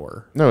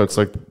narrower. No, it's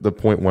like the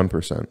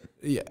 0.1%.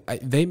 Yeah,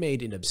 they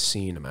made an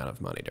obscene amount of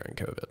money during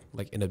COVID.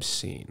 Like an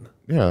obscene.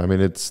 Yeah, I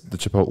mean it's the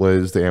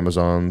Chipotles, the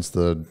Amazons,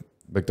 the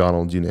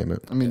McDonald's, you name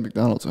it. I mean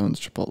McDonald's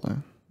owns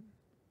Chipotle.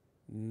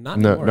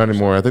 Not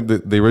anymore. I think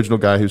the original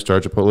guy who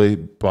started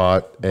Chipotle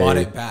bought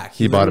it back.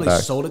 He bought it back.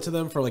 Sold it to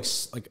them for like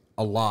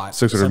a lot.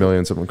 600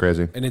 million, something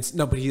crazy. And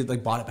but he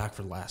like bought it back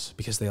for less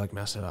because they like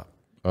messed it up.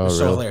 Oh, it was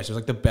so really? hilarious. It was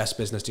like the best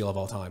business deal of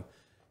all time.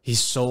 He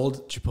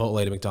sold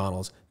Chipotle to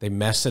McDonald's. They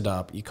messed it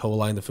up. E.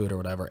 coli in the food or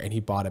whatever, and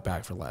he bought it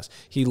back for less.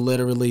 He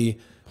literally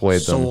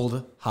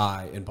sold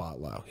high and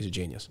bought low. He's a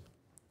genius.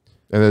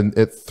 And then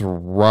it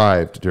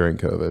thrived during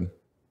COVID.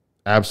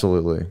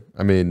 Absolutely.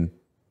 I mean,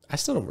 I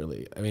still don't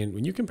really. I mean,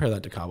 when you compare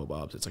that to Cabo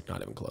Bob's, it's like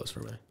not even close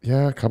for me.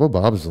 Yeah, Cabo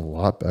Bob's is a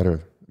lot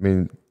better. I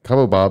mean,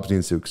 Cabo Bob's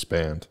needs to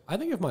expand. I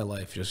think if my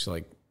life just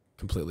like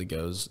completely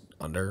goes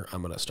under,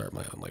 I'm gonna start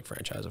my own like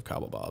franchise of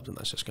Cabo Bob's, and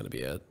that's just gonna be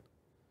it.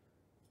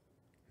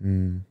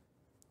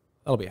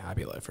 That'll be a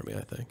happy life for me,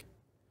 I think.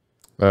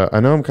 I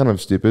know I'm kind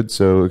of stupid,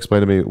 so explain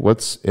to me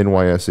what's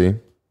NYSE.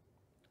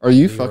 Are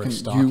you New York fucking?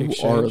 Stock You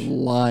Exchange? are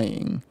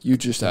lying. You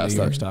just asked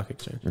New York that. Stock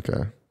Exchange,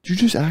 Okay. Did you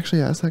just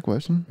actually ask that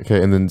question?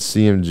 Okay, and then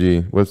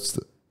CMG. What's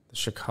the the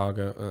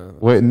Chicago.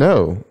 wait?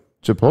 No,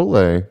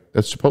 Chipotle.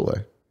 That's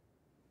Chipotle.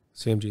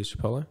 CMG is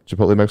Chipotle.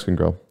 Chipotle Mexican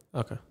Grill.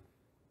 Okay.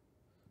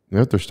 You know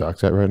what their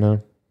stock's at right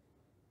now?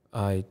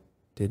 I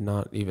did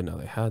not even know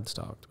they had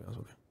stock. To be honest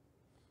with you,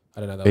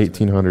 I didn't know that.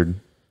 1,800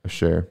 a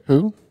share.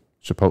 Who?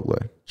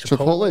 Chipotle.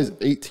 Chipotle is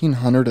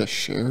 $1,800 a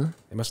share.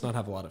 They must not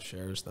have a lot of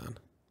shares then.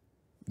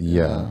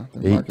 Yeah,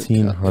 their market cap.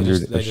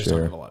 1,800 They a just don't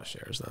share. have a lot of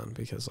shares then,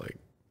 because like,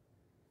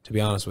 to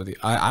be honest with you,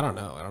 I don't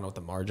know. I don't know what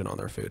the margin on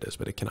their food is,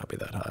 but it cannot be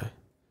that high.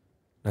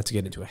 Not to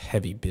get into a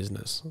heavy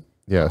business.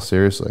 Yeah,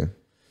 seriously.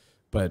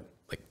 But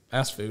like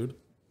fast food,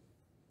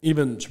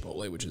 even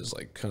Chipotle, which is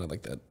like kind of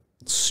like that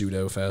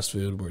pseudo fast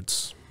food where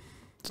it's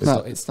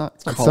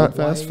not called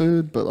fast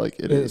food, but like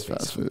it is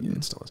fast food. Yeah,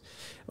 it still is.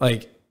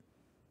 Like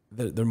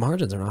their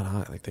margins are not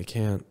high. Like they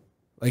can't.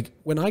 Like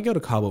when I go to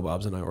Cabo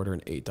Bob's and I order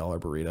an $8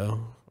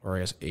 burrito, or I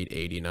guess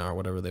 $8.80 now or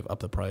whatever they've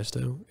upped the price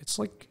to, it's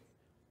like,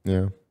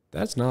 Yeah.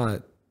 that's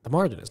not, the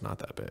margin is not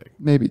that big.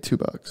 Maybe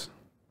 $2.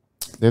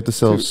 They have to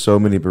sell so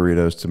many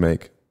burritos to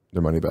make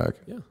their money back.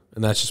 Yeah,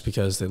 and that's just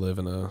because they live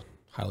in a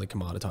highly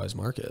commoditized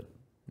market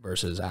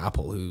versus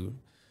Apple, who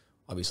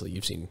obviously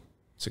you've seen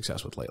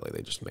success with lately.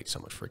 They just make so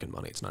much freaking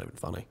money. It's not even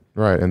funny.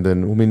 Right. And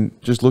then, I mean,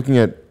 just looking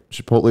at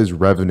Chipotle's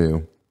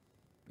revenue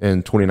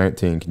in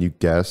 2019, can you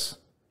guess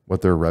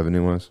what their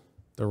revenue was?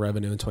 Their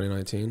revenue in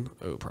 2019,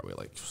 probably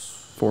like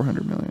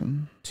 $400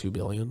 million. $2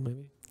 billion,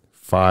 maybe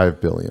 $5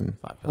 billion.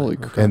 $5 billion. Holy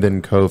Okay. crap. And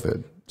then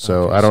COVID.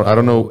 So Okay, I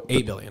don't know.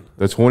 $8 billion.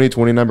 The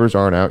 2020 numbers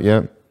aren't out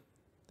yet.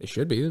 They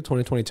should be. The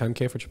 2020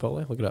 10K for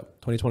Chipotle. Look it up.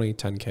 2020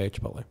 10K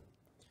Chipotle.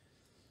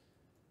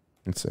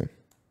 Let's see.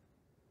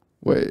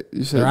 Wait,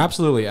 you said They're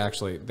absolutely,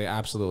 actually, they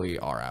absolutely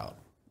are out.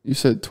 you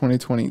said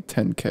 2020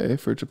 10K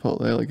for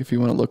Chipotle. Like if you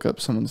want to look up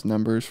someone's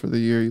numbers for the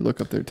year, you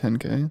look up their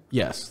 10K.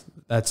 Yes,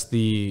 that's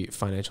the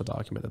financial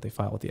document that they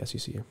file with the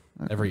SEC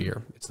every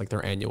year. It's like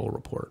their annual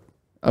report.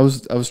 I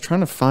was trying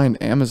to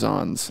find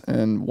Amazon's,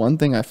 and one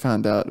thing I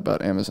found out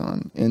about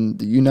Amazon in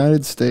the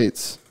United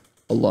States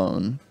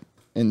alone,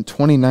 in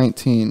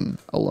 2019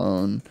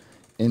 alone,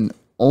 in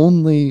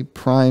only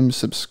Prime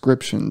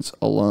subscriptions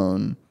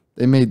alone,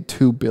 they made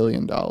 $2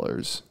 billion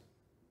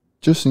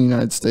just in the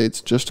United States,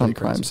 just on Pretty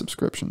crazy. Prime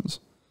subscriptions.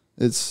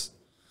 It's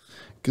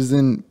because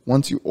then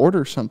once you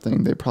order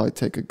something, they probably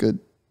take a good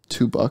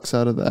 $2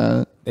 out of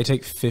that. They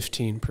take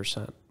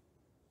 15%.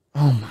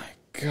 Oh my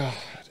God.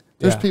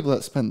 There's Yeah. people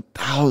that spend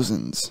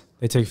thousands.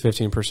 They take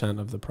 15%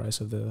 of the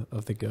price of the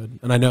good,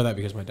 and I know that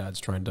because my dad's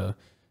trying to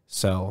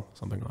sell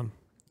something on.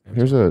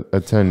 Here's a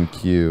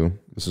 10Q.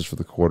 This is for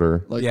the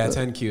quarter. Like yeah, the-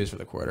 10Q is for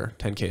the quarter.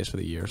 10K is for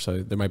the year.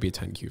 So there might be a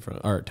 10Q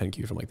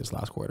from like this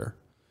last quarter,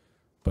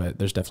 but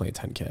there's definitely a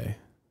 10K,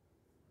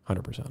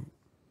 100%.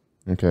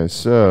 Okay,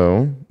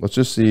 so let's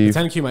just see. The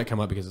 10Q might come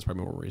up because it's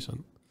probably more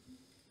recent.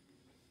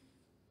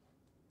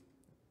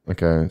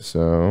 Okay,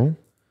 so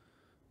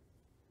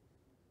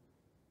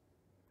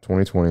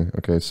 2020.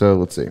 Okay, so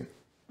let's see.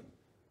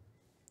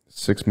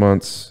 6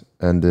 months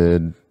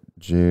ended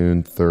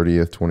June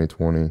 30th,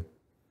 2020.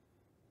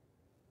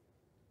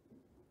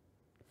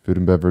 Food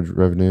and beverage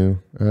revenue.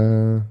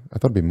 I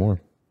thought it'd be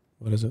more.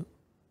 What is it?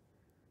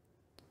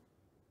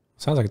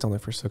 Sounds like it's only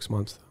for 6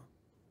 months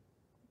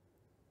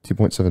though.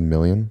 2.7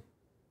 million.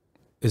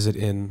 Is it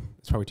in?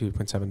 It's probably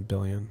 2.7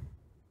 billion.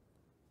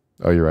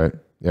 Oh, you're right.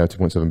 Yeah,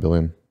 2.7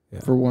 billion. Yeah.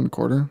 for one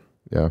quarter.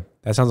 Yeah.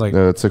 That sounds like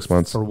No, it's 6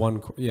 months. for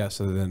one. Yeah.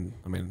 So then,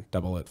 I mean,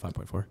 double it,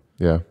 5.4.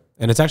 Yeah.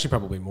 And it's actually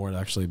probably more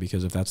actually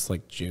because if that's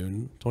like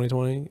June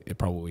 2020, it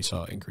probably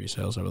saw increased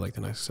sales over like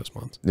the next 6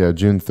 months. Yeah,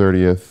 June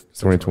 30th,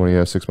 2020.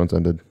 Yeah, 6 months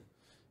ended.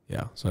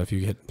 Yeah. So if you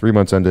hit 3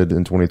 months ended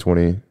in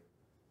 2020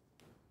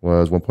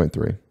 was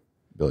 1.3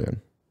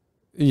 billion.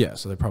 Yeah,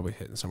 so they're probably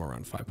hitting somewhere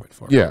around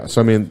 5.4. Yeah,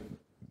 so I mean,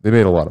 they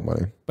made a lot of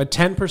money. But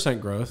 10%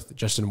 growth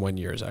just in 1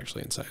 year is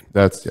actually insane.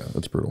 That's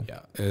brutal.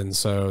 Yeah. And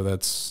so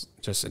that's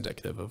just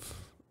indicative of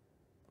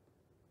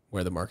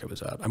where the market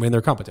was at. I mean,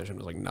 their competition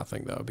was like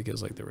nothing though,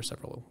 because like there were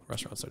several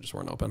restaurants that just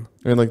weren't open.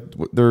 I mean, like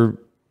their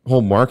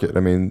whole market. I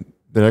mean,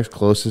 the next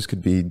closest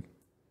could be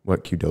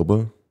what,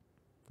 Qdoba?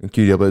 And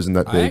Qdoba isn't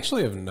that big. I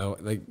actually have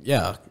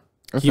yeah,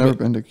 I've Keep never it-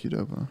 been to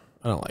Qdoba.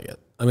 I don't like it.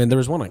 I mean, there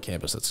was one on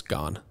campus that's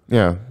gone.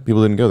 Yeah,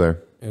 people didn't go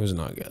there. It was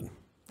not good.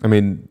 I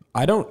mean,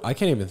 I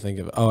can't even think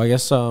of, I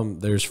guess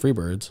there's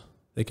Freebirds.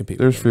 They compete.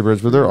 there's with them.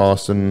 Freebirds, but they're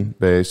Austin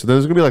based. So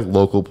there's gonna be like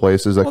local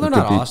places that Well, can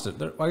they're not compete.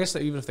 Austin. I guess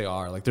that even if they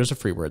are, like, there's a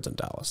Freebirds in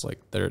Dallas. Like,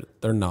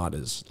 they're not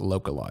as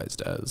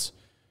localized as,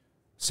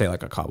 say,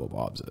 like a Cabo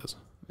Bob's is.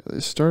 Yeah,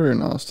 they started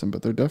in Austin,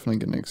 but they're definitely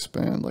going to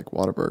expand, like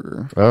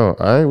Whataburger. Oh,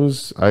 I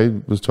was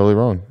totally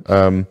wrong.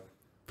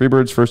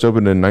 Freebirds first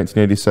opened in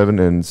 1987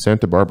 in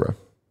Santa Barbara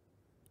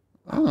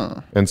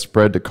Ah, and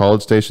spread to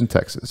College Station,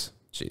 Texas.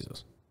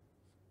 Jesus.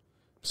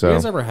 So You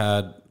guys ever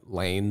had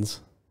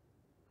Lane's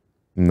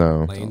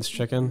no,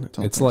 chicken?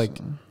 don't It's think like,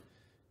 so.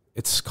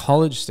 it's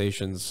College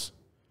Station's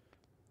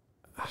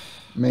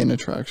Main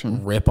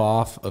attraction. rip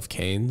off of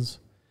Cane's,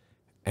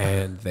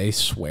 and they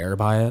swear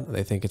by it.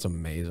 They think it's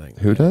amazing.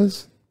 who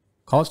does?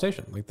 College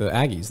Station, like the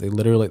Aggies, they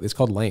literally, it's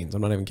called Lanes.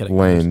 I'm not even kidding.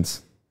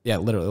 Lanes. Yeah,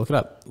 literally. Look it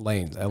up.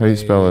 Lanes. How do you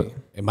spell it?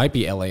 It might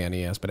be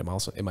Lanes, but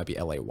it might be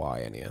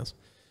Laynes.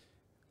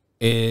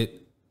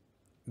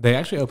 They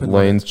actually opened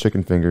Lanes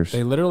chicken fingers.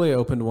 They literally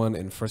opened one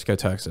in Frisco,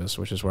 Texas,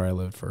 which is where I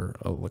lived for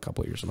a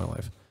couple of years of my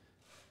life.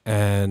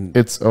 And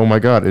it's, oh my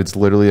God, it's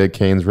literally a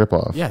Cane's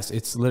ripoff. Yes,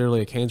 it's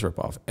literally a Cane's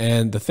ripoff.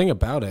 And the thing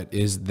about it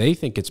is they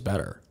think it's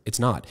better. It's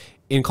not.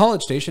 In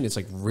College Station, it's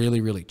like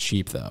really, really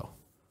cheap though.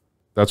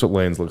 That's what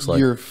Lane's looks like.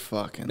 You're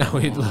fucking No,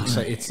 it looks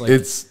like it's like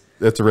it's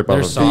a ripoff. their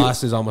of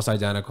sauce is almost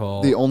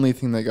identical. The only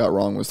thing they got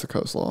wrong was the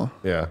coleslaw.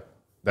 Yeah,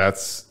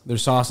 that's Their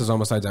sauce is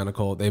almost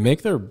identical. They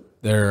make their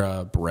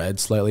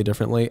bread slightly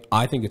differently.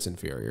 I think it's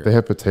inferior. they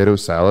have potato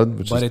salad,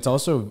 which But is it's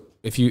also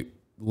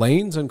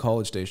Lane's and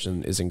College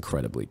Station is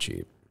incredibly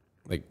cheap.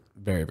 Like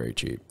very, very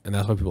cheap. And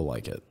that's why people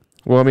like it.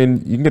 well, I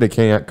mean, you can get a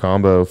Caniac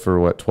combo for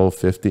what,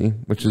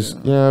 $12.50, which is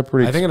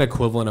pretty. I think an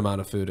equivalent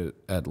amount of food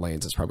at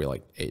Lane's is probably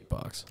like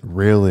 $8.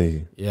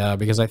 Really. Yeah,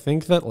 because I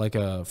think that like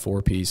a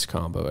 4-piece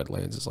combo at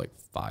Lane's is like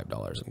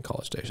 $5 in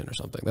College Station or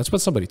something. That's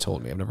what somebody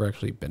told me. I've never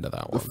actually been to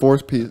that one.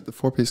 The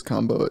four piece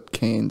combo at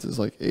Cane's is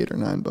like $8 or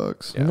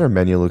 $9. And their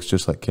menu looks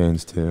just like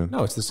Cane's too.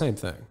 No, it's the same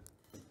thing.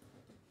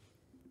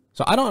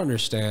 So I don't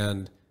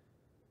understand.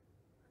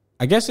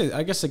 I guess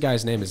the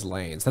guy's name is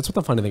Lane's. That's what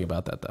the funny thing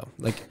about that though.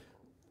 Like,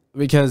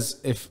 because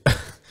if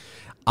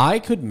I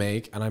could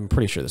make, and I'm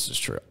pretty sure this is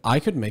true, I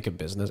could make a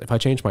business if I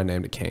changed my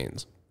name to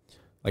Cane's,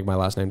 like my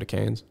last name to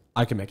Cane's.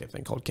 I could make a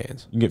thing called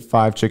Cane's. You can get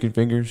 5 chicken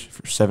fingers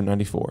for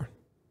 $7.94.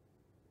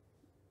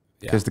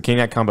 Because the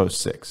Caniac combo is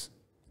 6,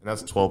 and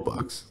that's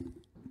 $12.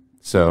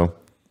 So,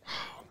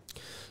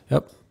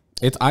 yep.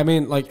 I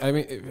mean,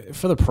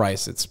 for the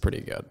price, it's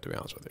pretty good to be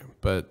honest with you.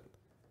 But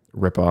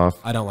rip off.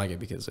 I don't like it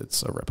because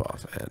it's a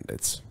ripoff and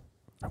it's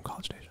from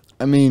College Station.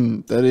 I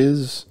mean, that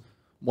is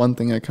one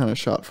thing I kind of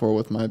shot for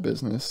with my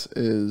business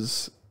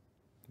is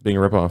Being a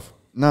ripoff.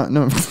 not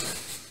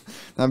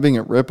being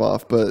a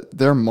ripoff, but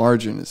their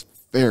margin is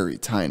very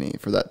tiny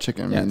for that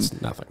chicken. I mean,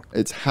 It's nothing.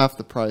 it's half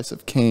the price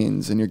of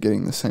Cane's, and you're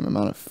getting the same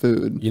amount of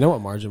food. You know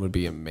what margin would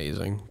be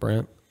amazing,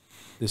 Brant?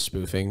 This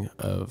spoofing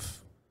of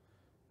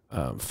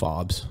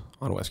fobs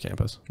on West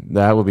Campus.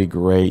 That would be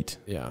great.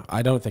 Yeah,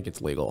 I don't think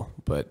it's legal,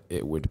 but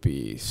it would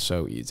be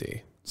so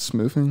easy.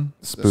 Spoofing?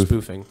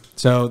 Spoofing.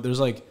 So there's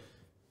like,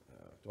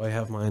 do I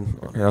have mine?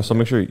 Here, also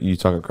make sure you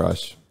talk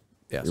across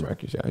Yeah, your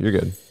mic. Yeah, you're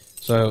good.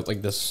 So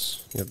like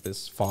this,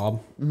 this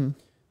fob. Mm-hmm.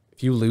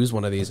 If you lose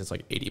one of these, it's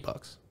like $80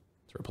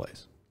 to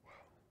replace,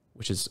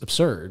 which is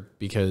absurd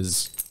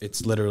because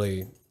it's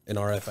literally an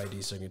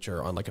RFID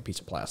signature on like a piece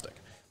of plastic.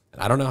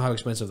 And I don't know how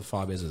expensive the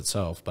fob is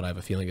itself, but I have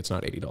a feeling it's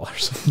not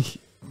 $80.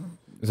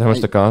 Is that how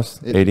much it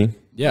costs? 80?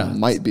 Yeah,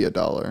 Might be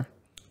 $1.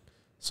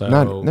 So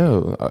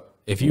No.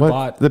 if you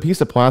bought the piece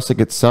of plastic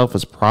itself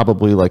is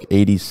probably like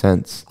 80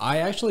 cents. I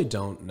actually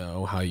don't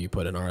know how you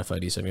put an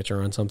RFID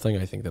signature on something.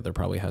 I think that there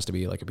probably has to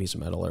be like a piece of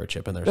metal or a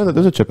chip in there. Yeah,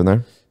 there's a chip in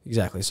there.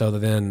 Exactly. So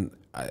then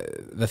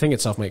the thing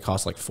itself might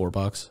cost like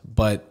 $4,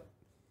 but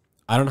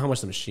I don't know how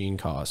much the machine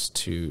costs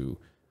to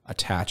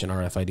attach an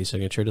RFID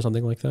signature to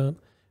something like that.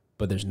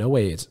 But there's no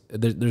way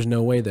there's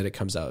no way that it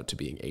comes out to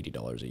being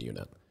 $80 a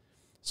unit.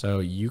 So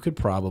you could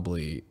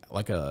probably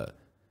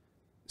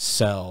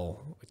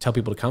tell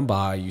people to come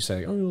by. You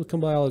say, "Oh, come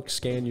by. I'll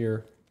scan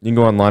your." You can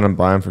go online and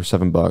buy them for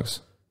 $7.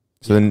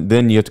 So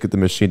then you have to get the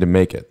machine to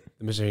make it.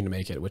 The machine to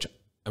make it, which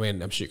I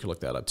mean, I'm sure you could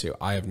look that up too.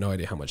 I have no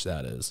idea how much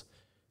that is,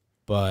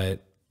 but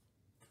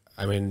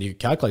I mean, you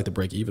calculate the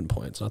break-even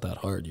point. It's not that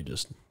hard. You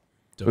just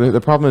do it.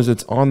 The problem is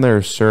it's on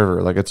their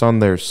server, like it's on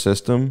their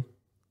system.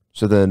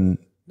 So then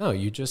No,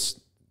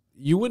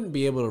 you wouldn't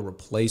be able to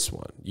replace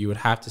one. You would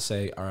have to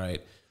say, all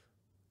right,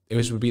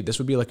 this would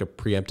be like a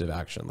preemptive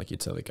action. Like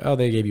you'd say like, oh,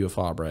 they gave you a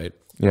fob, right?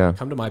 yeah,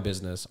 Come to my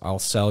business. I'll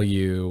sell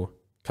you,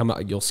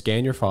 you'll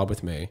scan your fob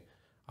with me.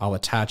 I'll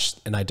attach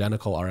an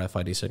identical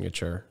RFID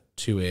signature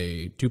to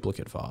a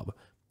duplicate fob.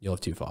 You'll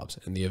have 2 fobs.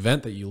 In the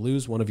event that you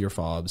lose one of your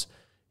fobs,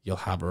 you'll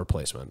have a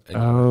replacement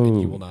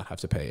and you will not have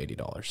to pay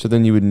 $80. so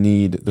then you would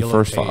need the You'll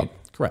first have paid- fob.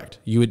 Correct.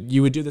 You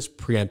would do this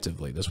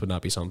preemptively. This would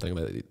not be something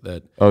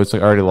that Oh, it's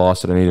like I already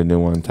lost it. I need a new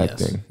one type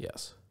thing.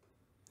 Yes.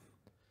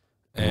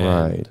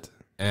 Right.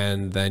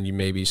 And then you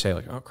maybe say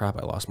like, oh crap,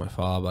 I lost my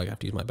fob. I have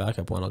to use my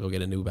backup one. I'll go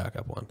get a new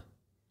backup one.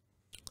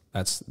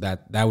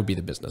 That would be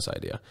the business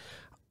idea.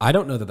 I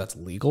don't know that that's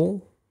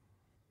legal.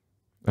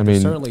 I There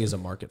mean, certainly is a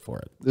market for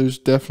it. There's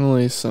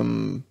definitely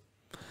some,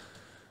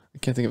 I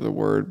can't think of the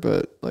word,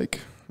 but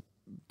like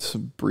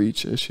some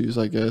breach issues,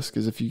 I guess.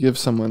 Because if you give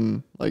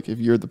someone, like if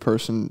you're the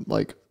person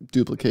like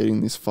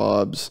duplicating these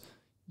fobs,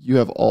 you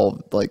have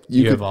all like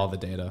You have all the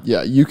data.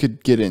 Yeah, you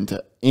could get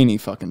into any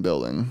fucking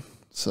building.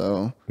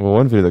 So well,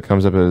 one video that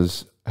comes up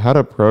is how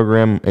to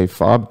program a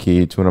fob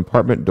key to an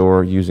apartment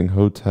door using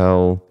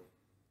hotel.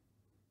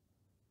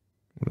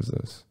 What is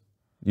this?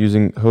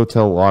 Using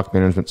hotel lock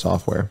management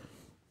software.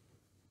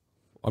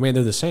 I mean,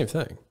 they're the same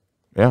thing.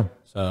 Yeah,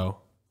 So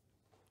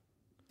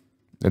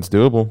it's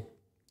doable.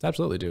 it's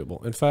absolutely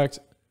doable. In fact,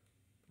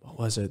 what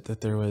was it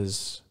that there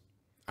was?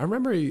 I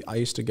remember I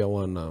used to go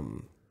on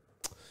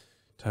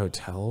to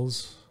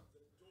hotels,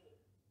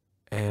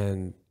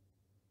 and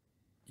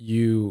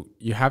you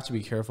have to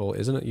be careful,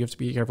 isn't it? You have to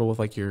be careful with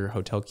like your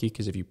hotel key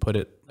because if you put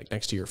it like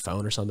next to your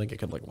phone or something, it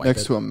could like wipe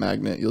next it. to a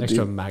magnet, Next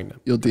to a magnet.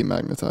 you'll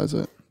demagnetize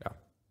it. Yeah.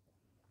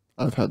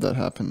 I've had that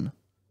happen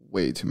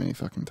way too many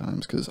fucking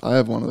times because I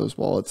have one of those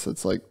wallets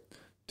that's like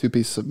 2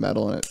 pieces of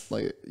metal and it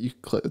like you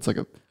clip. It's like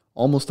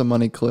almost a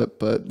money clip,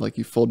 but like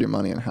you fold your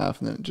money in half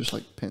and then it just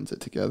like pins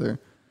it together.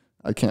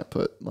 I can't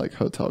put like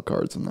hotel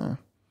cards in there.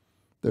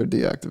 They're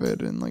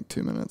deactivated in like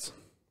 2 minutes.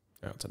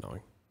 Yeah, it's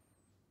annoying.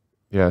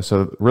 Yeah,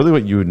 so really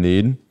what you would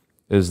need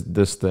is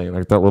this thing,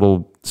 like that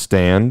little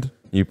stand.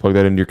 You plug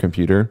that into your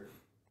computer,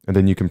 and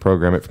then you can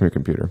program it from your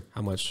computer.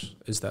 How much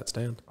is that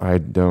stand? I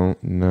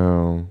don't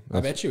know. I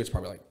bet you it's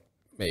probably like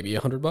maybe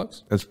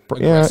 $100. It's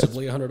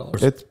aggressively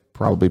 $100. It's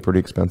probably pretty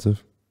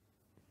expensive.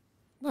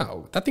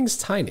 No, that thing's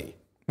tiny.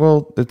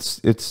 Well, it's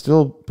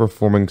still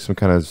performing some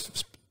kind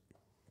of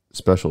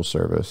special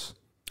service,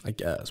 I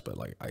guess, but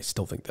like I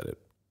still think that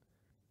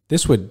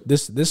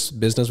this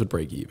business would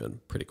break even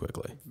pretty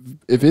quickly.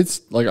 If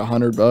it's like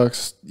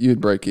 $100,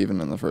 you'd break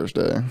even in the first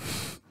day.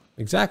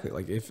 Exactly.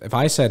 Like if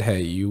I said,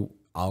 hey,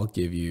 I'll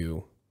give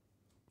you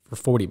for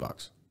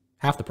 $40,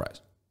 half the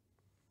price.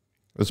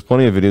 There's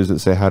plenty of videos that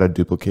say how to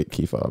duplicate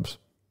key fobs.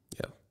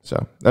 Yeah.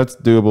 So that's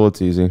doable.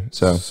 It's easy.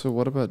 So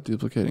what about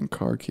duplicating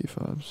car key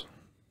fobs?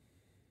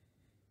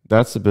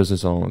 That's the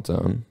business all on its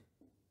own.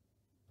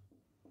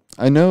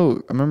 I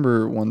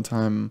remember one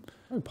time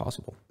Very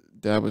possible.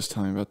 Dad was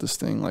telling me about this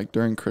thing. Like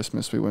during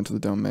Christmas, we went to the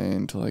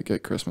Domain to like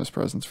get Christmas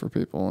presents for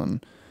people,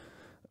 and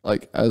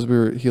like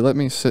he let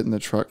me sit in the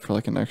truck for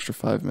like an extra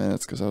 5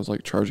 minutes because I was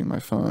like charging my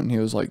phone. He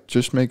was like,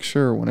 just make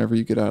sure whenever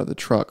you get out of the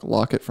truck,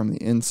 lock it from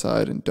the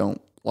inside and don't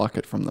lock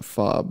it from the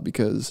fob,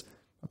 because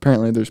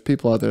apparently there's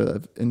people out there that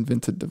have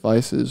invented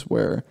devices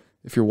where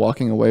if you're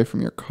walking away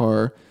from your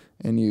car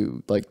and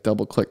you like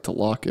double click to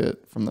lock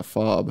it from the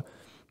fob,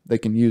 they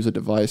can use a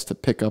device to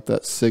pick up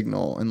that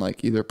signal and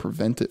like either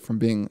prevent it from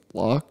being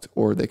locked,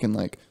 or they can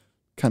like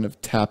kind of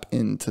tap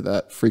into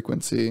that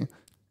frequency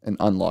and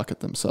unlock it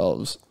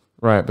themselves.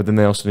 Right, but then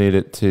they also need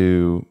it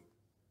to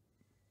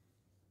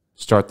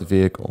start the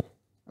vehicle.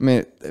 I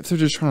mean, if they're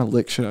just trying to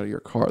lick shit out of your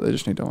car, they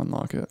just need to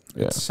unlock it.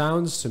 Yeah. It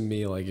sounds to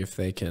me like if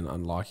they can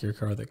unlock your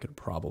car, they could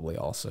probably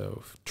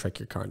also trick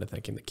your car into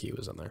thinking the key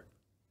was in there.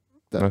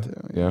 That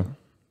too, yeah.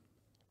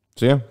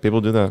 So yeah,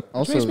 people do that.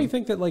 Also, which makes me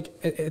think that like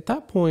at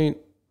that point,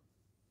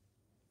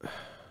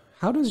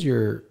 how does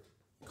your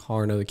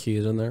car know the key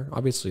is in there?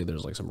 Obviously,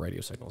 there's like some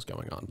radio signals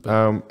going on.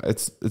 But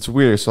it's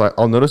weird. So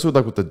I'll notice it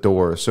with the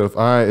door. So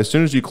as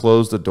soon as you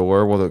close the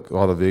door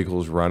while the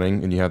vehicle is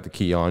running and you have the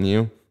key on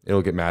you,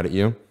 it'll get mad at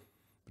you.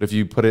 But if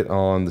you put it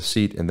on the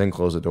seat and then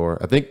close the door,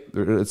 I think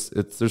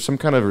there's some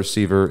kind of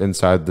receiver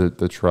inside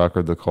the truck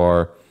or the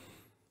car,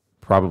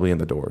 probably in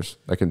the doors.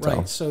 I can tell.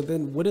 Right. So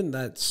then, wouldn't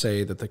that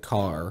say that the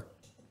car,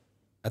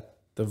 at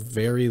the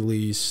very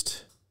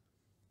least,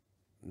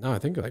 no, I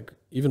think like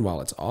even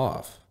while it's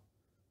off,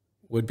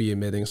 would be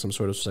emitting some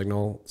sort of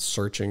signal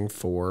searching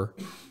for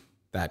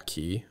that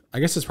key? I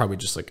guess it's probably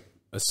just like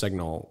a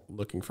signal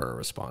looking for a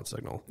response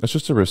signal. It's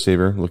just a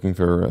receiver looking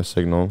for a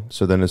signal.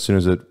 So then as soon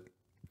as it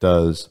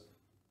does.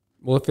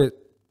 Well,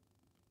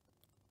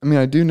 I mean,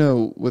 I do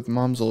know with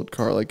Mom's old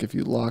car, like if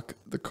you lock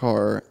the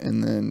car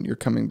and then you're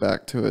coming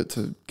back to it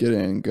to get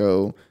in and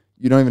go,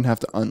 you don't even have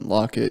to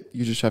unlock it.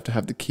 You just have to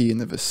have the key in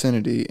the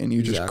vicinity and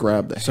you just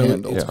grab the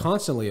handle. So it's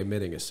constantly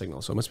emitting a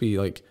signal. So it must be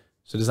like,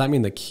 so does that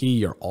mean the key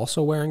you're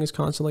also wearing is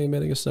constantly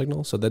emitting a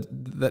signal? So that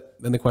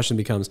then the question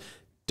becomes,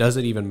 does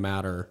it even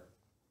matter?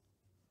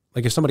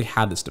 Like if somebody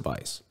had this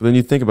device. But then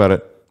you think about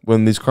it,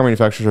 when these car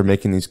manufacturers are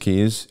making these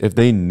keys, if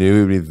they knew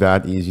it would be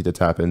that easy to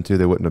tap into,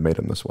 they wouldn't have made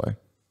them this way.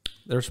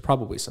 There's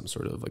probably some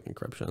sort of like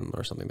encryption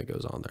or something that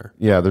goes on there.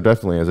 Yeah, there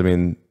definitely is. I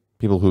mean,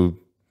 people who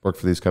work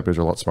for these companies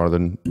are a lot smarter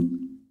than,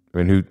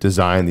 who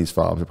design these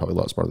fobs are probably a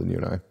lot smarter than you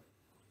and I.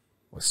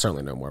 Well,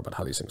 certainly know more about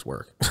how these things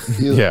work.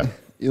 Yeah.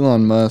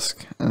 Elon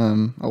Musk,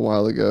 a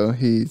while ago,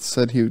 he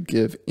said he would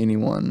give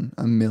anyone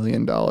 $1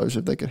 million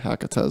if they could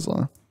hack a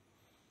Tesla.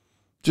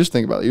 Just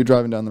think about it. You're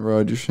driving down the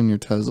road, you're in your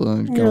Tesla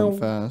and you're going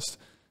fast.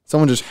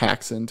 Someone just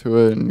hacks into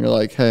it and you're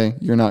like, hey,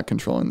 you're not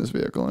controlling this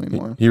vehicle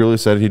anymore. He really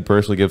said he'd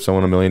personally give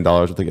someone $1 million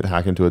if they could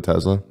hack into a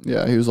Tesla.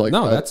 Yeah, he was like,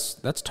 no,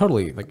 that's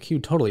totally, like, he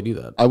would totally do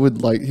that.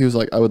 He was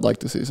like, I would like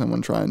to see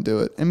someone try and do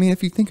it. I mean,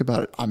 if you think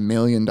about it, $1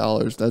 million,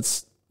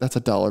 that's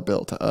a dollar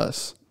bill to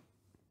us.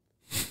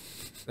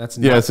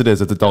 Yes, it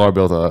is. It's a dollar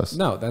bill to us.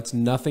 No, that's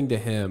nothing to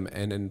him.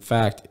 And in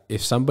fact,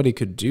 if somebody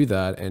could do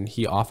that and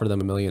he offered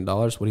them $1 million,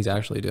 what he's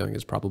actually doing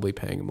is probably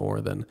paying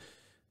more than,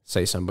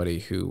 say, somebody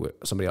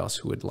else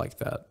who would like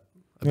that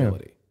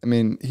ability. Yeah. I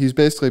mean, he's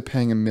basically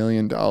paying $1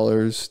 million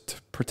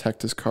to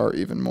protect his car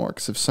even more.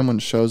 Because if someone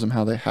shows him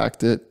how they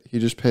hacked it, he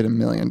just paid $1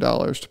 million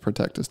to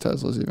protect his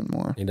Teslas even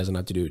more. He doesn't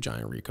have to do a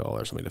giant recall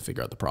or something to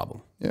figure out the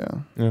problem. Yeah.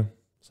 Yeah.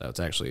 So it's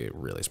actually a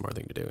really smart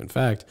thing to do. In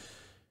fact,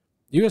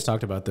 you guys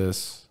talked about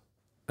this.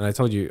 And I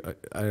told you,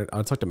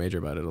 I'll talk to Major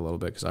about it a little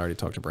bit because I already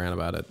talked to Bran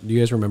about it. Do you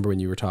guys remember when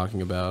you were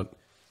talking about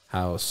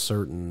how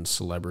certain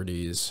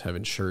celebrities have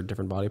insured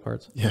different body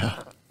parts? Yeah.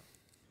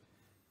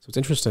 So what's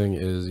interesting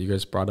is you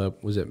guys brought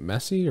up, was it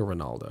Messi or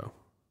Ronaldo?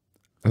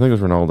 I think it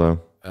was Ronaldo.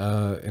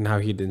 and how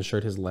he'd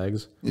insured his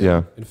legs.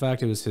 Yeah. In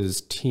fact, it was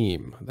his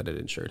team that had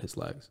insured his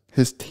legs.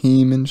 His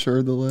team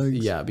insured the legs?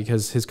 Yeah,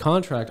 because his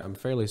contract, I'm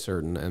fairly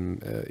certain,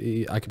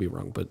 and I could be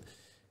wrong, but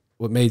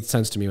what made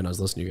sense to me when I was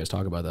listening to you guys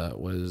talk about that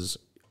was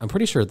I'm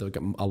pretty sure that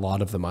a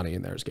lot of the money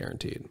in there is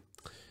guaranteed.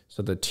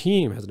 So the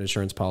team has an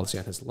insurance policy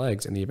on his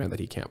legs in the event that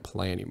he can't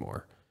play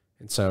anymore.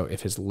 And so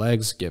if his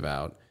legs give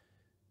out,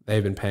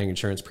 they've been paying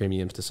insurance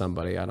premiums to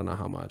somebody, I don't know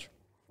how much,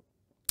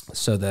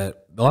 so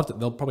that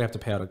they'll probably have to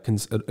pay out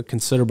a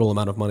considerable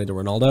amount of money to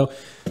Ronaldo,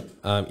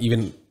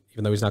 even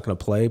though he's not going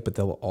to play, but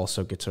they'll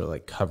also get to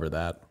like cover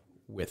that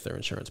with their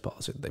insurance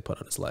policy that they put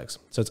on his legs.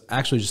 So it's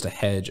actually just a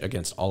hedge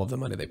against all of the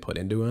money they put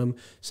into him,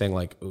 saying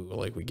like, ooh,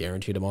 like we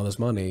guaranteed him all this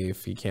money.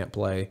 If he can't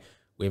play,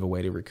 we have a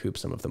way to recoup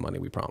some of the money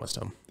we promised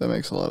him. That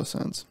makes a lot of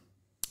sense.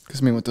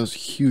 Because I mean, with those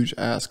huge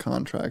ass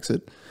contracts,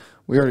 it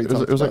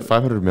was like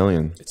 $500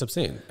 million. It's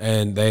obscene,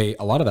 and a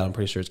lot of that I'm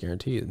pretty sure is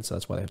guaranteed, and so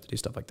that's why they have to do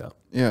stuff like that.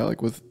 Yeah,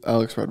 like with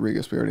Alex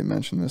Rodriguez, we already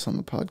mentioned this on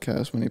the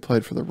podcast. When he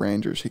played for the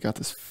Rangers, he got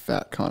this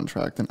fat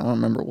contract, and I don't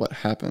remember what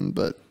happened,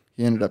 but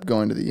he ended up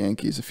going to the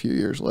Yankees a few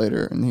years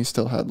later, and he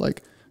still had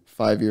like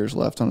 5 years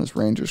left on his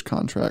Rangers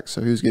contract,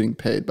 so he was getting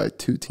paid by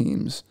 2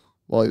 teams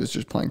while he was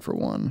just playing for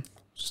one.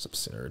 Just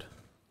absurd.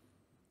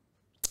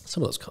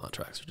 Some of those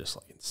contracts are just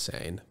like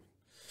insane.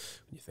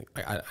 When you think,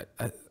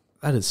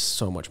 that is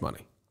so much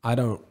money. I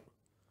don't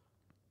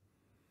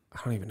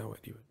even know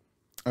what you would.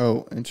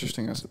 Oh,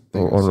 interesting.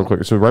 Real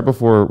quick. So right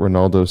before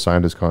Ronaldo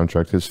signed his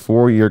contract, his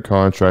 4-year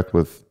contract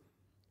with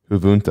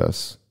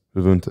Juventus,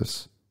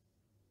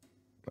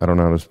 I don't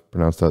know how to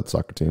pronounce that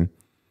soccer team,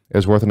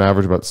 is worth an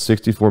average about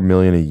 $64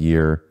 million a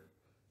year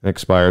and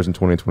expires in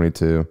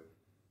 2022.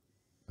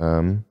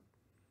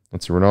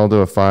 Let's see,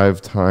 Ronaldo, a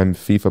 5-time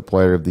FIFA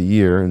Player of the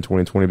Year in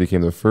 2020,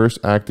 became the first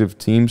active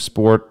team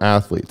sport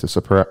athlete to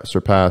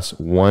surpass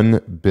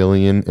 $1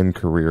 billion in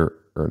career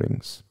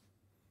earnings.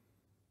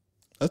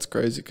 That's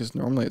crazy because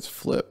normally it's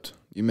flipped.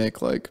 You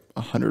make like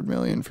 $100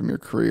 million from your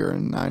career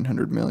and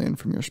 $900 million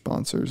from your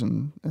sponsors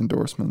and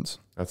endorsements.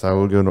 That's how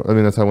it would go. I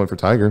mean, that's how it went for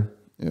Tiger.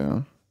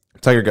 Yeah,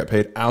 Tiger got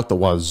paid out the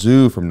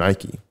wazoo from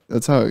Nike.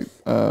 That's how.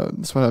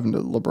 That's what happened to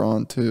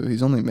LeBron too.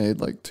 He's only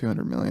made like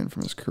 $200 million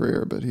from his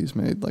career, but he's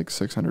made like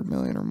 $600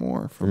 million or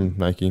more from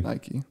Nike.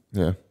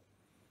 Yeah,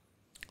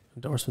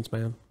 endorsements,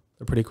 man,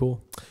 they're pretty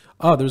cool.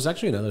 Oh, there's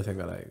actually another thing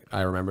that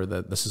I remember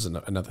that this is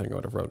another thing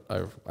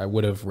I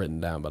would have written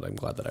down, but I'm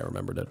glad that I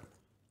remembered it.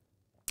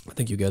 I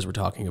think you guys were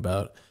talking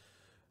about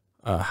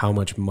how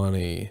much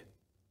money,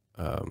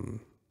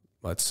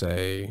 let's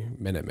say,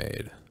 Minute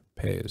Maid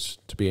pays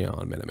to be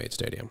on Minute Maid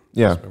Stadium.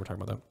 Yeah, we were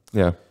talking about that.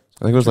 Yeah,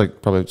 I think it was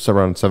like probably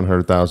around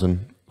 $700,000,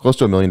 close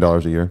to $1 million a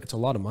year. It's a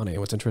lot of money.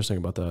 What's interesting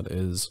about that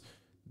is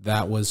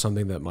that was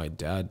something that my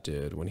dad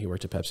did when he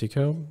worked at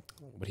PepsiCo.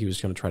 What he was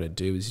going to try to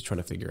do is he's trying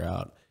to figure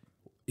out,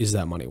 is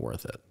that money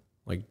worth it?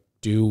 Like,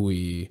 do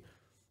we?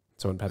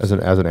 So in Pepsi,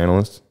 as an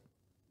analyst.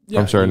 Yeah,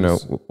 I'm sorry.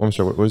 I'm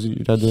sorry. What was it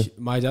your dad do?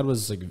 My dad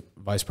was like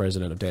vice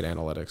president of data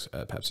analytics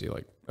at Pepsi,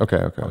 like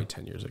probably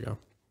 10 years ago.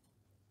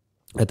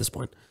 At this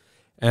point,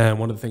 and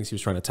one of the things he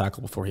was trying to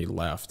tackle before he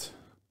left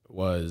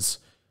was,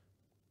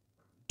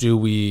 do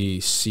we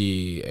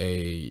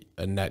see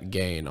a net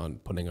gain on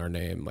putting our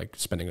name, like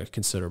spending a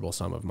considerable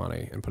sum of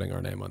money and putting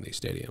our name on these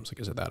stadiums? Like,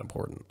 is it that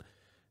important?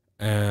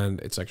 And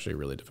it's actually a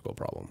really difficult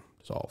problem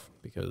to solve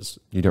because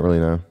you don't really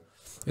know.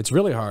 It's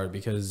really hard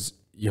because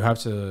you have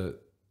to.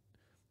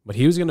 What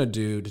he was going to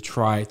do to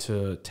try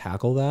to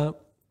tackle that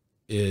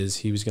is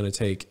he was going to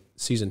take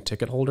season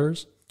ticket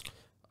holders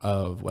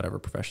of whatever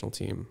professional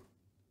team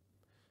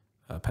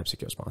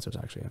PepsiCo sponsors.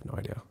 Actually, I have no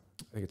idea.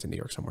 I think it's in New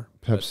York somewhere.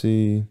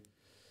 Pepsi.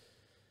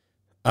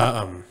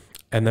 And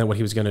then what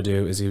he was going to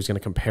do is he was going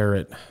to compare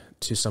it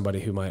to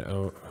somebody who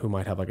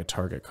might have like a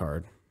Target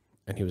card,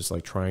 and he was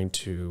like trying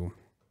to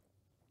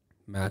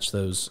match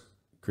those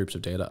groups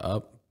of data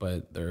up,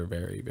 but they're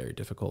very, very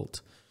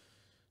difficult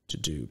to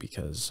do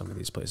because some of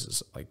these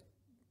places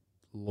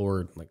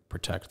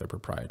protect their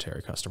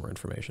proprietary customer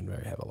information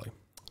very heavily.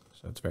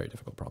 So it's a very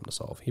difficult problem to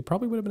solve. He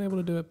probably would have been able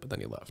to do it, but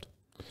then he left.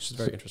 Which is a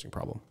very interesting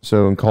problem.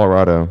 So in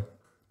Colorado,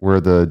 where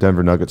the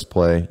Denver Nuggets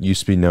play,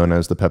 used to be known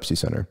as the Pepsi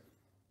Center,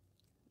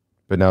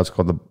 but now it's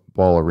called the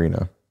Ball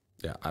Arena.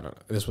 Yeah, I don't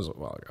know. This was a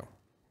while ago.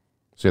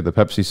 So yeah, the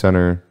Pepsi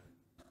Center.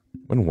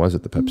 When was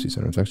it the Pepsi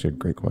Center? It's actually a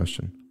great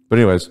question. But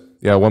anyways,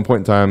 yeah, at one point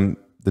in time,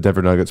 the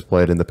Denver Nuggets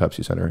played in the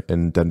Pepsi Center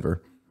in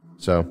Denver.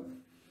 So,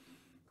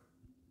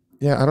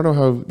 yeah, I don't know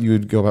how you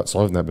would go about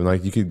solving that, but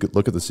like you could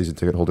look at the season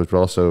ticket holders, but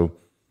also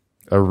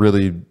a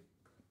really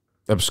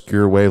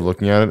obscure way of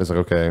looking at it is like,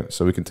 okay,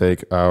 so we can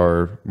take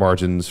our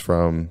margins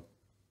from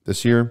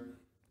this year,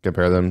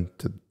 compare them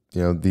to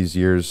these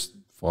years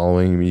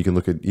following. I mean, you can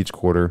look at each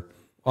quarter.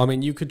 Well, I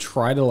mean, you could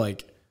try to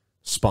like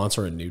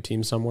sponsor a new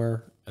team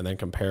somewhere and then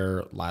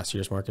compare last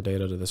year's market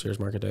data to this year's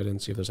market data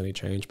and see if there's any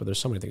change. But there's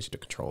so many things you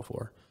have to control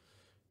for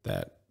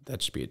that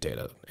should be a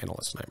data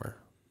analyst nightmare.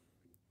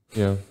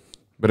 Yeah.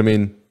 But I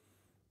mean,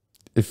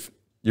 if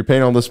you're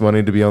paying all this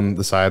money to be on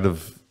the side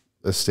of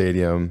a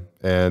stadium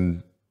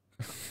and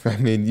I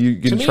mean, you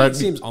can to try. Me, it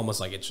seems almost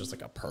like it's just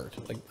like a perk.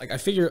 Like I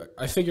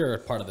figure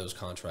part of those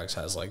contracts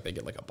has like they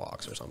get like a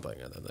box or something,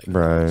 and then they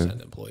can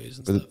send employees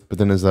and stuff. But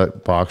then is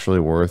that box really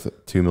worth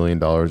 $2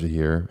 million a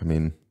year? I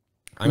mean,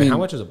 how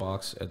much is a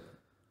box at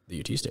the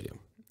UT Stadium?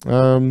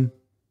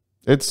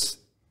 It's.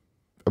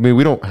 I mean,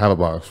 we don't have a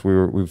box.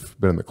 We've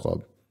been in the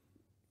club,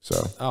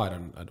 so. Oh,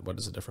 what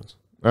is the difference?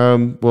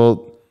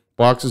 Well,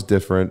 box is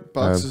different.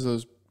 Box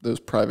is those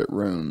private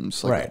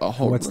rooms, like a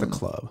whole. What's room. the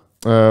club?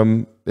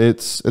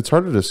 It's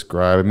hard to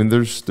describe. I mean,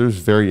 there's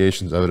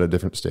variations of it at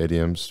different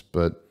stadiums,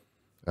 but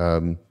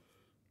I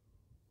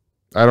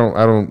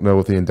don't know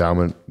what the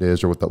endowment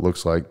is or what that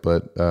looks like,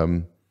 but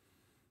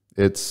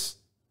it's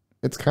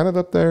kind of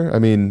up there. I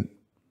mean,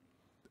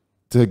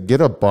 to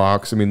get a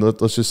box, I mean,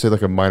 let's just say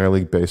like a minor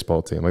league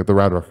baseball team, like the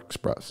Round Rock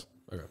Express.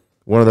 Okay.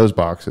 One of those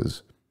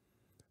boxes,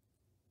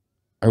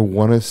 I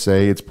want to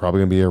say it's probably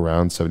going to be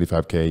around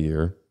 $75K a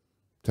year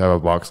to have a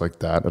box like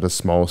that at a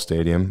small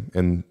stadium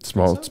in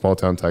small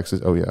town Texas.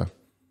 Oh yeah.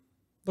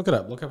 Look it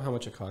up. Look up how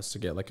much it costs to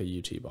get like a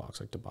UT box,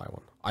 like to buy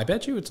one. I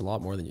bet you it's a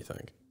lot more than you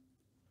think.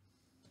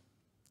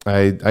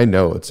 I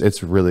know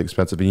it's really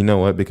expensive, but you know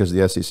what? Because of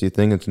the SEC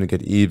thing, it's going to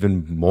get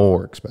even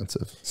more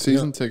expensive.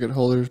 Season ticket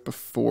holders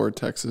before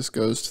Texas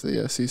goes to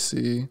the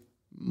SEC,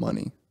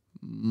 money.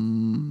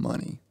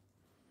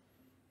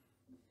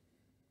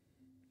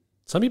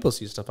 Some people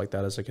see stuff like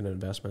that as like an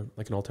investment,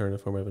 like an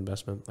alternative form of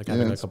investment, like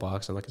having like a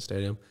box and like a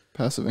stadium.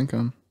 Passive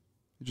income.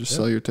 You just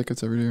sell your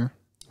tickets every year.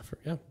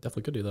 Yeah,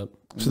 definitely could do that.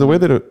 So the way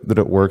that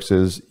it works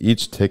is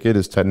each ticket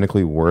is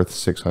technically worth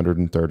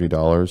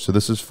 $630. So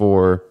this is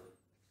for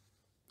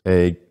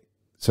a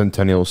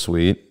Centennial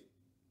Suite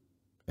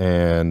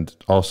and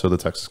also the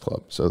Texas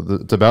Club. So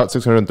it's about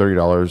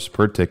 $630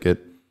 per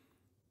ticket.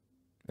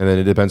 And then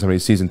it depends how many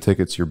season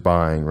tickets you're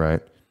buying,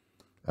 right?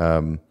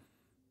 And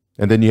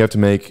then you have to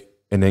make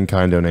an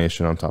in-kind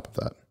donation on top of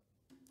that.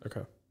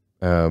 Okay.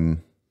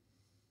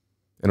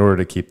 In order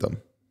to keep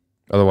them.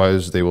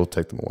 Otherwise, they will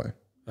take them away.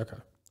 Okay.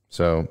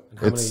 So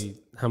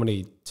how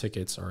many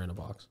tickets are in a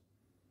box?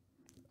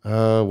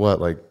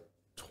 What, like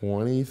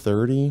 20,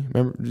 30?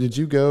 Remember, did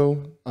you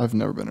go? I've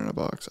never been in a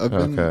box. I've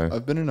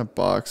been in a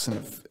box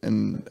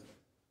in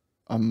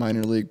a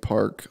minor league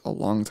park a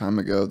long time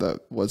ago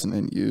that wasn't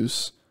in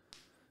use.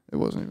 It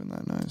wasn't even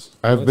that nice.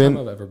 The only time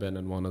I've ever been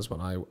in one is when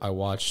I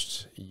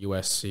watched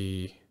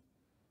USC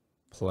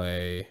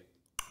play.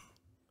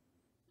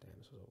 Damn,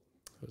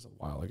 it was a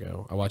while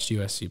ago. I watched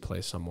USC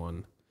play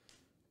someone.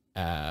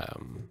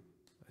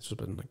 This was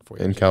been like 4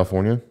 years in ago.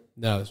 California?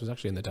 No, this was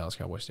actually in the Dallas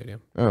Cowboys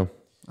Stadium. Oh,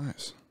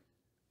 nice.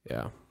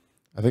 Yeah.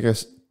 I think I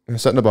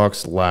sat in a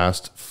box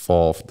last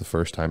fall for the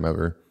first time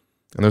ever.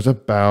 And there's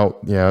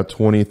about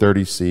 20,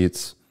 30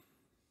 seats.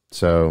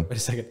 So wait a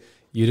second.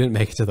 You didn't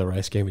make it to the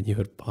Rice game and you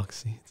had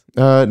box seats?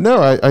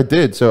 No, I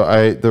did. So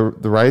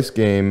the Rice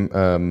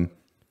game,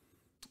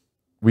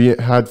 we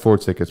had 4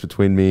 tickets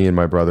between me and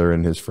my brother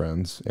and his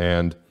friends.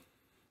 And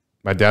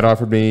my dad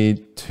offered me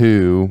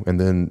 2, and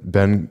then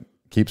Ben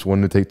keeps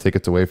wanting to take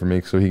tickets away from me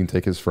so he can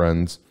take his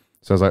friends.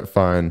 So I was like,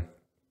 fine.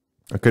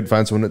 I couldn't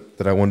find someone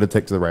that I wanted to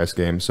take to the Rice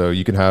game. So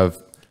you can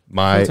have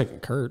I'm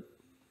taking Kurt.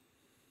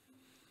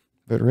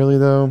 But really,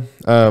 though,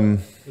 would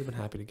have been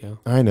happy to go.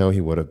 I know he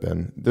would have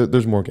been.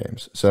 There's more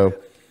games. So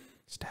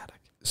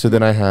Static. So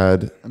then I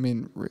had... I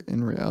mean,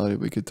 in reality,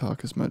 we could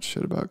talk as much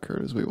shit about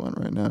Kurt as we want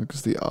right now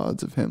because the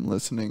odds of him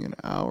listening an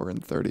hour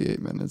and 38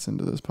 minutes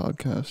into this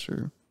podcast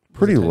are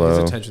pretty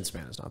low. His attention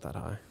span is not that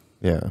high.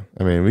 Yeah.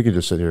 I mean, we could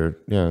just sit here,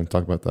 and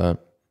talk about that.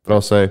 But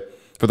I'll say,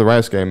 for the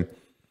Rice game,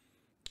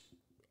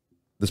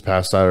 this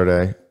past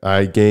Saturday,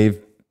 I gave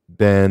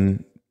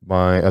Ben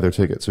my other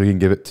ticket so he can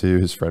give it to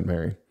his friend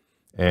Mary.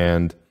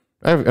 And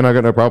I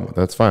got no problem with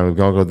that. That's fine. We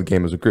can all go to the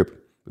game as a group.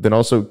 But then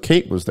also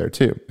Kate was there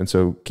too. And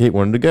so Kate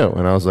wanted to go.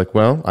 And I was like,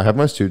 well, I have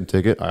my student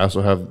ticket. I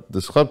also have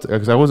this club ticket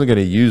because I wasn't going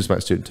to use my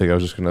student ticket. I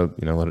was just going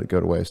to, let it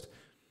go to waste.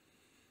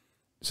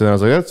 So then I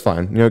was like, that's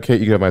fine. Kate,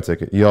 you can have my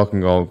ticket. You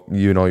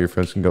and all your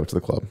friends can go to the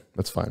club.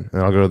 That's fine.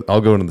 And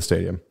I'll go into the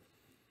stadium.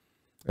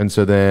 And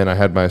so then I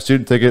had my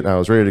student ticket and I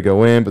was ready to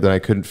go in, but then I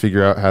couldn't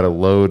figure out how to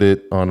load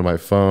it onto my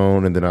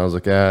phone. And then I was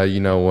like, you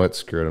know what?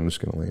 Screw it. I'm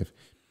just going to leave.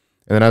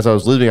 And then as I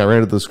was leaving, I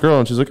ran into this girl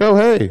and she's like, oh,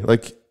 hey,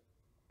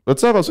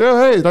 what's up? I was like,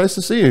 oh, hey, nice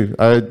to see you.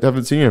 I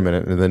haven't seen you in a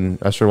minute. And then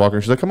I started walking.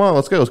 She's like, come on,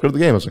 let's go to the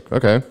game. I was like,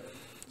 okay.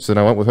 So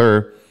then I went with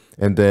her.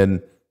 And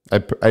then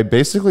I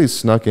basically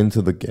snuck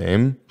into the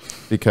game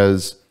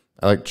because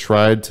I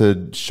tried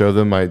to show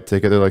them my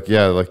ticket. They're like,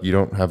 yeah, you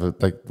don't have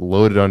it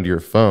loaded onto your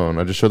phone.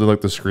 I just showed them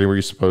the screen where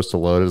you're supposed to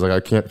load it. It's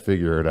I can't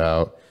figure it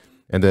out.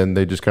 And then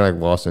they just kind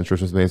of lost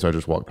interest in me. So I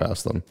just walked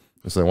past them.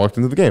 And so I walked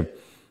into the game.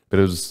 But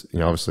it was,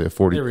 obviously a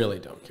 40. They really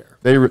don't care.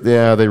 They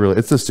really,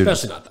 it's the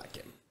students. Especially not that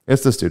game.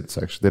 It's the student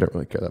section. They don't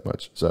really care that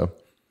much. So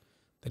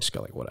they just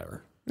go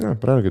whatever. Yeah,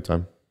 but I had a good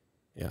time.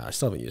 Yeah, I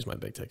still haven't used my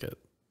big ticket.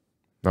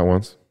 Not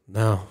once?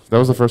 No. That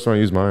was the first time I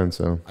used mine,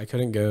 so. I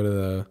couldn't go to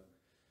the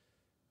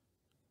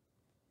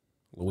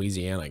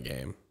Louisiana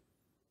game.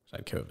 I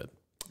had COVID.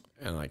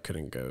 And I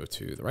couldn't go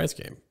to the Rice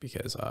game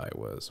because I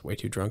was way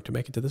too drunk to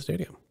make it to the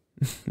stadium.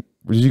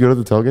 Did you go to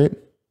the tailgate?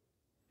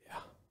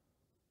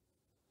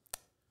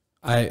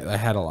 I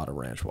had a lot of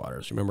ranch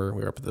waters. Remember,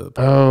 we were up at the.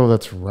 Oh,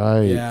 that's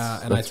right. Yeah,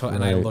 and that's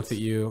and I looked at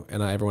you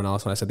and everyone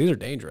else, and I said, "These are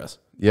dangerous."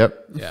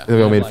 Yep. Yeah.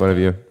 We all made fun of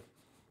you.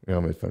 We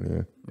all made fun of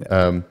you.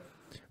 Yeah. And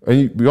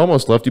we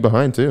almost left you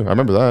behind too. I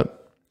remember that.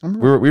 We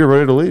were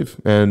ready to leave,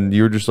 and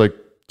you were just like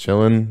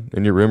chilling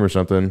in your room or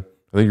something.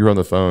 I think you were on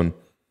the phone.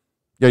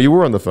 Yeah, you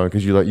were on the phone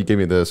because you gave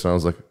me this, and I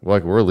was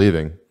like, we're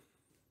leaving.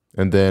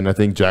 And then I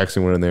think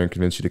Jackson went in there and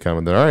convinced you to come.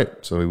 And then, all right,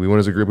 so we went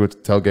as a group to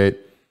tailgate.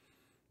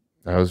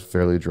 I was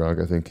fairly drunk.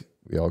 I think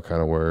we all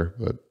kind of were,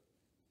 but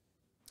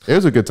it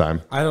was a good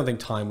time. I don't think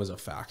time was a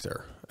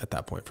factor at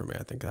that point for me.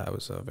 I think that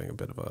was having a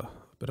bit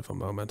of a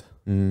moment.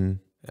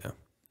 Yeah.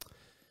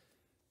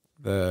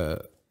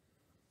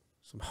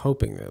 So I'm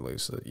hoping that at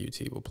least that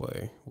UT will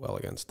play well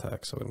against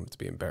Tech, so we don't have to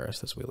be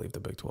embarrassed as we leave the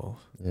Big 12.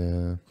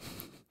 Yeah.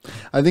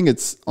 I think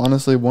it's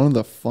honestly one of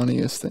the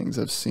funniest things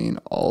I've seen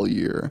all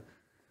year.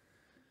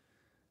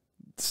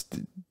 It's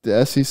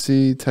the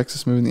SEC,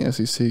 Texas moving the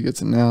SEC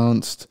gets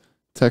announced.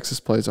 Texas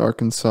plays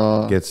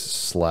Arkansas. Gets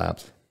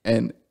slapped.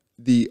 And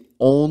the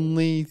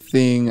only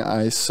thing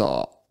I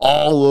saw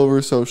all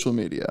over social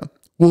media,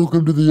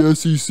 welcome to the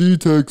SEC,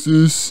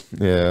 Texas.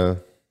 Yeah.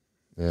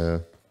 Yeah.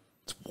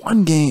 It's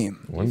one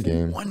game. One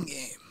game. Do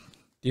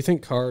you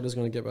think Card is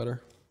going to get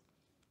better?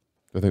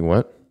 I think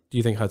what? Do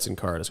you think Hudson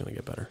Card is going to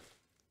get better?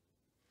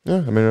 Yeah,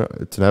 I mean,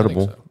 it's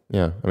inevitable. So.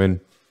 Yeah, I mean,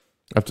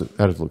 I have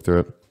to look through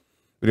it.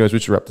 But anyways, we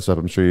should wrap this up.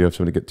 I'm sure you have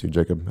something to get to,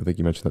 Jacob. I think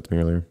you mentioned that to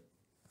me earlier.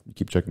 You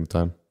keep checking the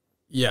time.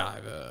 Yeah, I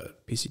have a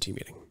PCT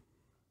meeting.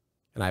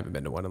 And I haven't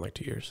been to one in like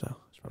 2 years, so I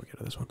should probably go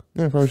to this one.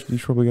 Yeah, you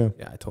should probably go.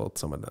 Yeah, I told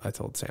Sam that I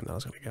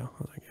was going to go.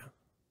 I was like, yeah.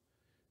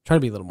 Try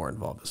to be a little more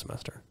involved this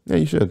semester. Yeah,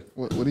 you should.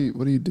 What do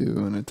you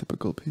do in a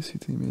typical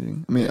PCT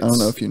meeting? I mean, I don't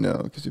know if you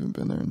know because you haven't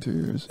been there in 2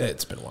 years.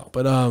 It's been a while,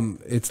 but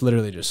it's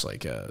literally just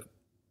like a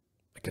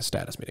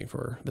status meeting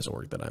for this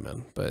org that I'm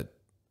in. But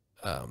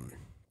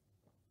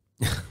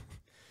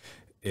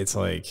it's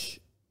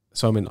like,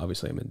 so I'm in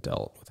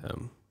Delt with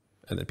him,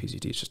 and then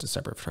PCT is just a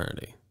separate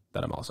fraternity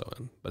that I'm also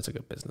in, but it's like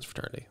a business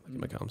fraternity,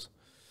 like McCombs.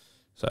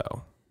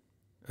 So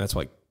that's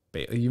like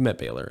you met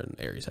Baylor and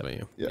Aries, haven't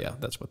you? Yeah,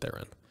 that's what they're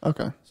in.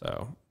 Okay.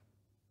 So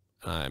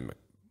I'm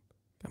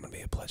gonna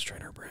be a pledge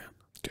trainer, Brant.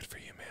 Good for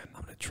you, man.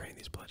 I'm gonna train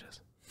these pledges,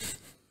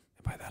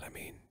 and by that I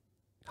mean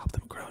help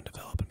them grow and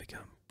develop and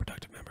become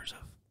productive members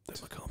of the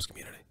McCombs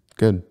community.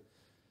 Good.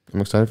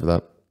 I'm excited for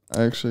that.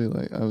 I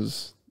actually I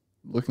was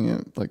looking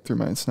at through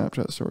my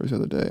Snapchat stories the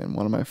other day, and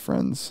one of my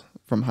friends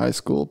from high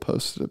school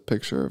posted a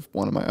picture of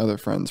one of my other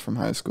friends from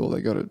high school.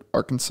 They go to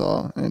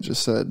Arkansas, and it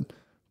just said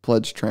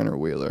pledge trainer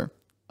Wheeler.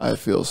 I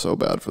feel so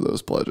bad for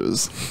those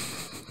pledges.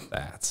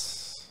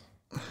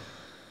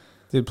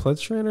 Dude,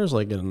 pledge trainers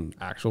like in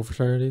actual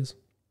fraternities,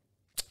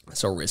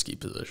 it's a risky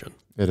position.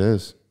 It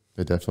is.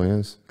 It definitely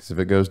is. Because if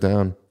it goes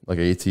down, like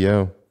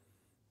ATO,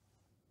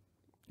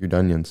 you're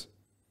Dunions.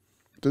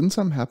 Didn't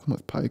something happen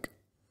with Pike?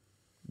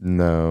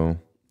 No.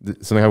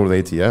 Something happened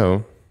with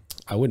ATO.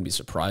 I wouldn't be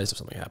surprised if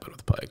something happened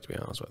with Pike, to be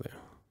honest with you.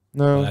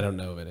 No. But I don't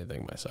know of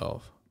anything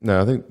myself.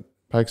 No, I think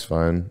Pike's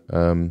fine.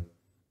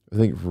 I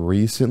think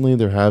recently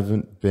there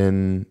haven't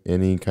been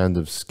any kind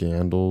of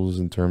scandals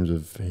in terms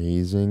of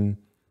hazing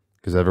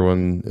because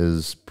everyone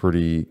is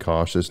pretty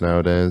cautious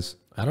nowadays.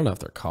 I don't know if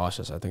they're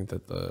cautious. I think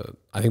the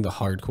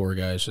hardcore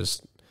guys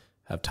just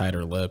have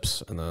tighter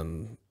lips, and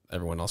then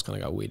everyone else kind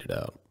of got weeded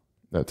out.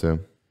 That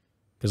too.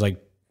 Because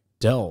like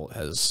Dell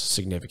has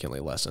significantly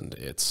lessened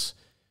its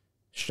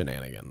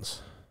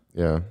shenanigans.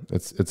 Yeah,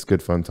 it's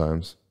good fun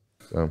times.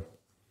 So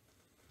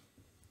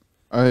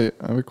I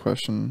have a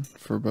question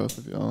for both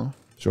of y'all.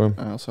 Sure.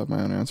 I also have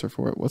my own answer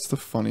for it. What's the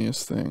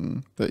funniest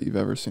thing that you've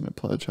ever seen a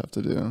pledge have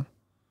to do?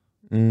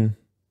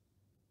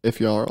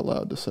 If y'all are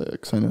allowed to say it,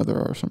 because I know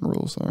there are some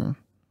rules there.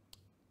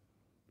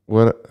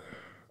 What?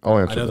 I'll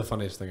answer. I know the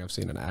funniest thing I've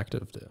seen an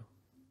active do.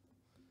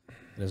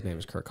 And his name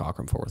is Kirk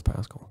Cochran, Fort Worth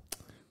Pascal.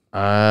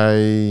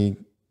 I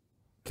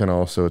can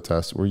also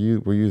attest. Were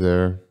you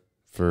there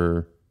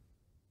for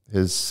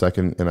his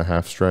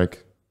 2.5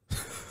 strike?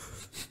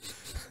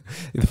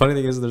 The funny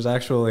thing is,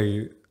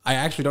 I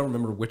actually don't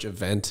remember which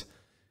event.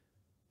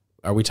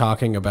 Are we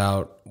talking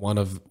about one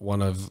of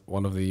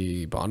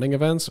the bonding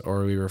events,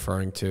 or are we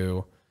referring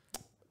to?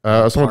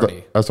 I was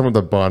talking about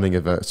the bonding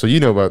event. So you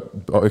know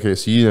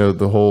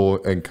the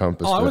whole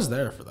Encompass. Oh, I was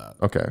there for that.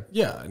 Okay.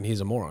 Yeah, and he's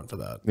a moron for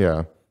that.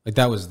 Yeah. Like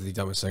that was the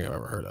dumbest thing I've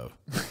ever heard of.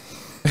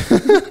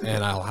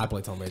 And I'll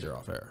happily tell Major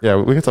off air. Yeah,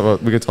 we can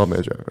tell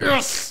Major.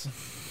 Yes.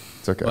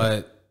 It's okay.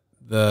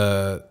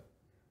 But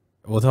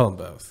we'll tell them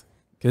both.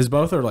 Because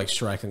both are like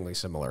strikingly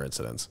similar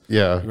incidents.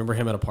 Yeah. Remember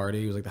him at a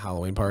party? It was like the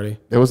Halloween party.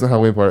 It wasn't a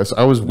Halloween party. So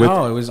I was with.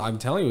 No, it was. I'm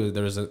telling you,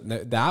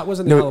 that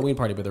wasn't the Halloween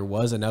party, but there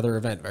was another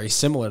event very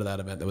similar to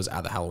that event that was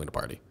at the Halloween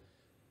party.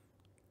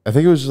 I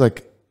think it was just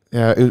like,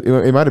 yeah,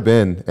 it might have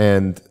been.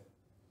 And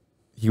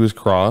he was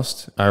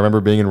crossed. I remember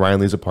being in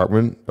Ryan Lee's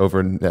apartment over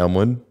in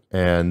Elmwood,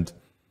 and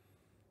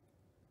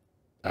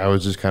I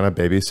was just kind of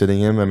babysitting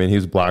him. I mean, he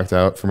was blacked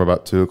out from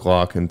about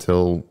 2:00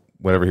 until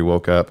whenever he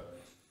woke up.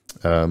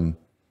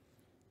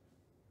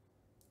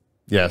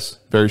 Yes,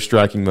 very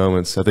striking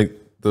moments. I think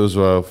those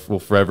will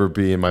forever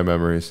be in my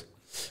memories.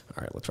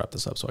 All right, let's wrap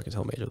this up so I can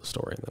tell Major the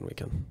story, and then we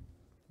can.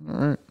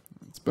 All right.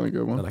 It's been a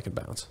good one. Then I can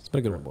bounce. It's been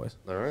a good one, boys.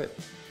 All right.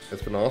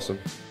 It's been awesome.